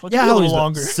Halloween special. It's Yeah, a little Halloween's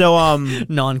longer. So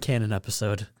Non-canon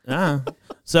episode.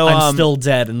 so I'm still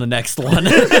dead in the next one.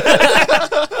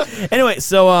 Anyway,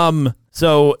 so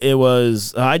it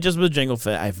was I just was Jangle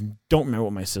Fit. I don't remember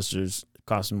what my sister's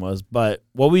costume was, but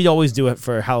what we'd always do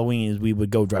for Halloween is we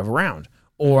would go drive around,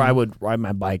 or I would ride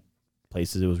my bike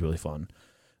places. It was really fun.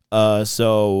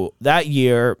 So that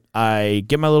year I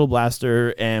get my little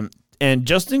blaster and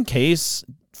just in case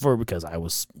because I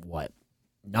was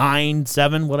 9,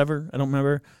 7, whatever, I don't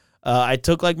remember. I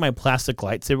took like my plastic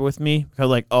lightsaber with me. I was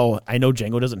like, oh, I know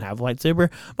Django doesn't have a lightsaber,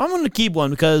 but I'm going to keep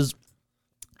one because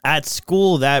at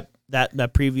school that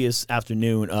previous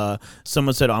afternoon,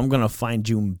 someone said, oh, I'm going to find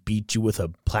you and beat you with a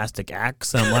plastic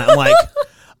axe. And I'm like,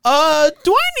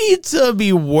 do I need to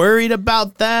be worried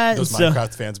about that? Those So-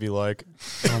 Minecraft fans be like,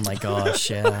 Oh my gosh,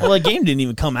 yeah. well, the game didn't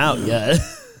even come out yet.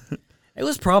 It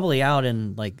was probably out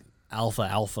in like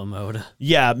alpha mode.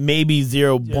 Yeah, maybe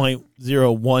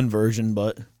 0.01 version,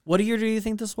 but What year do you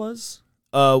think this was?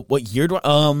 what year do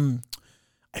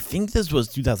I think this was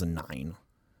 2009.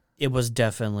 It was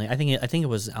definitely. I think it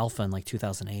was alpha in like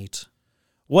 2008.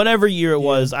 Whatever year it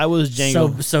was, I was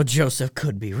Django. So Joseph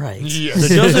could be right. So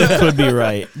Joseph could be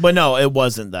right, but no, it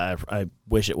wasn't that. I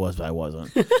wish it was, but I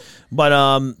wasn't.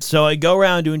 But so I go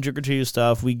around doing trick or treat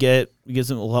stuff. We get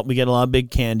a lot of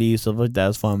big candy, stuff like that.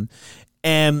 It's fun,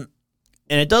 and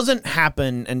it doesn't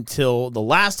happen until the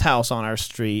last house on our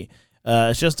street.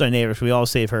 It's just our neighbor. So we all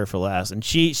save her for last, and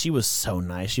she was so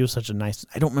nice. She was such a nice.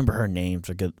 I don't remember her name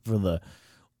for the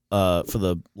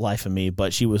life of me,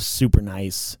 but she was super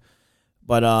nice.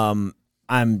 But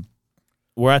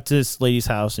we're at this lady's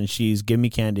house and she's giving me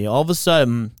candy. All of a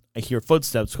sudden, I hear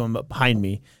footsteps coming up behind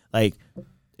me. Like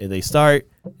they start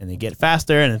and they get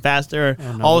faster and faster.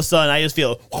 All of a sudden, I just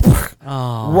feel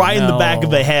right in the back of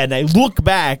the head. And I look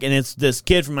back, and it's this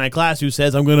kid from my class who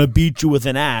says, "I'm gonna beat you with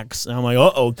an axe." And I'm like,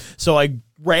 "Uh-oh." So I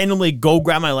randomly go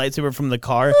grab my lightsaber from the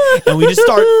car, and we just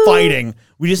start fighting.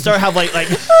 We just start having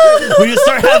we just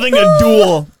start having a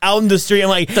duel out in the street. I'm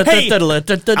like, "Hey," "Hey, get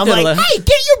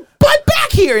your butt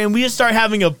back here!" And we just start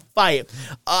having a fight.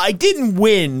 I didn't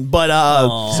win, but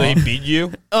So he beat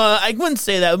you? I wouldn't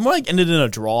say that. More like ended in a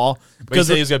draw. But he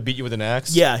said he was going to beat you with an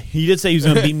axe? Yeah, he did say he was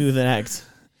going to beat me with an axe.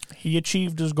 He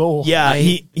achieved his goal. Yeah,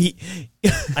 he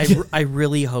I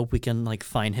really hope we can like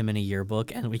find him in a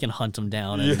yearbook and we can hunt him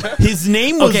down. And, his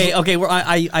name was okay. We'll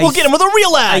We'll get him with a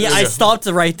real axe. I stopped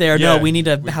right there. Yeah. No, we need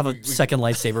to have a second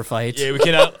lightsaber fight. Yeah, we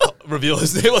cannot reveal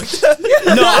his name like that.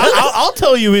 No, I'll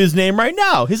tell you his name right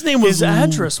now. His name was His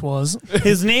address was.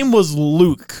 His name was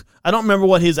Luke. I don't remember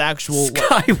what his actual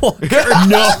Skywalker.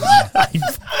 No, I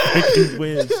freaking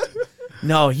wish.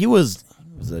 No, he was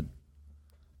a.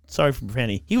 Sorry for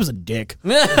Penny. He was a dick.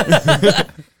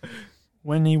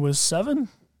 When he was 7 or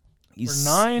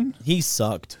 9. He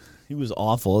sucked. He was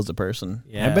awful as a person.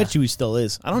 Yeah. I bet you he still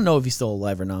is. I don't know if he's still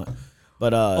alive or not.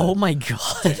 But Oh my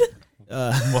god.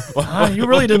 You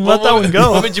really didn't let that one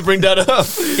go. Why would you bring that up?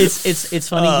 It's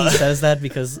funny he says that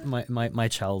because my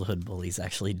childhood bully's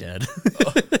actually dead.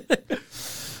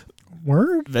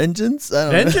 Word? vengeance.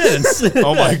 I don't know. Vengeance.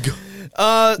 Oh my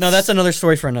god. No, that's another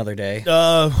story for another day.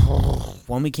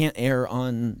 One we can't air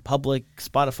on public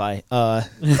Spotify.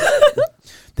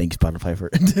 Thanks Spotify for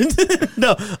it.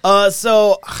 No.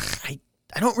 So I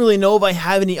don't really know if I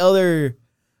have any other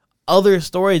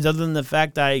stories other than the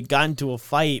fact that I got into a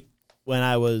fight when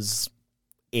I was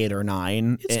 8 or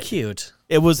 9. It's cute.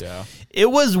 It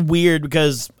was weird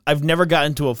because I've never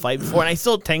gotten into a fight before, and I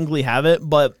still technically have it,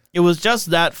 but it was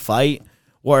just that fight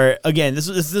where, again, this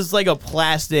is like a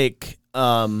plastic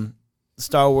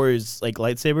Star Wars like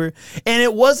lightsaber, and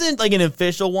it wasn't like an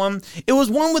official one. It was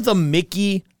one with a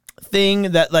Mickey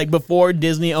thing that like before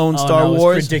Disney owned Star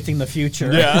Wars, predicting the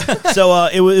future. Yeah. So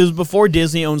it was before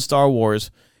Disney owned Star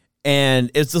Wars. And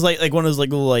it's just like one of those like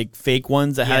little like fake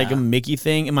ones that had like a Mickey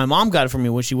thing. And my mom got it for me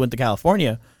when she went to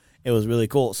California. It was really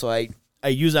cool. So I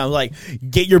used it. I was like,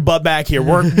 "Get your butt back here.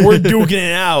 We're duking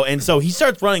it out." And so he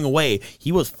starts running away.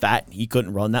 He was fat. He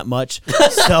couldn't run that much.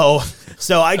 So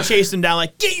I chased him down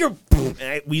like, "Get your,"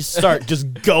 and we start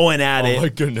just going at it. Oh my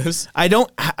goodness.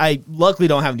 I luckily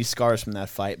don't have any scars from that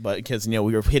fight, but because we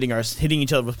were hitting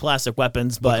each other with plastic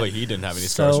weapons. But Luckily he didn't have any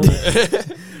scars. So, from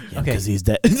it. because he's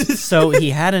dead. so he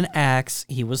had an axe.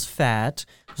 He was fat.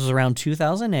 This was around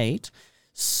 2008.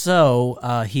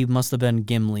 So he must have been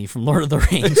Gimli from Lord of the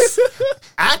Rings.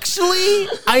 Actually,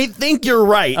 I think you're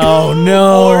right. Oh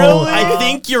no! I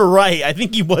think you're right. I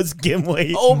think he was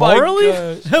Gimli. Oh my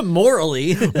god.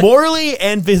 Morally, Morally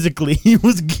and physically, he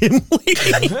was Gimli.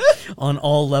 on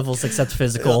all levels except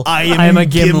physical. I am a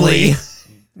Gimli.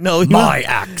 No, My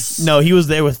axe. No, he was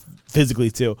there with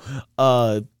physically too.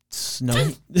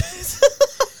 No.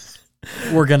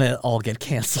 We're gonna all get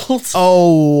canceled.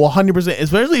 Oh, 100%.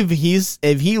 Especially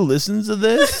if he listens to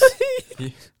this,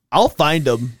 I'll find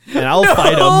him and I'll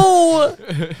fight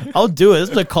him. I'll do it. This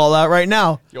is a call out right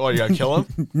now. Oh, you gotta kill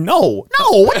him? No.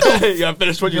 What the? You gotta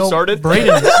finish what you started?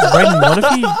 Brayden,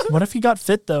 what if he got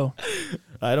fit though?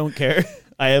 I don't care.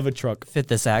 I have a truck. Fit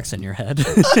this axe in your head.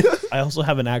 I also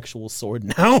have an actual sword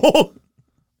now.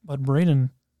 But Brayden,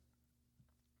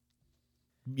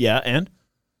 Yeah, and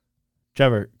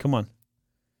Trevor, come on.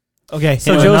 Okay,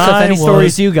 So anyway. Joseph, any was-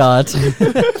 stories you got?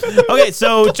 Okay,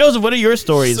 so Joseph, what are your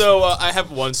stories? So I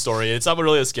have one story. It's not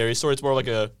really a scary story. It's more like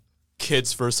a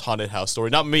kid's first haunted house story.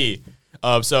 Not me.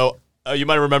 You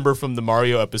might remember from the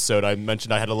Mario episode, I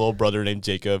mentioned I had a little brother named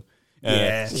Jacob.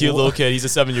 Yeah. Cute little kid. He's a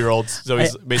 7-year-old, so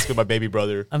he's basically my baby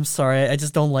brother. I'm sorry, I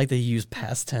just don't like that you use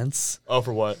past tense. Oh,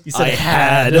 for what? You said I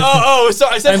had. Oh,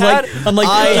 sorry. I said had. I'm like,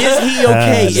 is he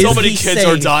okay? had. So Is many he kids safe?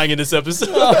 are dying in this episode.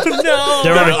 Oh no!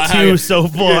 There No, are I two have- so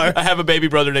far. I have a baby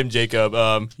brother named Jacob.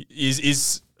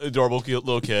 He's adorable, cute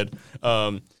little kid.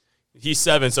 He's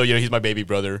 7, so he's my baby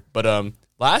brother. But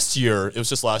last year, it was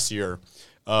just last year,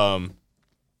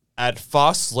 at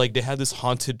Foss Lake they had this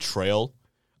haunted trail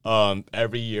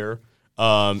every year.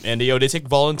 And they take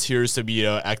volunteers to be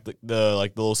act like the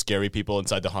little scary people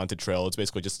inside the haunted trail. It's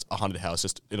basically just a haunted house,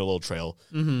 just in a little trail.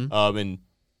 Mm-hmm. And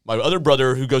my other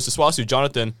brother who goes to SWASU,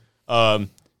 Jonathan,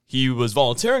 he was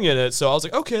volunteering in it. So I was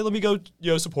like, okay, let me go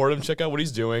support him, check out what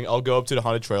he's doing. I'll go up to the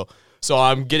haunted trail. So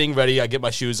I'm getting ready. I get my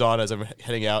shoes on as I'm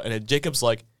heading out, and then Jacob's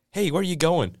like, "Hey, where are you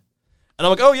going?" And I'm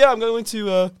like, "Oh yeah, I'm going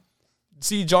to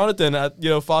see Jonathan at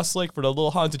Foss Lake for the little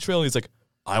haunted trail." And he's like,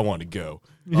 I want to go.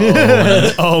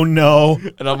 Oh no!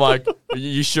 And I'm like,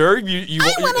 you sure? You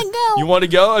want to go? You want to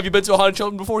go? Have you been to a haunted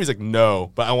children before? He's like,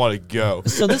 no, but I want to go.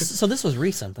 So this was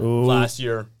recent. Then. Last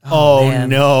year. Oh man.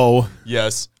 no!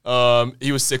 Yes.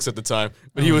 He was 6 at the time,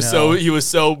 but he was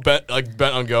so bent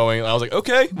on going. I was like,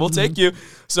 okay, we'll take you.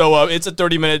 So it's a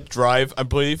 30-minute drive, I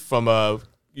believe, from where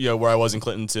I was in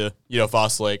Clinton to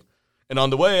Foss Lake. And on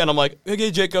the way, and I'm like,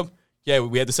 okay, Jacob, yeah,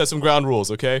 we had to set some ground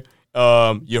rules, okay?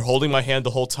 You're holding my hand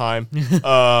the whole time.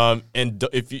 And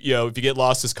if you get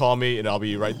lost, just call me and I'll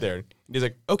be right there. And he's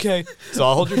like, okay, so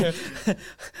I'll hold your hand.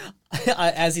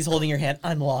 As he's holding your hand,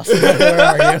 I'm lost. Where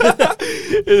are you?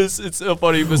 It's so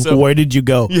funny. But so, Where did you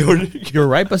go? You're You're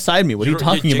right beside me. What are you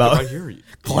talking Jacob, about? I hear you.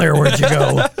 Claire, where'd you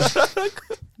go?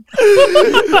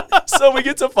 So we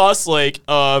get to Foss Lake,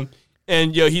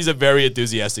 and he's a very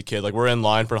enthusiastic kid. Like, we're in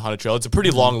line for a haunted trail. It's a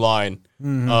pretty long line.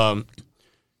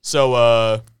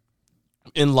 So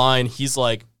in line, he's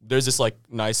like, there's this like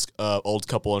nice old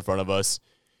couple in front of us,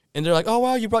 and they're like, oh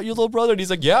wow, you brought your little brother, and he's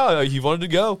like, yeah, he wanted to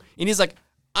go, and he's like,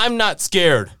 I'm not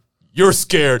scared. You're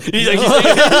scared. He's like, he's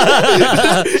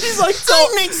like,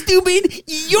 I'm not stupid.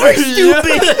 You're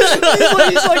stupid.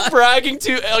 he's like bragging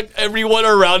to everyone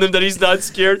around him that he's not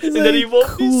scared, and that he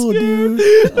won't be scared.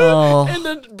 Dude. Oh. And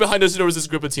then behind us there was this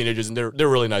group of teenagers, and they're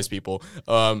really nice people.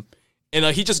 And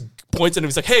he just points at him.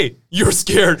 He's like, "Hey, you're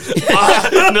scared.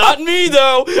 Not me,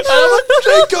 though." And I'm like,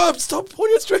 "Jacob, stop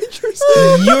pointing at strangers."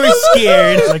 You're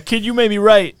scared. Like, kid, you may be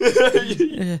right.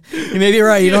 You may be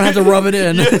right. You don't have to rub it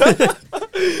in.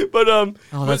 But Oh,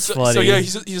 that's so funny. yeah,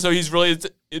 he's really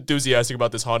enthusiastic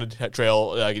about this haunted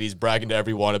trail. Like, and he's bragging to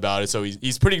everyone about it. So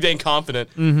he's pretty dang confident.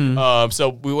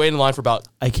 So we wait in line for about.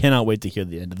 I cannot wait to hear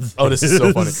the end of this. Oh, this is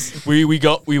so funny.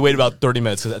 We wait about 30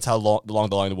 minutes because that's how long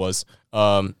the line was.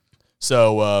 The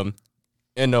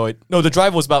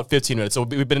drive was about 15 minutes. So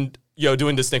we've been,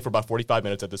 doing this thing for about 45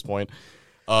 minutes at this point.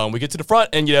 We get to the front,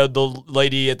 and, the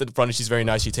lady at the front, she's very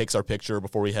nice. She takes our picture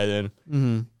before we head in.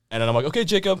 And then I'm like, okay,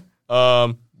 Jacob,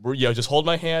 just hold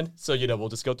my hand. So, we'll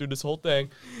just go through this whole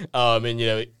thing. And,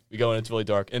 we go in, it's really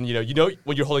dark. And,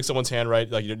 when you're holding someone's hand, right,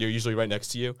 like, you're usually right next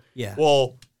to you. Yeah.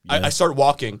 Well, I start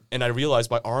walking, and I realize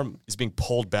my arm is being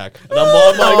pulled back. And I'm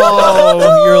like,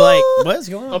 Oh, you're like, what's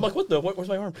going on? I'm like, where's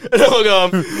my arm? And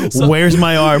I'm like, Where's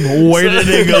my arm? Where did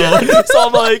it go? So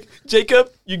I'm like, Jacob,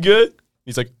 you good?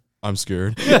 He's like, I'm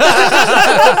scared.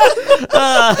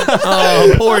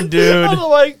 Oh, poor dude. I'm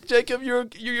like, Jacob, you're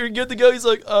good to go. He's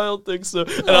like, I don't think so.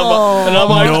 And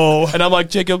I'm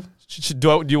like, Jacob,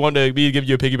 do you want me to give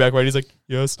you a piggyback ride? He's like,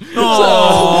 yes.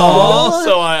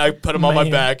 So I put him on my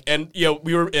back, and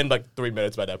we were in like 3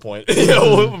 minutes by that point,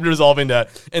 resolving that.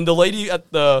 And the lady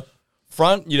at the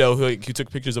front, who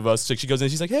took pictures of us, she goes in,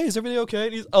 she's like, hey, is everything okay?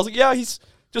 And I was like, yeah, he's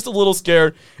just a little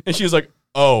scared. And she was like,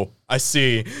 oh, I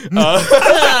see.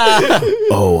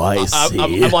 Oh, I see.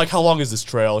 I'm like, how long is this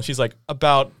trail? And she's like,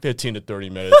 about 15 to 30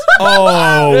 minutes.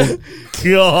 Oh,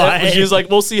 God. And she was like,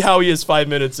 we'll see how he is 5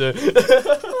 minutes in.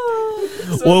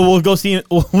 Well, we'll go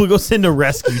send a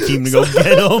rescue team to go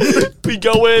get him. We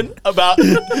go in about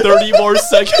 30 more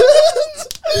seconds.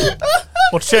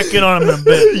 We'll check in on him in a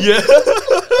bit. Yeah.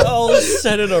 Oh,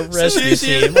 send in a rescue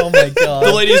team. Oh, my God.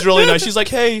 The lady's really nice. She's like,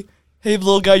 hey,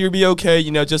 little guy, you'll be okay.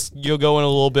 Just you'll go in a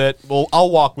little bit. Well,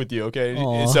 I'll walk with you, okay?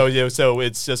 Aww. So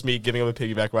it's just me giving him a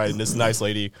piggyback ride, and this nice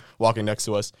lady walking next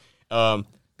to us.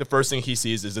 The first thing he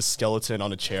sees is a skeleton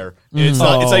on a chair. And it's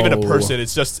not even a person.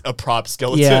 It's just a prop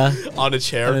skeleton on a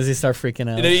chair. And does he start freaking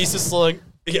out? And then he's just like,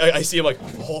 I see him like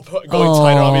going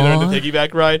tighter on me during the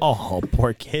piggyback ride. Oh,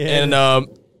 poor kid. And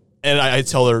I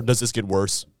tell her, does this get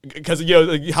worse? Because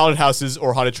haunted houses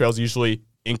or haunted trails usually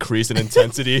increase in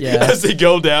intensity as they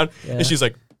go down. Yeah. And she's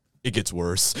like, it gets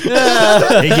worse.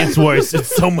 It gets worse.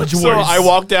 It's so much worse. So I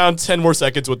walk down 10 more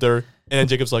seconds with her, and then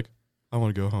Jacob's like, I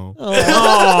want to go home.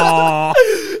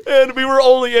 And we were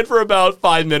only in for about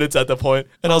 5 minutes at the point.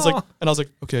 And I was like,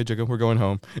 okay, Jacob, we're going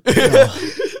home.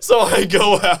 So I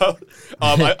go out.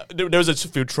 There was a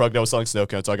food truck that was selling snow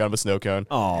cones, so I got him a snow cone.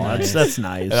 Oh, that's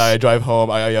nice. And I drive home.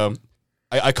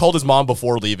 I called his mom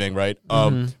before leaving, right?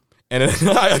 And then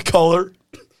I call her,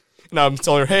 and I'm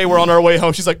telling her, hey, we're on our way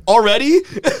home. She's like, already?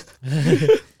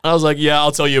 I was like, yeah,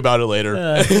 I'll tell you about it later.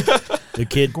 The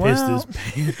kid pissed his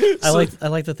pants. I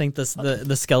like to think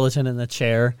the skeleton in the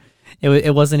chair.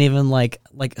 It wasn't even like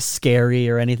scary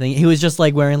or anything. He was just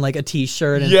like wearing like a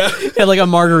t-shirt and had like a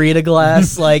margarita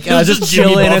glass, like just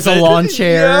chilling in his lawn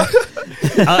chair.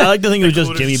 Yeah. I like to think it was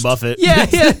just Jimmy Buffett.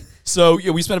 Yeah. So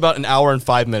we spent about an hour and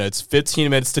 5 minutes, 15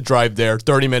 minutes to drive there,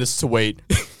 30 minutes to wait.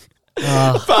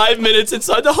 5 minutes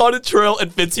inside the haunted trail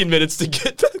and 15 minutes to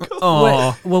get to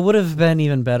go. What would have been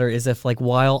even better is if, like,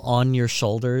 while on your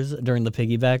shoulders during the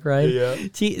piggyback ride, Yeah.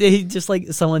 he just, like,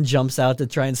 someone jumps out to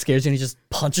try and scares you and he just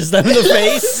punches them in the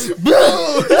face.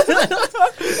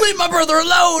 Leave my brother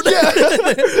alone.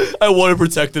 I would have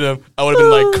protected him. I would have been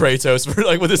like Kratos for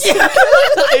like with his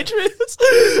Atreus.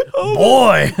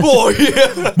 Boy. Boy,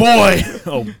 yeah. Boy.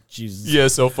 Oh, Jesus. Yeah,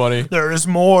 so funny. There is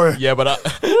more. Yeah, but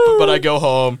I go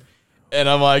home and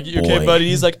I'm like, "You okay, Boy. buddy?"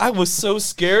 He's like, "I was so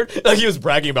scared." Like he was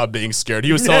bragging about being scared.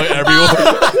 He was telling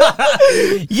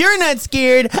everyone. You're not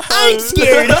scared. I'm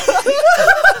scared.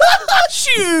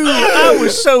 Shoot, I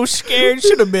was so scared.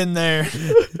 Should have been there.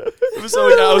 So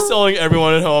I was telling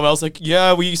everyone at home. I was like,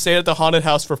 "Yeah, we stayed at the haunted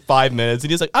house for 5 minutes,"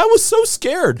 and he's like, "I was so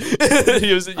scared."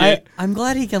 He was. I'm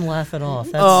glad he can laugh it off.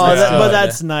 That's, Oh, that's but good.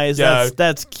 that's nice. Yeah.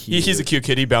 That's cute. He's a cute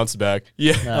kid. He bounced back.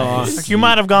 Yeah. Nice. Like you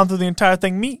might have gone through the entire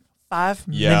thing. Me, 5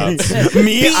 Yeah. minutes.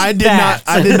 Me, I did that.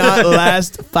 not. I did not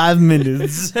last 5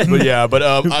 minutes. But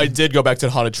I did go back to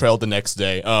the haunted trail the next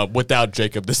day without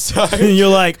Jacob this time. You're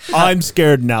like, I'm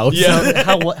scared now. Yeah.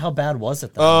 How bad was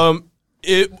it though?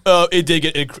 It did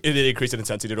increase in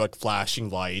intensity. There were like flashing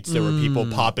lights. There were people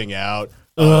popping out.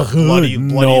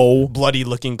 Bloody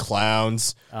looking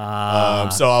clowns. So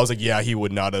I was like, yeah, he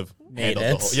would not have handled it.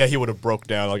 the whole. Yeah, he would have broke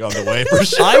down like on the way for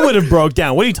sure. I would have broke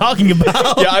down. What are you talking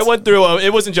about? Yeah, I went through.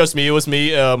 It wasn't just me. It was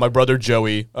me, my brother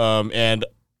Joey, and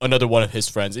another one of his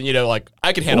friends. And like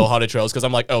I can handle haunted trails because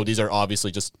I'm like, oh, these are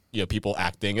obviously just people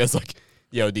acting as like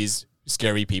these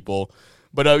scary people.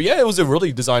 But it was a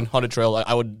really designed haunted trail.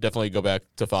 I would definitely go back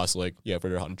to Foss Lake, for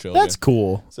their haunted trail. That's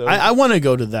cool. So- I want to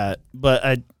go to that,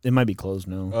 but it might be closed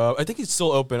now. I think it's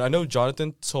still open. I know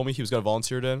Jonathan told me he was going to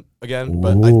volunteer then again,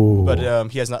 Ooh. but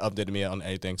he has not updated me on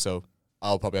anything, so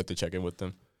I'll probably have to check in with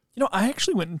him. I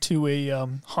actually went into a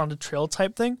haunted trail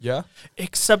type thing. Yeah.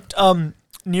 Except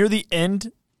near the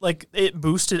end, like it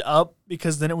boosted up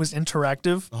because then it was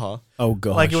interactive. Oh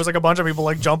gosh. Like it was like a bunch of people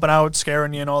like jumping out,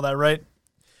 scaring you and all that, right?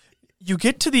 You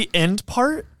get to the end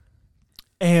part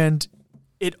and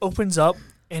it opens up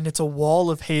and it's a wall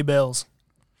of hay bales.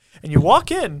 And you walk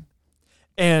in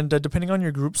and depending on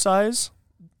your group size,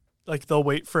 like they'll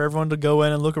wait for everyone to go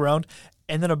in and look around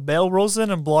and then a bale rolls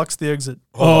in and blocks the exit.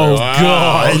 Oh wow.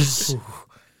 gosh.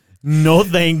 No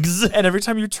thanks. And every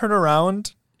time you turn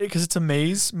around, because it's a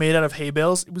maze made out of hay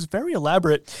bales, it was very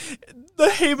elaborate. The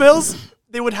hay bales,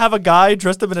 they would have a guy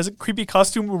dressed up in a creepy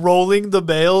costume rolling the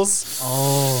bales.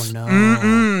 Oh no.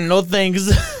 No thanks.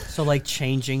 So like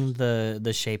changing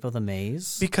the shape of the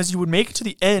maze. Because you would make it to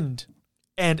the end,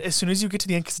 and as soon as you get to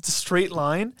the end, because it's a straight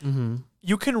line, Mm-hmm.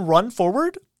 you can run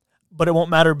forward, but it won't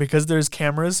matter because there's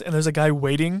cameras and there's a guy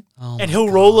waiting, and he'll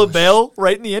roll a bale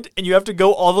right in the end, and you have to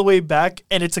go all the way back,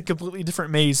 and it's a completely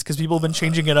different maze because people have been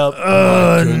changing it up.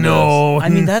 No. I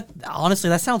mean that honestly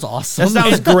that sounds awesome. That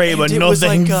sounds great, but And no it was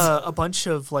thanks. like a bunch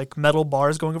of like metal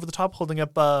bars going over the top, holding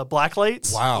up black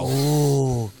lights. Wow.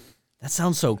 Ooh, that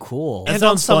sounds so cool. And That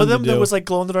on sounds some fun of to them, there do. was like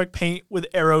glow in the dark paint with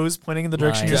arrows pointing in the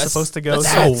direction you're Nice. supposed to go.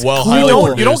 That's so well you highly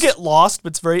don't produced. get lost,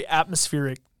 but it's very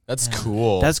atmospheric. That's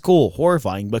cool. That's cool.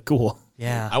 Horrifying, but cool.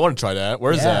 Yeah. I want to try that.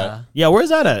 Where's that? Yeah, where's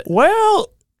that at? Well,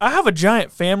 I have a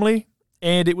giant family,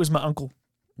 and it was my uncle.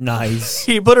 Nice.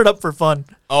 He put it up for fun.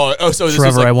 Oh, so this is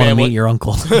Trevor, like I want to family- meet your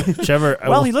uncle. Trevor,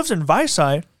 Well, he lives in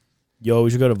Visay, yo, we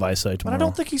should go to Vice Side but tomorrow. I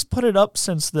don't think he's put it up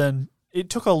since then. It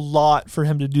took a lot for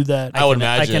him to do that. I would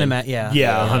I imagine. can imagine. Yeah.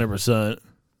 Yeah, 100%.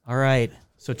 All right.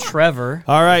 So Trevor,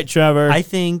 All right, Trevor. I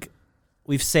think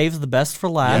we've saved the best for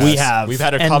last. We have. We've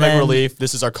had our And comic then- relief.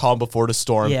 This is our calm before the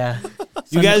storm. Yeah.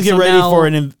 you So- guys get so ready now for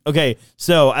an. Okay,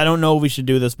 so I don't know if we should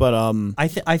do this, but I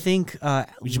think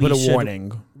we should put a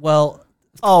warning. Well,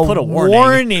 Oh, put a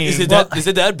warning. Is it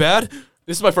that bad?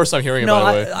 This is my first time hearing it, no,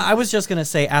 by the way. I was just gonna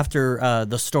say after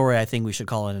the story, I think we should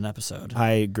call it an episode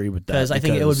I agree with that because I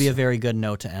think it would be a very good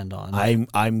note to end on.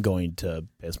 I'm going to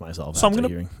piss myself So I'm after gonna-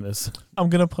 hearing this. I'm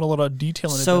going to put a lot of detail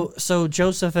in it. So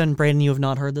Joseph and Brandon, you have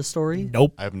not heard this story?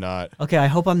 Nope. I have not. Okay, I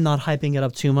hope I'm not hyping it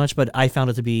up too much, but I found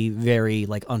it to be very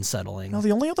like unsettling. No,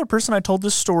 the only other person I told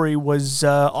this story was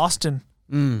Austin.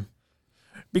 Mm.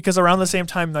 Because around the same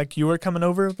time, like you were coming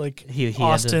over, like He had to-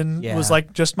 Austin yeah. was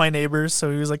like just my neighbors,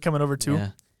 so he was like coming over too.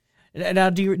 Yeah. Now,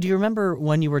 do you remember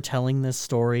when you were telling this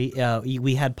story?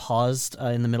 We had paused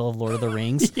in the middle of Lord of the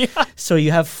Rings, Yeah. so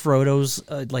you have Frodo's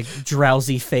like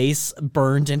drowsy face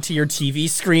burned into your TV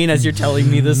screen as you're telling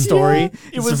me this story.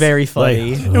 It's was very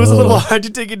funny. It was a little hard to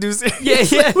take it too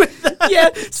seriously. yeah.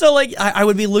 So like I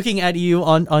would be looking at you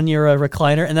on your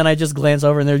recliner, and then I just glance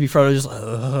over, and there'd be Frodo just.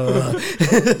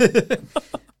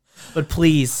 But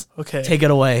please, Okay. take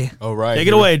it away. All right. Take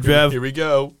it away, Trev. Here we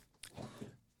go.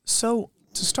 So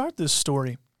to start this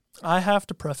story, I have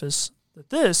to preface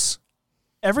that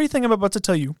everything I'm about to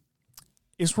tell you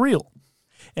is real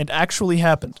and actually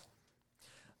happened.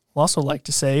 I'll also like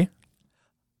to say,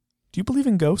 do you believe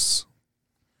in ghosts?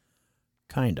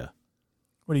 Kinda.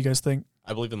 What do you guys think?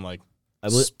 I believe in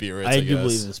spirits. I I do guess.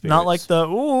 believe in spirits. Not like the,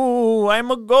 ooh,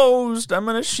 I'm a ghost, I'm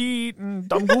in a sheet,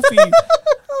 and I'm goofy.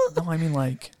 No, I mean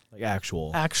like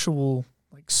actual.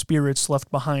 like spirits left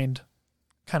behind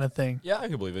kind of thing. Yeah, I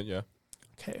can believe it. Yeah.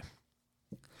 Okay.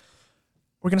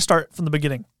 We're going to start from the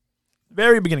beginning.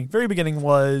 Very beginning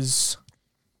was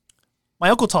my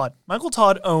Uncle Todd. My Uncle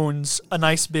Todd owns a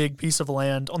nice big piece of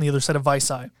land on the other side of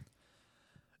Vici.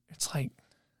 It's like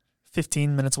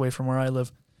 15 minutes away from where I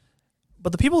live.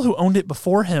 But the people who owned it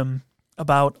before him,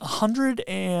 about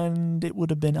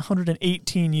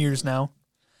 118 years now,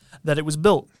 that it was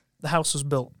built. The house was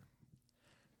built.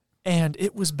 And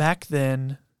it was back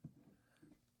then...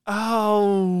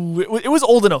 Oh, it was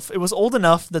old enough. It was old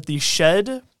enough that the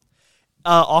shed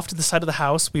off to the side of the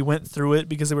house, we went through it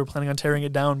because they were planning on tearing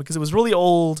it down because it was really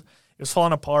old. It was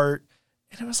falling apart.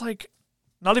 And it was like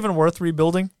not even worth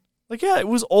rebuilding. Like, yeah, it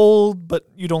was old, but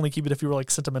you'd only keep it if you were like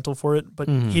sentimental for it. But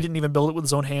he didn't even build it with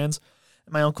his own hands.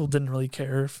 And my uncle didn't really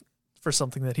care for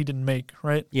something that he didn't make,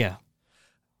 right? Yeah.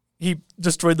 He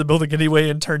destroyed the building anyway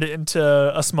and turned it into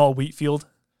a small wheat field.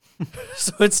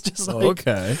 So it's just like,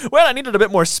 Okay. well, I needed a bit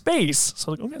more space.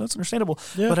 So like, okay, that's understandable.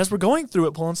 Yeah. But as we're going through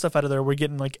it, pulling stuff out of there, we're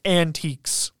getting like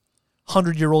antiques,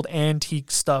 100-year-old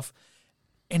antique stuff.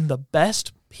 And the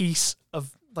best piece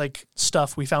of like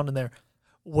stuff we found in there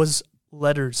was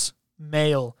letters,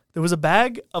 mail. There was a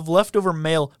bag of leftover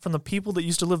mail from the people that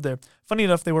used to live there. Funny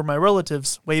enough, they were my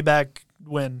relatives way back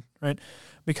when, right?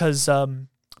 Because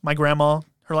my grandma,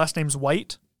 her last name's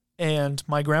White, and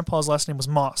my grandpa's last name was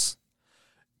Moss.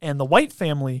 And the White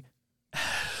family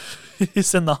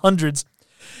is in the hundreds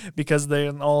because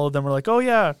all of them were like, oh,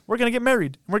 yeah, we're going to get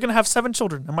married. We're going to have 7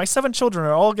 children. And my 7 children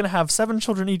are all going to have 7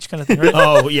 children each kind of thing, right?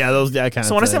 Oh, yeah, that kind of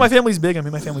So when I say my family's big, I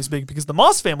mean my family's big because the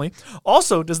Moss family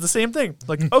also does the same thing.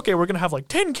 Like, okay, we're going to have like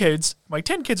 10 kids. My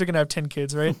 10 kids are going to have 10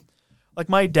 kids, right? Like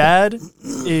my dad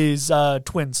is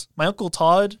twins. My Uncle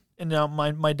Todd and now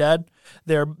my dad,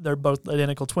 they're both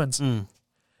identical twins. And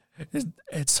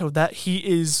so that he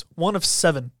is one of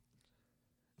 7,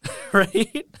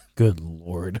 right? Good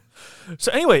Lord.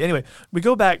 So anyway, we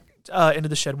go back into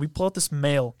the shed. We pull out this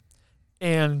mail,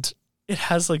 and it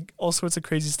has like all sorts of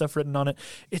crazy stuff written on it.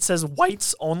 It says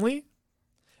whites only,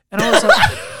 and I was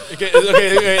like,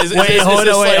 Okay. Is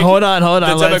Hold on.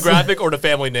 The Let's- demographic or the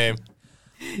family name?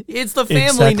 It's the family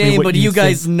Exactly name, what but you you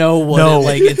guys think. know what No. it,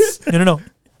 like it's. no.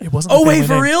 It wasn't. Oh the wait, family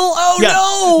for name. real? Oh Yeah,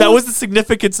 no! that was the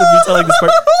significance of me telling this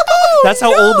part. That's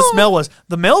how old this mail was.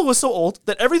 The mail was so old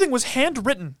that everything was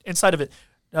handwritten inside of it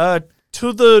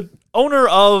to the owner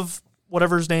of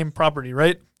whatever's name property,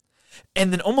 right?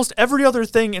 And then almost every other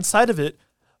thing inside of it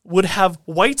would have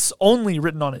whites only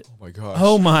written on it Oh my gosh.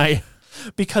 Oh, my.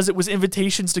 because it was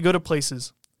invitations to go to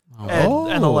places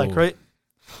and the like, right?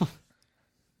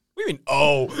 What do you mean?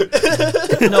 Oh.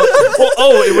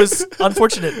 It was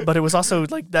unfortunate, but it was also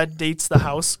like that dates the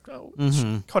house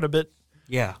quite a bit.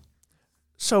 Yeah.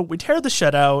 So we tear the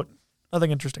shed out. Nothing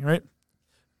interesting, right?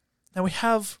 Now we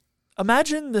have,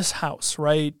 imagine this house,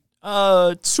 right?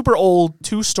 Super old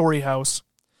 2-story house.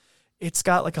 It's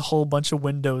got like a whole bunch of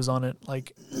windows on it.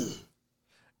 Like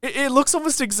it looks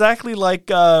almost exactly like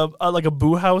a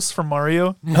Boo house from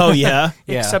Mario, Oh, yeah.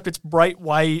 except it's bright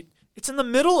white. It's in the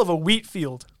middle of a wheat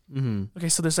field. Mm-hmm. Okay,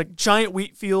 so there's like giant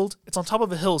wheat field. It's on top of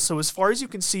a hill, so as far as you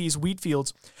can see is wheat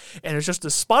fields, and there's just a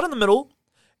spot in the middle,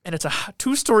 and it's a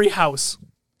 2-story house,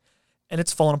 and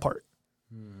it's falling apart.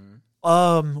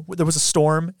 There was a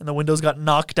storm, and the windows got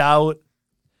knocked out.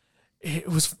 It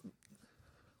was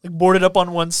like boarded up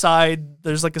on one side.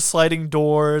 There's like a sliding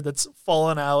door that's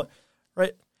fallen out,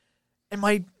 right? And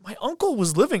my uncle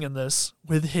was living in this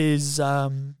with his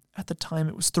at the time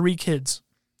it was 3 kids.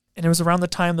 And it was around the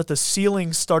time that the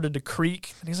ceiling started to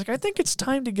creak. And he's like, I think it's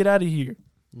time to get out of here.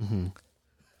 Mm-hmm.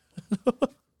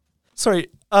 Sorry.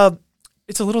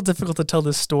 It's a little difficult to tell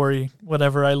this story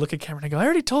whenever I look at Cameron and I go, I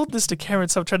already told this to Cameron,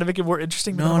 so I'm trying to make it more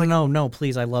interesting. But I'm like, No,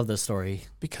 please. I love this story.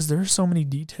 because there are so many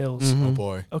details. Mhm. Oh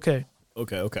boy. Okay.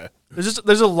 Okay.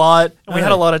 There's a lot, and we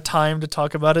had a Alright. lot of time to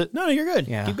talk about it. No, you're good.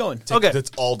 Yeah. Keep going. Okay.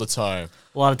 That's all the time.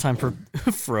 A lot of time for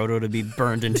Frodo to be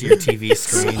burned into your TV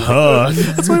screen.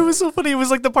 That's why it was so funny. It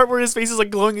was like the part where his face is like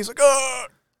glowing. He's like, oh,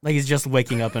 Like he's just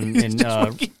waking up and he's just the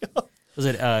waking up.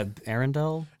 Was it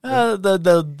Arendelle?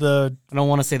 The I don't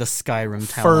want to say the Skyrim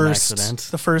town first accident.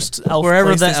 the first elf Wherever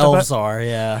place the they stop elves at. are,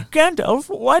 yeah. Gandalf,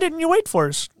 why didn't you wait for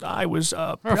us? I was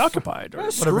preoccupied or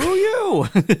whatever. Screw you!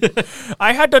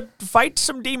 I had to fight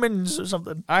some demons or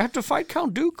something. I have to fight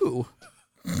Count Dooku.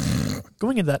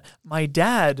 Going into that, my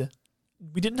dad,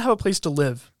 we didn't have a place to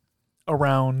live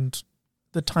around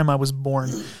the time I was born.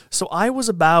 So I was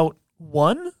about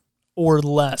 1 or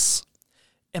less.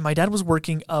 And my dad was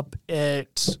working up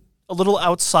at a little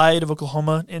outside of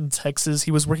Oklahoma in Texas.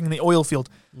 He was working in the oil field.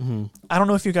 Mm-hmm. I don't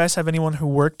know if you guys have anyone who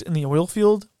worked in the oil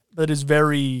field, but it is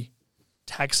very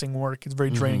taxing work. It's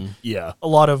very draining. Yeah. A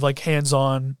lot of like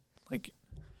hands-on. Like,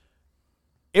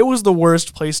 it was the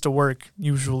worst place to work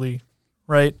usually,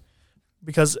 right?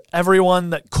 Because everyone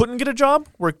that couldn't get a job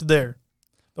worked there.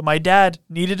 But my dad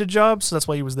needed a job, so that's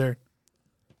why he was there.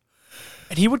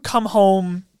 And he would come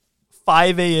home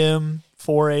 5 a.m.,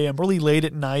 4 a.m., really late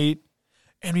at night,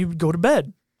 and we would go to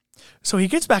bed. So he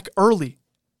gets back early,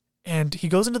 and he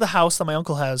goes into the house that my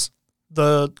uncle has,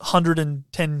 the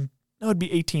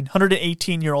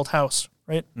 118-year-old house,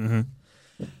 right? Mm-hmm.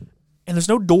 And there's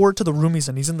no door to the room he's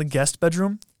in. He's in the guest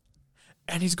bedroom,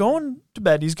 and he's going to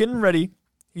bed. He's getting ready.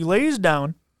 He lays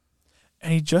down,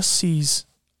 and he just sees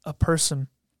a person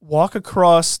walk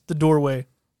across the doorway.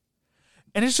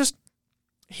 And it's just,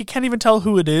 he can't even tell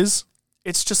who it is.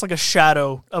 It's just like a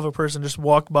shadow of a person just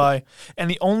walk by. And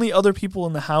the only other people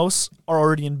in the house are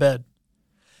already in bed.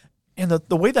 And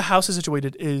the way the house is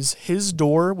situated is his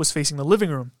door was facing the living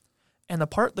room. And the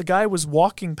part the guy was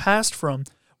walking past from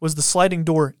was the sliding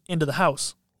door into the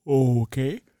house.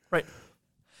 Okay. Right.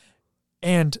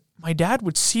 And my dad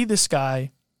would see this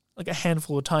guy like a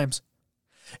handful of times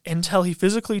until he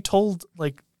physically told,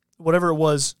 like, whatever it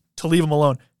was, to leave him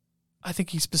alone. I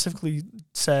think he specifically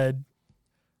said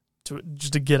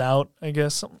just to get out, I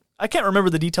guess. I can't remember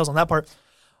the details on that part,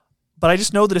 but I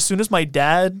just know that as soon as my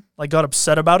dad like got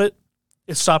upset about it,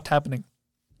 it stopped happening,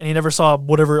 and he never saw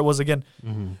whatever it was again.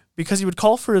 Mm-hmm. Because he would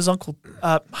call for his uncle,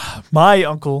 my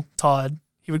uncle Todd.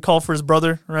 He would call for his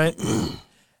brother, right?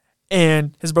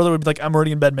 And his brother would be like, "I'm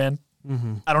already in bed, man.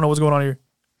 Mm-hmm. I don't know what's going on here."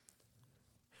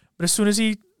 But as soon as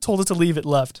he told it to leave, it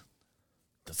left.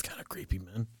 That's kind of creepy,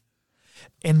 man.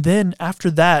 And then after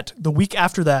that, the week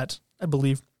after that, I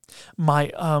believe,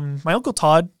 my uncle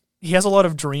Todd, he has a lot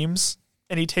of dreams,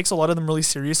 and he takes a lot of them really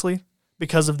seriously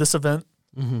because of this event.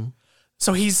 Mm-hmm.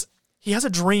 So he has a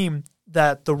dream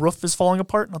that the roof is falling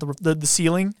apart, not the roof, the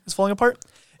ceiling is falling apart.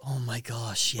 Oh my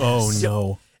gosh! Yes. Oh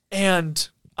no. And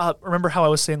remember how I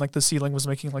was saying like the ceiling was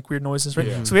making like weird noises, right?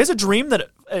 Yeah. So he has a dream that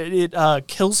it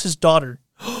kills his daughter.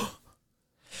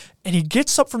 And he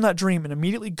gets up from that dream and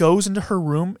immediately goes into her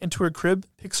room, into her crib,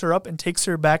 picks her up, and takes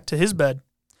her back to his bed.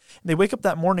 And they wake up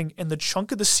that morning, and the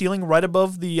chunk of the ceiling right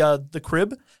above the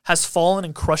crib has fallen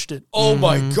and crushed it. Oh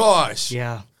my gosh.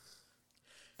 Yeah.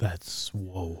 That's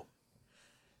whoa.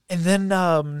 And then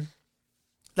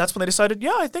that's when they decided,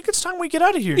 yeah, I think it's time we get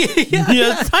out of here.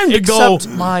 Yeah, it's time to go.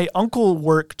 Except my uncle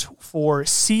worked for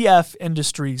CF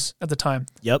Industries at the time.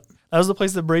 Yep. That was the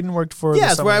place that Braden worked for. Yeah, the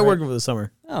that's summer, where I right? worked for the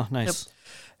summer. Oh, nice.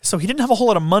 So he didn't have a whole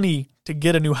lot of money to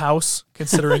get a new house,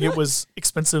 considering it was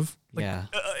expensive. Like, Yeah.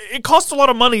 it costs a lot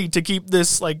of money to keep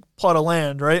this like plot of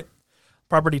land, right?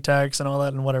 Property tax and all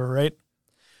that and whatever, right?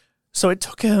 So it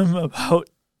took him about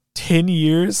 10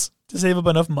 years to save up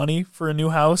enough money for a new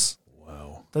house.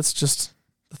 Wow. That's just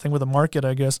the thing with the market,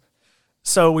 I guess.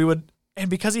 So we would, and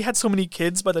because he had so many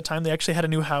kids by the time they actually had a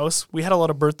new house, we had a lot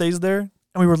of birthdays there,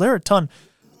 and we were there a ton.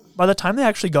 By the time they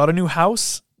actually got a new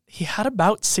house, he had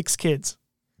about 6 kids.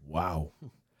 Wow.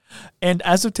 And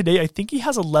as of today, I think he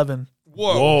has 11.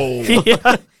 Whoa.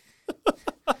 Yeah.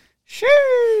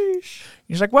 Sheesh.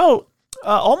 He's like, well,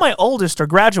 all my oldest are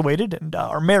graduated and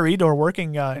are married or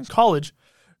working in college.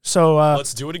 So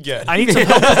Let's do it again. I need some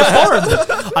help with the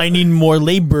farm. I need more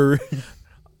labor.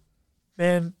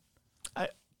 Man.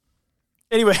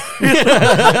 Anyway.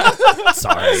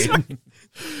 Sorry.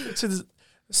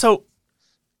 So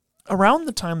around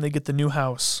the time they get the new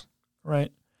house,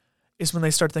 right, is when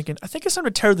they start thinking, I think it's time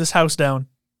to tear this house down.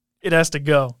 It has to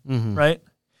go, Mm-hmm. right?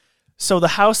 So the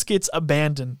house gets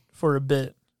abandoned for a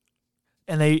bit.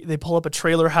 And they pull up a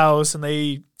trailer house and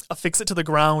they affix it to the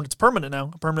ground. It's permanent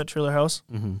now, a permanent trailer house.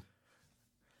 Mm-hmm.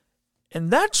 And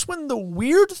that's when the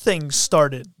weird things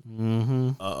started.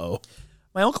 Mm-hmm. Uh-oh.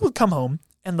 My uncle would come home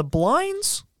and the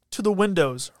blinds to the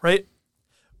windows, right,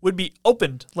 would be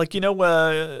opened. Like, you know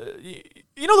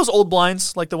those old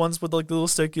blinds, like the ones with like the little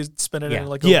stick you spin it Yeah. and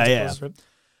like Yeah, opens and yeah. closes,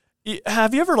 right?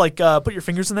 Have you ever like put your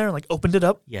fingers in there and like opened it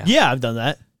up Yeah. Yeah, I've done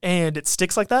that. and it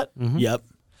sticks like that? Mm-hmm. Yep.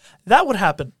 That would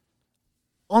happen.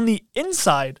 On the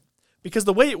inside, because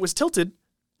the way it was tilted,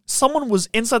 someone was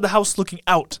inside the house looking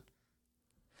out.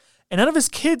 And none of his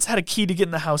kids had a key to get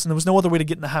in the house, and there was no other way to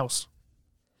get in the house.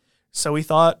 So he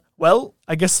thought, well,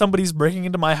 I guess somebody's breaking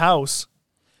into my house.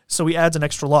 So he adds an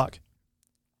extra lock.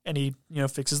 And he,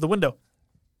 fixes the window.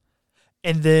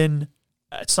 And then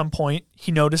at some point,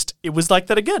 he noticed it was like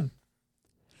that again.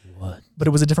 What? But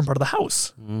it was a different part of the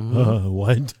house.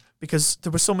 What? Because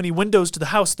there were so many windows to the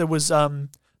house. There was,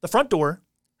 the front door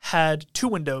had 2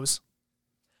 windows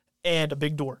and a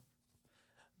big door.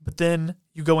 But then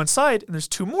you go inside, and there's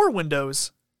 2 more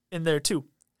windows in there, too.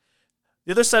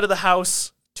 The other side of the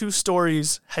house, 2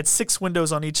 stories, had 6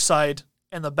 windows on each side,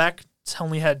 and the back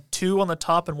only had 2 on the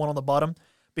top and 1 on the bottom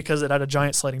because it had a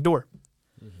giant sliding door.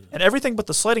 Mm-hmm. And everything but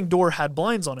the sliding door had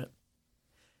blinds on it.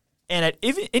 And at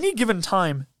any given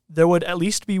time, there would at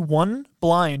least be 1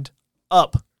 blind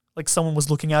up, like someone was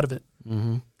looking out of it.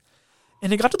 Mm-hmm.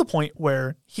 And it got to the point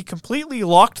where he completely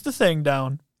locked the thing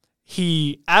down.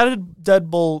 He added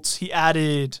deadbolts. He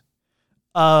added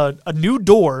a new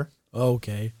door.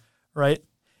 Okay. Right?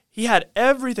 He had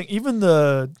everything, even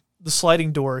the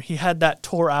sliding door. He had that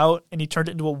tore out, and he turned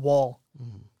it into a wall.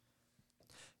 Mm-hmm.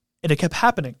 And it kept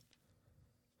happening.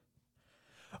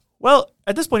 Well,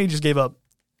 at this point, he just gave up.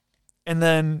 And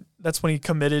then that's when he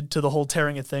committed to the whole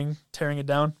tearing it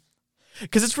down.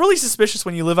 Because it's really suspicious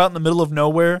when you live out in the middle of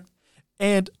nowhere,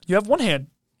 and you have one hand,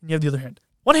 and you have the other hand.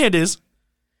 One hand is,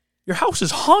 your house is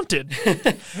haunted.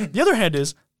 The other hand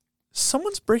is,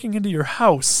 someone's breaking into your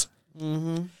house.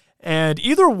 Mm-hmm. And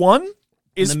either one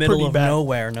is pretty bad. In the middle of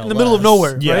nowhere, no In the middle of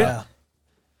nowhere, yeah. Right?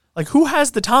 Like, who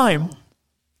has the time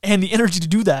and the energy to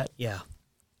do that? Yeah.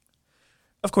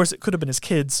 Of course, it could have been his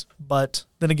kids, but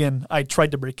then again, I tried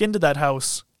to break into that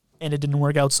house, and it didn't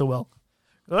work out so well.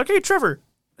 Okay, Trevor.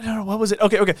 I don't know, what was it?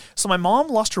 Okay. So my mom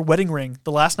lost her wedding ring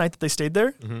the last night that they stayed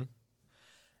there. Mm-hmm.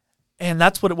 And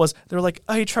that's what it was. They were like,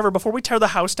 hey, Trevor, before we tear the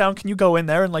house down, can you go in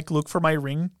there and, look for my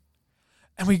ring?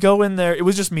 And we go in there. It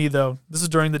was just me, though. This is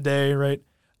during the day, right?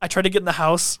 I tried to get in the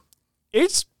house.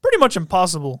 It's pretty much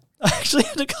impossible. I actually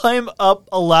had to climb up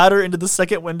a ladder into the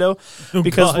second window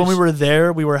because when we were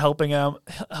there, we were helping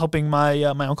my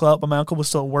uncle out, but my uncle was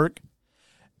still at work.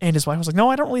 And his wife was like,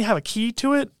 no, I don't really have a key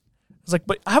to it. I was like,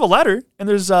 but I have a ladder, and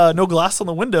there's no glass on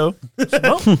the window.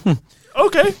 So,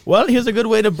 okay. Well, here's a good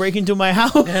way to break into my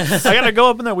house. I got to go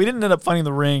up in there. We didn't end up finding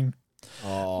the ring.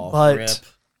 Oh, but rip.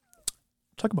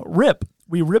 Talk about rip.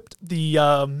 We ripped the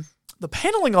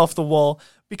paneling off the wall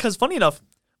because, funny enough,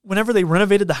 whenever they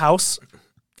renovated the house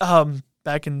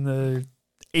back in the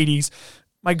 80s,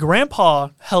 my grandpa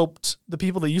helped the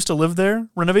people that used to live there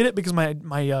renovate it because my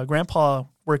grandpa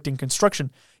worked in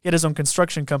construction. He had his own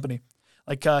construction company.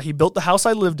 He built the house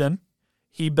I lived in.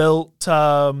 He built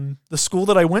the school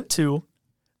that I went to,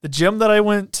 the gym that I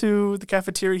went to, the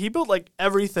cafeteria. He built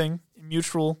everything in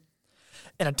Mutual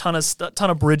and a ton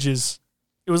of bridges.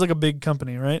 It was like a big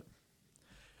company, right?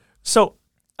 So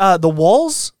the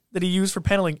walls that he used for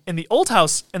paneling in the old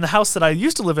house and the house that I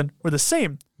used to live in were the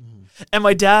same. Mm-hmm. And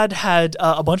my dad had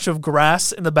a bunch of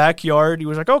grass in the backyard. He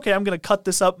was like, okay, I'm going to cut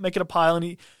this up, make it a pile.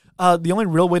 And the only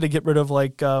real way to get rid of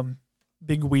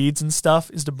big weeds and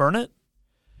stuff is to burn it.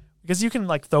 Because you can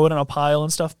throw it in a pile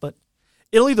and stuff, but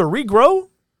it'll either regrow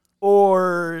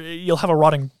or you'll have a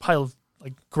rotting pile of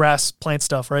grass, plant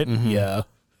stuff, right? Mm-hmm. Yeah.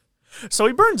 So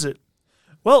he burns it.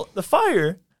 Well, the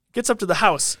fire gets up to the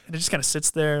house, and it just kind of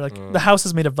sits there. The house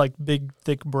is made of big,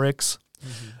 thick bricks.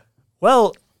 Mm-hmm.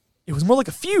 Well, it was more like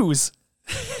a fuse.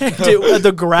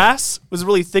 The grass was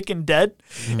really thick and dead,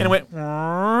 and it went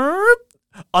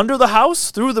under the house,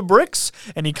 through the bricks,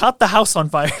 and he caught the house on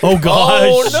fire. Oh,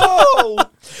 gosh. Oh,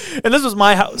 no. And this was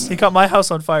my house. He caught my house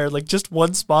on fire, just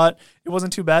one spot. It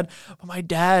wasn't too bad. But my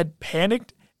dad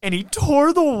panicked, and he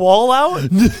tore the wall out.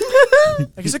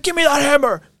 He said, give me that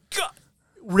hammer. God.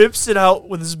 Rips it out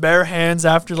with his bare hands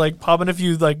after popping a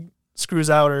few screws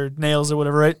out or nails or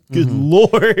whatever, right? Good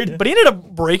Lord. But he ended up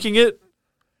breaking it,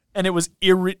 and it was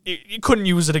you couldn't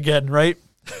use it again, right?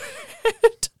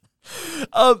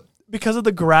 Because of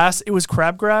the grass, it was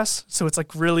crabgrass, so it's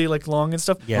really long and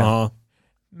stuff. Yeah. Uh-huh.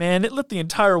 Man, it lit the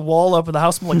entire wall up, and the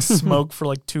house smelled like smoke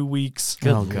for 2 weeks.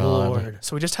 Good God.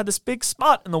 So we just had this big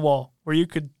spot in the wall where you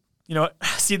could,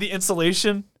 see the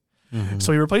insulation. Mm-hmm.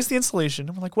 So we replaced the insulation,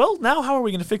 and we're like, well, now how are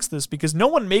we going to fix this? Because no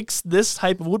one makes this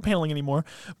type of wood paneling anymore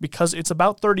because it's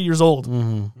about 30 years old.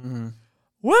 Mm-hmm. Mm-hmm.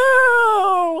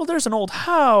 Well, there's an old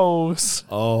house.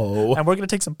 Oh. And we're going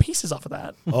to take some pieces off of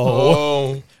that.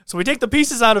 Oh. So we take the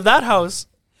pieces out of that house,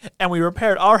 and we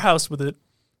repaired our house with it.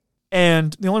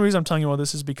 And the only reason I'm telling you all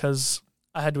this is because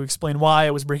I had to explain why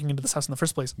I was breaking into this house in the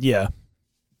first place. Yeah.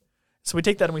 So we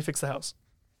take that and we fix the house.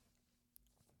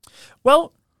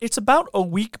 Well, it's about a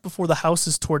week before the house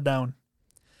is torn down.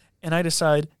 And I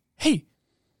decide, hey,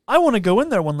 I want to go in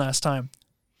there one last time.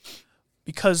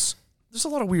 Because there's a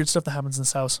lot of weird stuff that happens in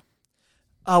this house.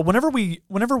 Whenever we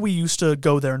used to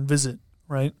go there and visit,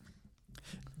 right?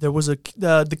 There was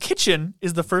the kitchen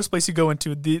is the first place you go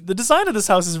into. The design of this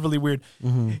house is really weird.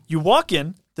 Mm-hmm. You walk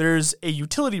in, there's a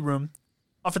utility room.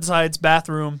 Off to the side's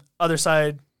bathroom. Other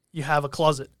side, you have a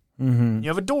closet. Mm-hmm. You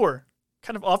have a door.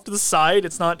 Kind of off to the side.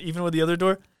 It's not even with the other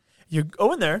door. You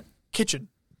go in there, kitchen.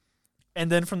 And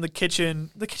then from the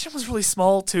kitchen was really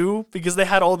small too because they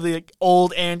had all the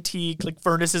old antique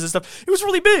furnaces and stuff. It was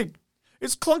really big.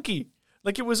 It's clunky.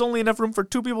 It was only enough room for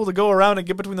 2 people to go around and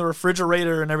get between the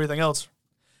refrigerator and everything else.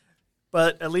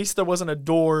 But at least there wasn't a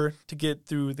door to get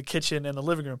through the kitchen and the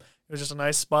living room. It was just a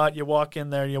nice spot. You walk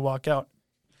in there, you walk out.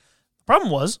 The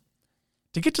problem was,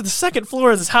 to get to the second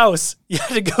floor of this house, you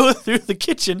had to go through the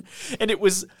kitchen, and it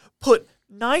was put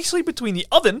nicely between the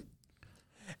oven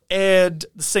and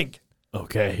the sink.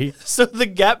 Okay. So the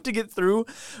gap to get through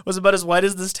was about as wide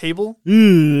as this table.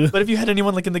 But if you had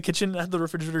anyone in the kitchen, had the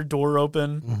refrigerator door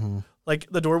open,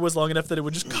 the door was long enough that it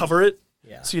would just cover it.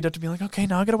 Yeah. So you'd have to be like, okay,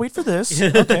 now I gotta wait for this.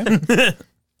 Okay.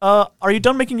 Are you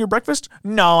done making your breakfast?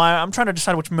 No, I'm trying to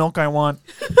decide which milk I want.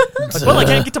 Well, I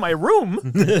can't get to my room.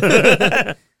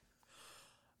 But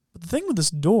the thing with this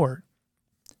door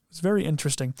was very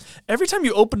interesting. Every time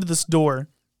you opened this door,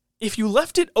 if you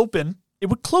left it open, it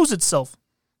would close itself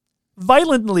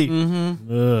violently.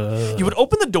 Mm-hmm. You would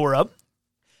open the door up,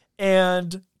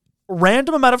 and a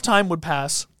random amount of time would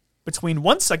pass between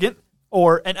 1 second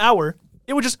or an hour.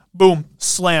 It would just boom,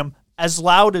 slam, as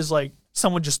loud as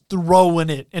someone just throwing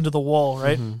it into the wall,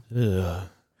 right? Mm-hmm.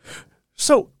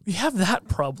 So we have that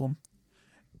problem.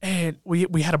 And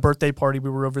we had a birthday party. We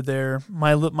were over there.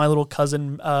 My little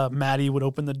cousin, Maddie, would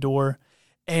open the door,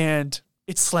 and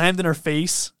it slammed in her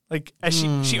face. As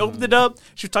she opened it up,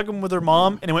 she was talking with her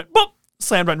mom, and it went, boop,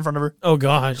 slammed right in front of her. Oh,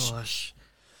 gosh.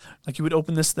 You would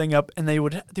open this thing up, and they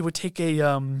would take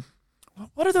a,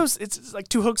 what are those? It's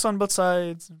 2 hooks on both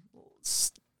sides.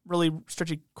 It's really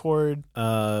stretchy cord.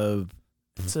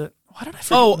 It's a, why did I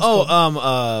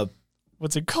forget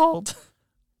what's it called?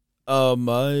 I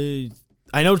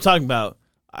know what you're talking about.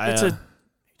 Are you talking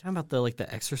about the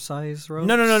exercise rope?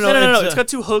 No. It's got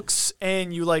 2 hooks,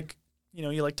 and you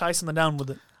tie something down with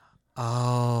it.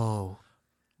 Oh.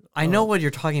 I know what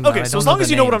you're talking about. Okay, so as long as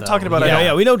you know what I'm talking about,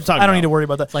 yeah, we know what you're talking about. I don't need to worry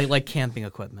about that. It's like camping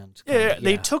equipment. Yeah,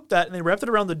 they took that and they wrapped it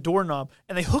around the doorknob,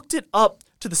 and they hooked it up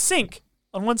to the sink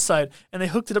on one side, and they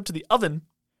hooked it up to the oven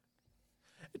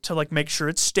to make sure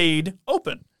it stayed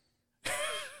open.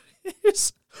 And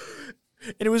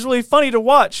it was really funny to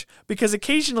watch because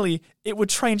occasionally it would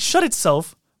try and shut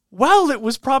itself while it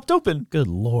was propped open. Good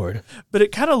Lord. But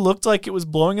it kind of looked like it was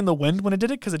blowing in the wind when it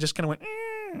did it because it just kind of went.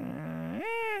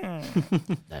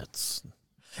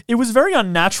 It was very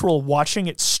unnatural watching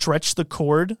it stretch the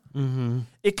cord. Mm-hmm.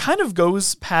 It kind of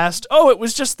goes past, it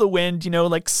was just the wind,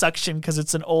 suction because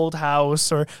it's an old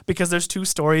house or because there's 2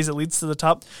 stories, it leads to the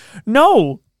top.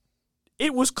 No,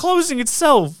 it was closing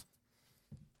itself.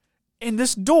 And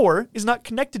this door is not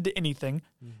connected to anything.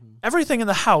 Mm-hmm. Everything in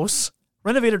the house,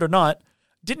 renovated or not,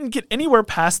 didn't get anywhere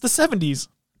past the 70s.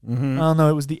 Mm-hmm. Oh, no,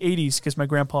 it was the 80s because my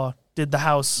grandpa did the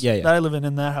house that I live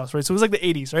in that house, right? So it was the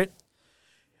 80s, right?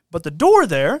 But the door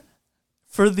there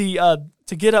for the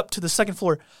to get up to the second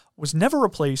floor was never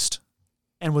replaced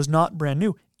and was not brand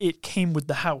new. It came with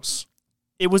the house.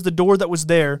 It was the door that was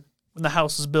there when the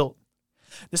house was built.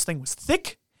 This thing was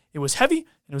thick, it was heavy,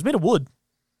 and it was made of wood.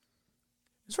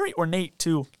 It was very ornate,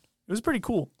 too. It was pretty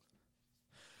cool.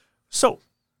 So,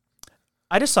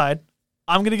 I decide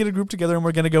I'm going to get a group together and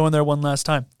we're going to go in there one last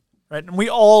time, right? And we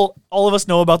all of us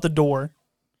know about the door,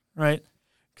 right?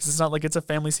 Because it's not like it's a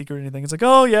family secret or anything. It's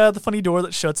oh, yeah, the funny door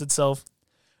that shuts itself.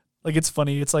 It's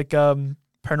funny. It's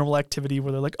Paranormal Activity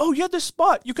where they're oh, yeah, this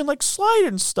spot. You can, slide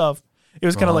and stuff. It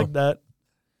was kind of like that.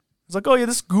 It's oh, yeah,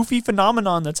 this goofy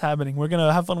phenomenon that's happening. We're going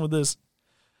to have fun with this.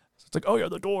 So it's oh, yeah,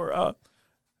 the door.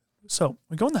 So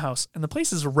we go in the house, and the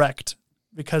place is wrecked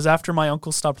because after my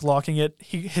uncle stopped locking it,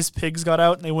 his pigs got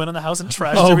out, and they went in the house and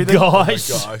trashed everything. Oh,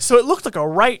 gosh. So it looked like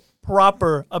a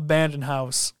proper abandoned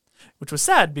house, which was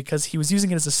sad because he was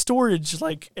using it as a storage,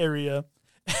 area,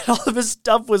 and all of his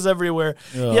stuff was everywhere.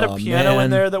 He had a piano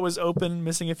in there that was open,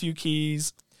 missing a few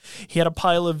keys. He had a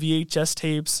pile of VHS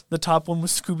tapes. The top one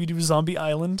was Scooby-Doo Zombie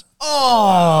Island.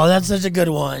 Oh, that's such a good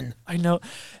one. I know.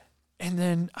 And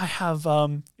then I have,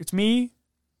 it's me,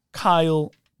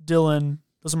 Kyle, Dylan,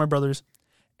 those are my brothers.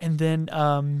 And then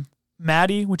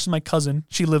Maddie, which is my cousin,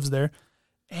 she lives there.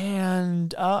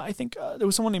 And I think there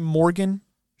was someone named Morgan.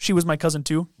 She was my cousin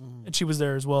too, and she was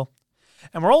there as well.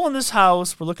 And we're all in this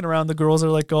house. We're looking around. The girls are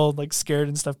like all like scared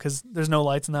and stuff because there's no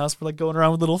lights in the house. We're like going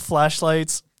around with little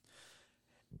flashlights.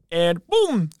 And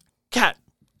boom, cat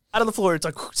out of the floor. It's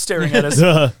like staring at us.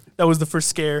 That was the first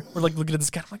scare. We're like looking at this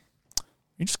cat. I'm like,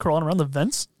 you just crawling around the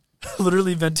vents?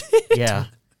 Literally vented. Yeah.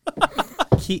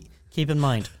 keep in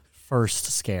mind, first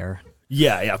scare.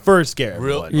 Yeah, first scare.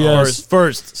 Real- everyone. Yes.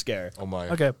 First scare. Oh my.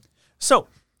 Okay. So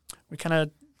we kind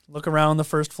of look around the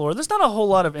first floor. There's not a whole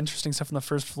lot of interesting stuff on the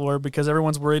first floor because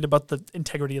everyone's worried about the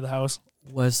integrity of the house.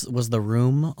 Was the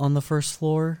room on the first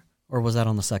floor, or was that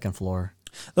on the second floor?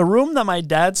 The room that my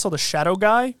dad saw the shadow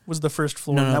guy was the first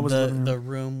floor. No, and that was the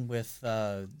room with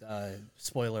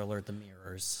spoiler alert, the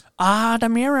mirrors. the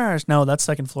mirrors. No, that's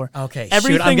second floor. Okay,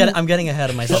 Everything- shoot, I'm getting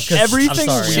ahead of myself. 'Cause Everything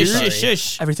I'm sorry, weird- I'm sorry.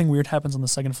 Everything weird happens on the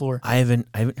second floor. I haven't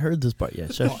heard this part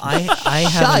yet. So I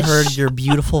haven't heard your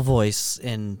beautiful voice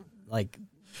in like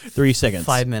 3 seconds.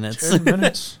 5 minutes. 10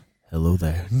 minutes. Hello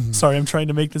there. Sorry, I'm trying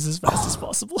to make this as fast as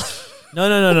possible.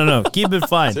 No. Keep it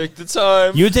fine. Take the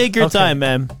time. You take your Okay. time,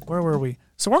 man. Where were we?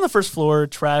 So we're on the first floor,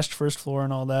 trashed first floor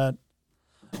and all that.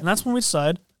 And that's when we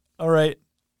decide, all right,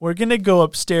 we're going to go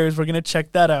upstairs. We're going to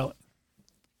check that out.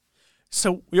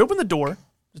 So we open the door.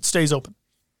 It stays open.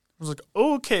 I was like,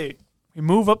 okay. We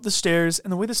move up the stairs.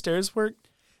 And the way the stairs work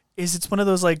is it's one of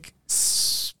those like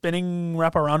spinning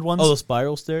wraparound ones. Oh, the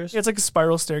spiral stairs? Yeah, it's like a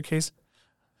spiral staircase.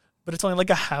 But it's only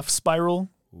like a half spiral.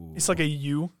 Ooh. It's like a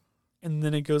U. And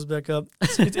then it goes back up.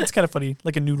 It's kind of funny,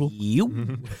 like a noodle.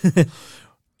 You?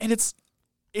 And it's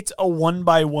a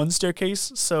 1x1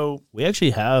 staircase, so We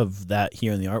actually have that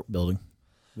here in the art building.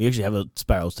 We actually have a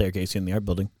spiral staircase here in the art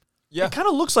building. Yeah. it kind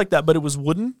of looks like that, but it was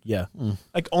wooden. Yeah.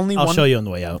 Like only I'll one, show you on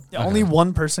the way out. yeah, only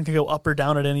one person could go up or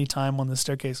down at any time on the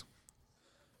staircase.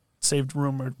 Saved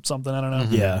room or something, I don't know.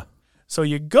 Yeah. So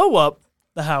you go up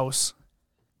the house,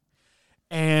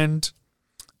 and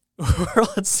we're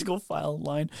on single file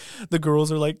line. The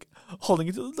girls are like holding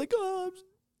it, like, oh,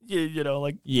 you know,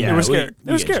 like they were scared.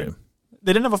 They were get scared. you.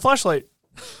 They didn't have a flashlight.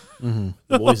 The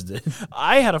boys did.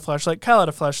 I had a flashlight. Kyle had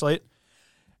a flashlight.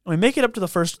 And we make it up to the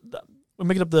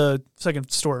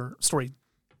second story.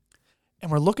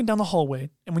 And we're looking down the hallway.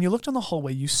 And when you look down the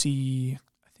hallway, you see,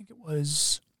 I think it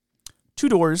was 2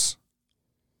 doors.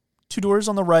 2 doors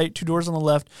on the right, 2 doors on the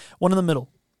left, one in the middle.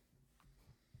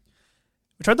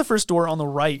 We tried the first door on the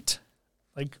right.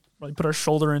 Like put our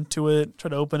shoulder into it, tried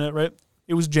to open it, right?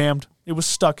 It was jammed. It was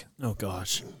stuck. Oh,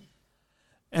 gosh.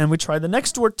 And we tried the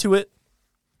next door to it,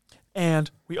 and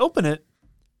we open it,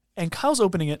 and Kyle's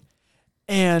opening it,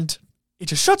 and it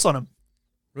just shuts on him.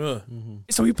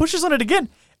 So he pushes on it again,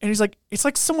 and he's like, it's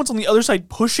like someone's on the other side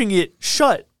pushing it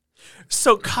shut.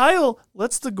 So Kyle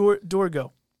lets the door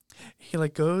go. He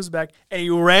like goes back, and he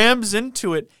rams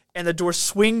into it, and the door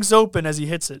swings open as he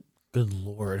hits it. Good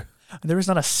Lord. And there is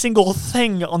not a single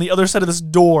thing on the other side of this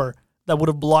door that would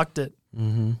have blocked it.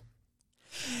 Mm-hmm.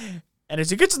 And as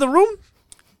he gets in the room,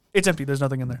 it's empty. There's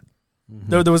nothing in there.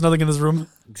 There was nothing in this room.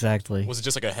 Exactly. Was it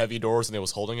just like a heavy door and they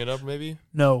was holding it up maybe?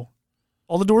 No.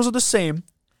 All the doors are the same,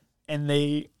 and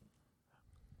they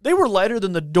were lighter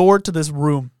than the door to this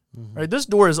room. Right? This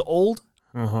door is old.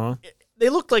 Uh-huh. They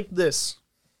looked like this,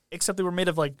 except they were made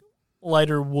of like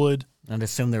lighter wood. I'd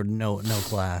assume there were no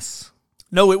glass.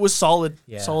 No, it was solid.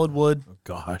 Yeah. Solid wood. Oh,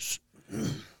 gosh. So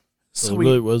So we,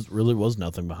 there really was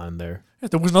nothing behind there.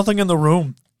 there was nothing in the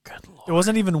room. Good Lord. It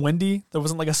wasn't even windy. There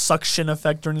wasn't like a suction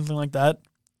effect or anything like that.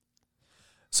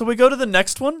 So we go to the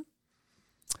next one,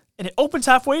 and it opens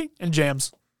halfway and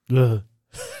jams. Ugh.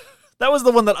 That was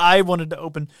the one that I wanted to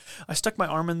open. I stuck my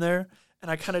arm in there, and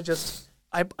I kind of just,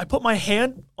 I put my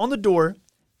hand on the door,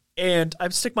 and I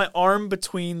stick my arm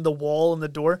between the wall and the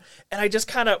door, and I just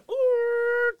kind of,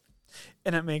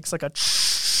 and it makes like a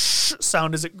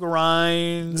sound as it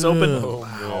grinds open. Oh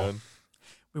man.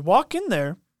 We walk in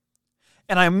there,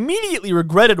 and I immediately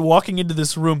regretted walking into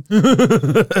this room.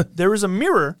 There is a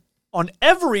mirror on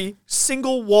every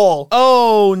single wall.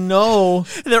 Oh, no.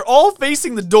 They're all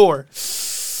facing the door.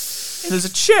 And there's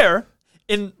a chair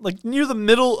in like near the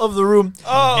middle of the room,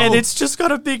 and it's just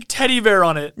got a big teddy bear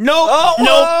on it. No.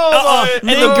 No.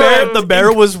 And the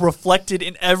bear was reflected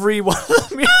in every one of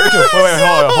the mirrors.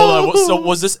 Wait, hold on. So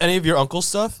was this any of your uncle's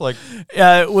stuff? Like,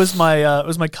 Yeah, it was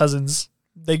my cousins.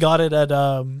 They got it at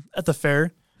the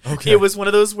fair. okay. It was one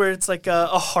of those where it's like a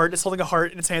heart. It's holding a heart,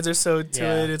 and its hands are sewed to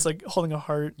Yeah. it. It's like holding a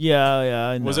heart. Yeah,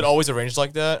 I know. Was it always arranged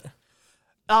like that?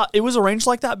 It was arranged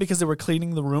like that because they were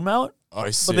cleaning the room out, Oh, I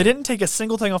see. but they didn't take a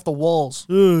single thing off the walls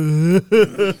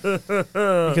because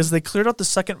they cleared out the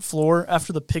second floor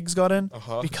after the pigs got in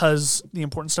because the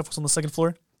important stuff was on the second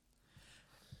floor.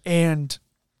 And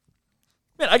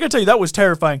man, I gotta tell you, that was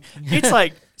terrifying. It's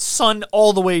like sun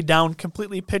all the way down,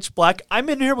 completely pitch black. I'm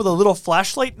in here with a little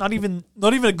flashlight, not even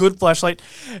a good flashlight.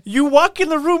 You walk in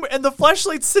the room and the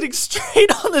flashlight's sitting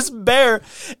straight on this bear,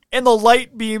 and the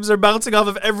light beams are bouncing off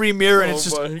of every mirror, and it's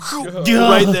just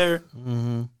right there.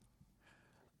 Mm-hmm.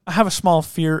 I have a small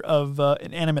fear of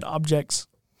inanimate objects,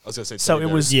 I was gonna say. so teddy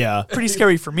it was Yeah. pretty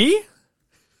scary for me.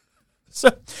 So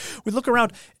we look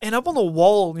around, and up on the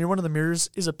wall near one of the mirrors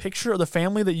is a picture of the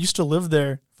family that used to live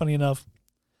there, funny enough.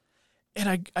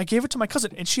 And I gave it to my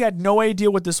cousin, and she had no idea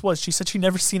what this was. She said she'd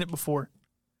never seen it before.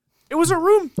 It was a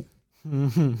room.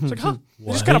 It's like, huh?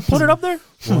 They just kind of put it up there?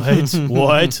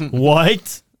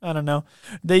 What? I don't know.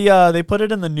 They put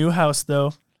it in the new house,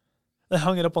 though. They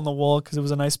hung it up on the wall because it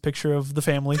was a nice picture of the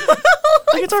family.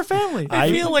 Like, it's our family. I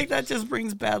feel like that just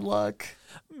brings bad luck.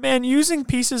 Man, using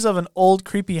pieces of an old,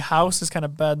 creepy house is kind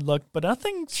of bad luck, but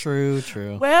nothing. True.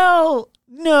 Well,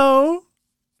 no.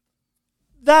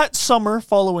 That summer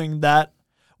following that,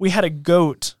 we had a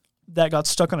goat that got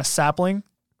stuck on a sapling.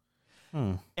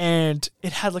 And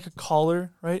it had like a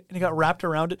collar, right? And it got wrapped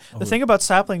around it. The thing about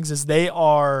saplings is they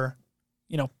are,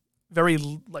 very,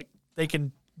 like, they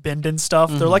can bend and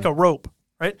stuff. They're like a rope,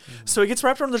 right? So it gets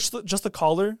wrapped around just the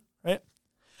collar, right?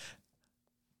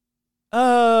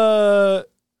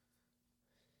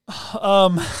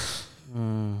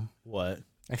 What?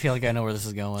 I feel like I know where this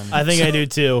is going. I think I do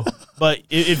too. But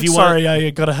if you want, Sorry, I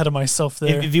got ahead of myself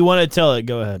there. if you want to tell it,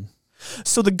 go ahead.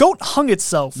 So the goat hung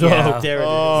itself. Yeah. Oh, there it is.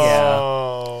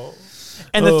 Oh.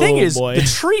 And the thing Oh, is, boy. the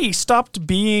tree stopped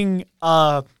being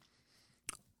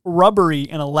rubbery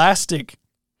and elastic.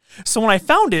 So when I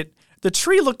found it, the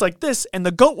tree looked like this, and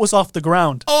the goat was off the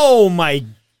ground. Oh my!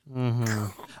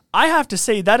 I have to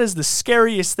say, that is the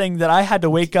scariest thing that I had to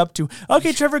wake up to.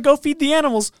 Okay, Trevor, go feed the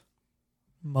animals.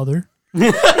 Mother,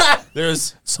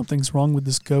 There's. something's wrong with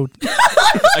this goat.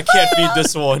 I can't feed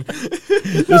this one.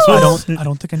 This I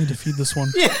don't think I need to feed this one.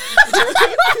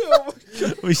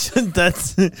 we should.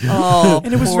 That's Oh,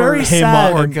 And it was poor- very Hey,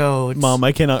 sad. Poor goat. Mom.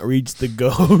 I cannot reach the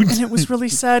goat. And it was really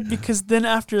sad because then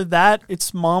after that,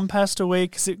 its mom passed away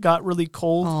because it got really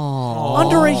cold Oh,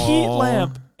 under a heat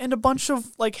lamp and a bunch of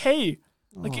like hay.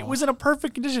 Like it was in a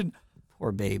perfect condition. poor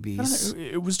I don't babies. know,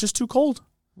 it was just too cold.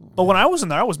 But when I was in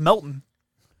there, I was melting.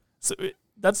 So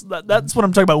that's what I'm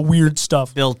talking about. Weird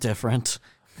stuff. Built different.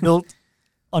 Built,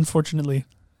 unfortunately.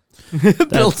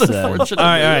 Built sad. unfortunately.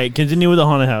 All right. Continue with the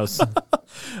haunted house.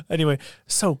 Anyway,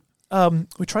 so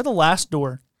we tried the last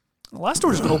door. The last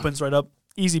door just opens right up,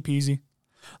 easy peasy.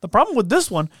 The problem with this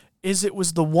one is it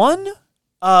was the one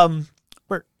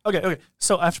where okay.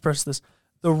 So I have to press this.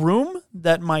 The room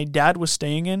that my dad was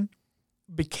staying in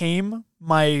became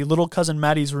my little cousin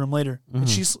Maddie's room later. And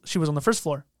she was on the first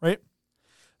floor, right?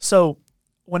 So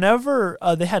whenever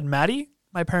they had Maddie,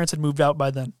 my parents had moved out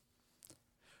by then.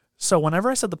 So whenever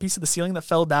I said the piece of the ceiling that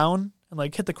fell down and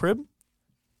like hit the crib,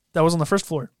 that was on the first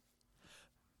floor.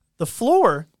 The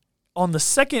floor on the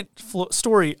second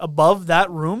story above that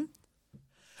room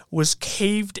was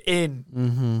caved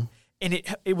in, and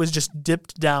it was just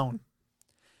dipped down.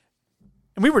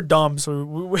 And we were dumb, so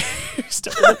we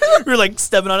were like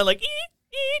stepping on it, like eat,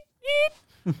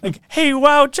 eat. Like, hey,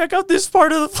 wow, check out this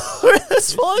part of the floor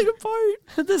that's falling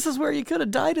apart. This is where you could have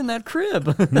died in that crib.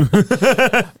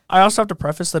 I also have to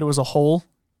preface that it was a hole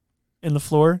in the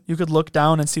floor. You could look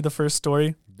down and see the first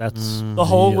story. That's The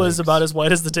hole was about as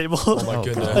wide as the table. Oh my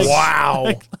goodness. Like- wow.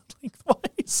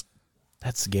 lengthwise.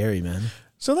 That's scary, man.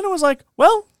 So then it was like,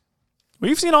 well,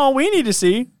 we've seen all we need to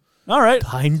see. All right.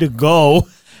 Time to go.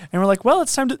 And we're like, well,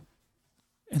 it's time to...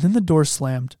 And then the door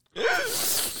slammed.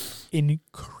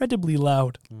 Incredibly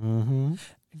loud. And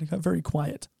it got very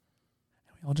quiet.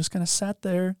 And we all just kind of sat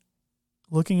there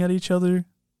looking at each other.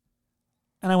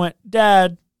 And I went,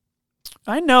 Dad,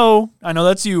 I know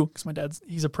that's you. Because my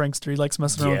he's a prankster. He likes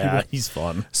messing around with Yeah, people. he's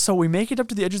fun. So we make it up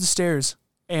to the edge of the stairs.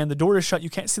 And the door is shut. You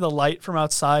can't see the light from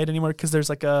outside anymore because there's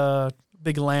like a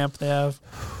big lamp they have.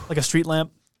 Like a street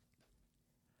lamp.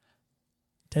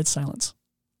 Dead silence.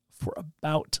 For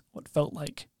about what felt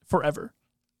like forever.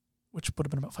 Which would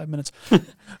have been about 5 minutes.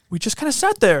 We just kind of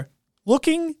sat there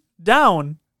looking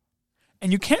down,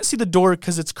 and you can't see the door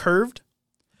because it's curved,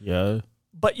 Yeah.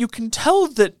 but you can tell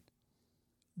that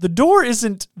the door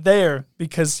isn't there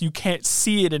because you can't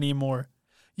see it anymore.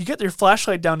 You get your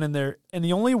flashlight down in there, and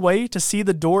the only way to see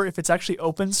the door, if it's actually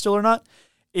open still or not,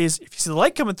 is if you see the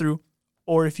light coming through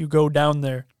or if you go down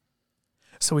there.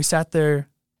 So we sat there,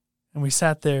 and we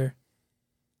sat there.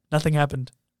 Nothing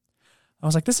happened. I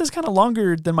was like, this is kind of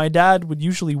longer than my dad would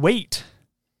usually wait.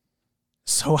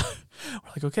 So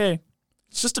we're like, okay,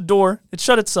 it's just a door. It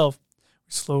shut itself.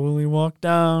 We slowly walk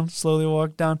down,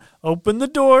 open the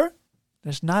door.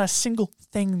 There's not a single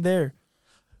thing there.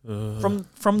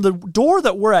 From the door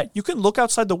that we're at, you can look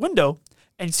outside the window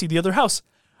and see the other house.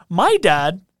 My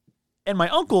dad and my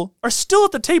uncle are still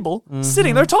at the table,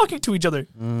 sitting there talking to each other.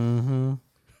 Mm-hmm.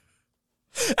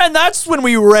 And that's when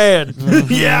we ran.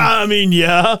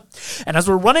 Yeah. And as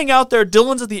we're running out there,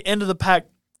 Dylan's at the end of the pack,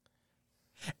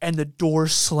 and the door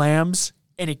slams,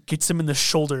 and it gets him in the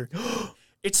shoulder.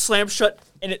 It slams shut,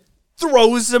 and it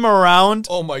throws him around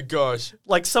Oh my gosh.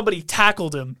 like somebody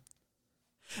tackled him.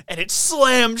 And it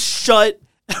slammed shut,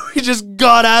 and we just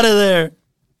got out of there.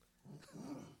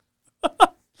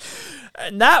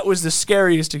 And that was the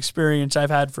scariest experience I've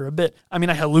had for a bit. I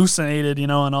mean, I hallucinated,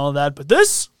 and all of that. But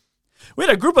this, we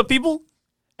had a group of people,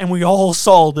 and we all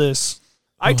saw this.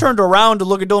 I turned around to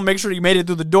look at Dylan, make sure he made it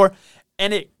through the door,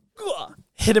 and it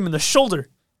hit him in the shoulder.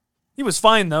 He was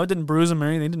fine, though. It didn't bruise him or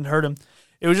anything. It didn't hurt him.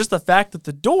 It was just the fact that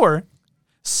the door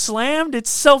slammed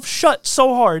itself shut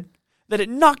so hard that it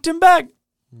knocked him back.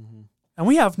 Mm-hmm. And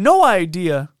we have no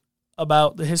idea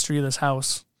about the history of this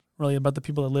house. Really, about the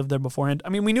people that lived there beforehand. I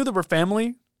mean, we knew they were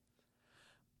family,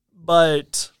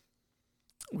 but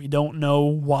we don't know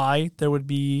why there would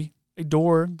be a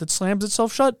door that slams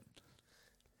itself shut.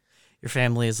 Your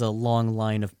family is a long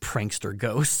line of prankster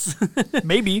ghosts.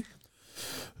 Maybe.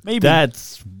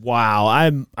 That's wow.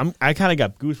 I kind of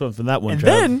got goosebumps from that one. And Trav.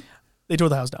 then they tore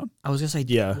the house down. I was gonna say,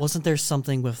 Yeah. wasn't there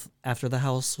something with after the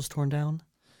house was torn down?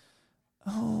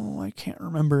 Oh, I can't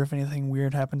remember if anything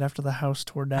weird happened after the house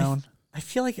tore down. I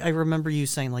feel like I remember you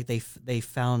saying like they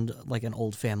found like an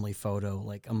old family photo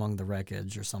like among the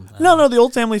wreckage or something. No, the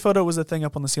old family photo was a thing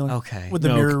up on the ceiling. Okay. With the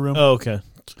No, mirror room. Oh, okay.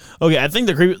 I think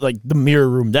the creepy, like the mirror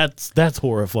room. That's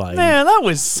horrifying. Man, that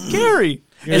was scary.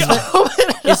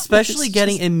 Especially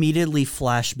getting immediately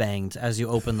flashbanged as you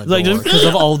open the Like, door just- because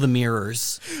of all the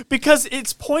mirrors. Because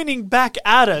it's pointing back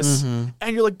at us, and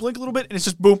you're like, blink a little bit, and it's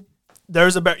just boom.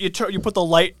 There's a bear. You put the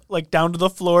light like down to the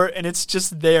floor, and it's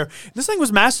just there. This thing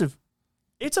was massive.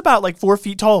 It's about like 4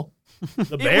 feet tall.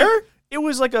 The bear? It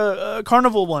was like a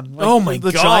carnival one. Like Oh my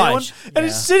the giant one. gosh. And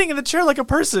it's sitting in the chair like a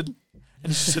person.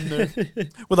 And it's just sitting there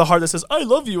with a heart that says, I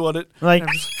love you on it. Like, And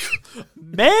I'm just like,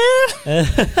 man.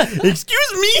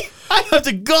 excuse me, I have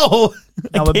to go.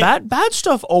 Now, but bad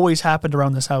stuff always happened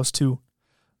around this house, too.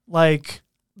 Like,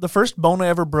 the first bone I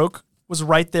ever broke was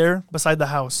right there beside the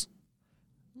house.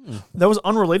 That was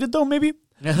unrelated, though, maybe.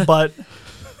 But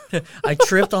I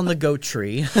tripped on the goat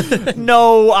tree.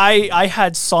 no, I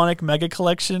had Sonic Mega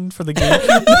Collection for the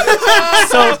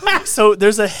game. so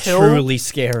there's a hill. Truly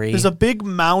scary. There's a big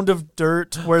mound of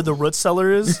dirt where the root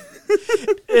cellar is.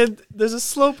 And there's a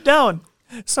slope down.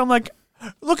 So I'm like,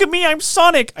 look at me, I'm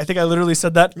Sonic. I think I literally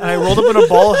said that. And I rolled up in a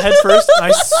ball head first.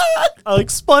 And I like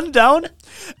spun down.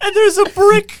 And there's a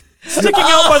brick sticking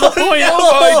out by the point.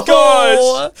 Oh my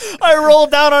gosh. I roll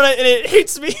down on it and it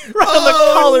hits me right on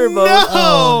the collarbone.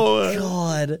 Oh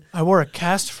God! I wore a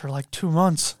cast for like 2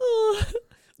 months.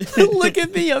 Look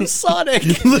at me, I'm Sonic.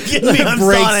 Look at me, I'm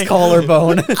Breaks Sonic.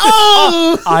 collarbone.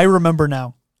 I remember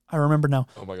now. Oh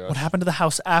my gosh. What happened to the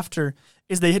house after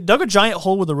is they had dug a giant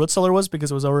hole where the root cellar was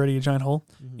because it was already a giant hole.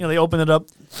 They opened it up.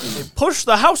 They pushed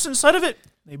the house inside of it.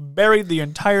 They buried the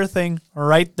entire thing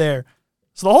right there.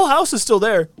 So the whole house is still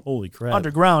there Holy crap.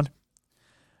 underground.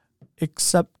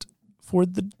 Except for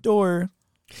the door.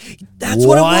 That's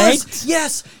what it was.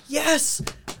 Yes.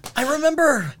 I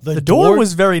remember. The door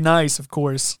was very nice, of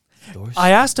course.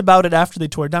 I asked about it after they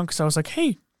tore it down because I was like,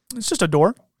 hey, it's just a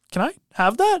door. Can I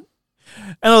have that?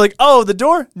 And they're like, oh, the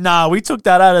door? Nah, we took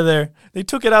that out of there. They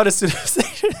took it out as soon as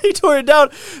they tore it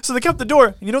down. So they kept the door.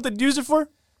 And you know what they used it for?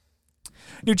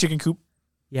 New chicken coop.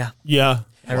 Yeah, Yeah.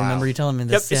 I remember you telling me Yep,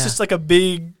 this. it's just like a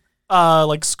big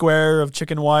like square of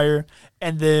chicken wire.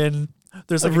 And then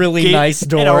there's like A really gate nice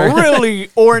door. And a really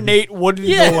ornate wooden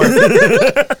door.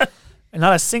 And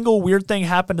not a single weird thing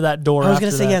happened to that door. I was gonna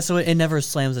after say that. yeah. So it never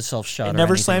slams itself shut. It or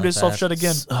never anything slammed like itself that. shut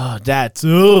again. Oh, that's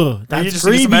You that's just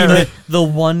need creepy, some air. man. The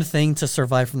one thing to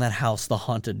survive from that house, the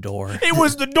haunted door. It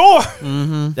was the door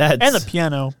That's and the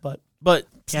piano, but but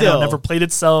piano still never played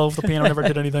itself. The piano never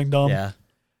did anything dumb. Yeah.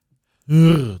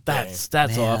 That's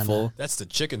Man. awful. That's the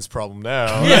chicken's problem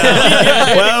now.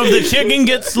 Well, if the chicken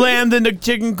gets slammed in the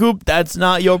chicken coop, that's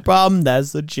not your problem.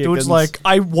 That's the chicken. Dude's like,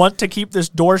 I want to keep this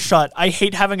door shut. I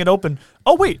hate having it open.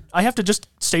 Oh wait, I have to just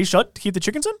stay shut to keep the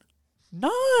chickens in?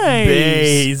 Nice.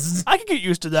 Base. I can get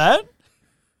used to that.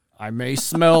 I may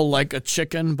smell like a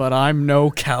chicken, but I'm no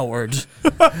coward.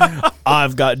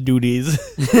 I've got duties.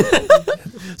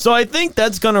 So I think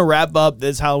that's going to wrap up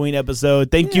this Halloween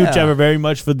episode. Thank you, Yeah. Trevor, very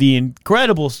much for the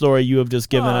incredible story you have just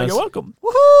given us. You're welcome.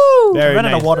 Woohoo! Very I ran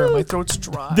out nice. of water. My throat's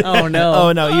dry. Oh no.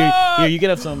 Oh, no. Here, you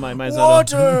get up some of mine. Mine's not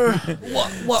done.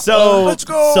 Water. So, Let's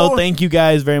go. so thank you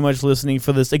guys very much for listening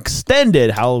for this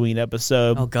extended Halloween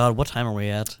episode. Oh god, what time are we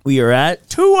at? We are at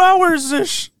 2 hours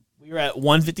ish.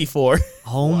 154.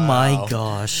 Oh my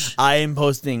gosh. I am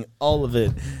posting all of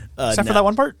it. Except for now. that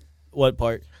one part. What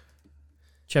part?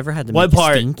 Trevor had to What make it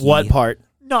part? stinky. What part?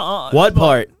 No. What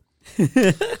part?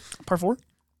 Part 4.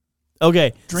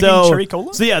 Okay, Drinking so cherry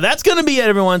cola? So yeah, that's gonna be it,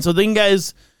 everyone. So thank you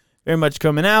guys very much for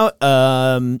coming out.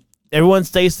 Everyone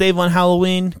stay safe on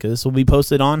Halloween because this will be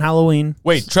posted on Halloween.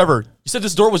 Wait, Trevor, you said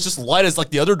this door was just light as like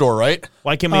the other door, right?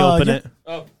 Why can't we open yeah. it?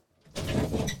 Oh.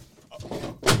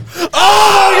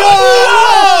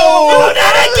 Oh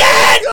my God!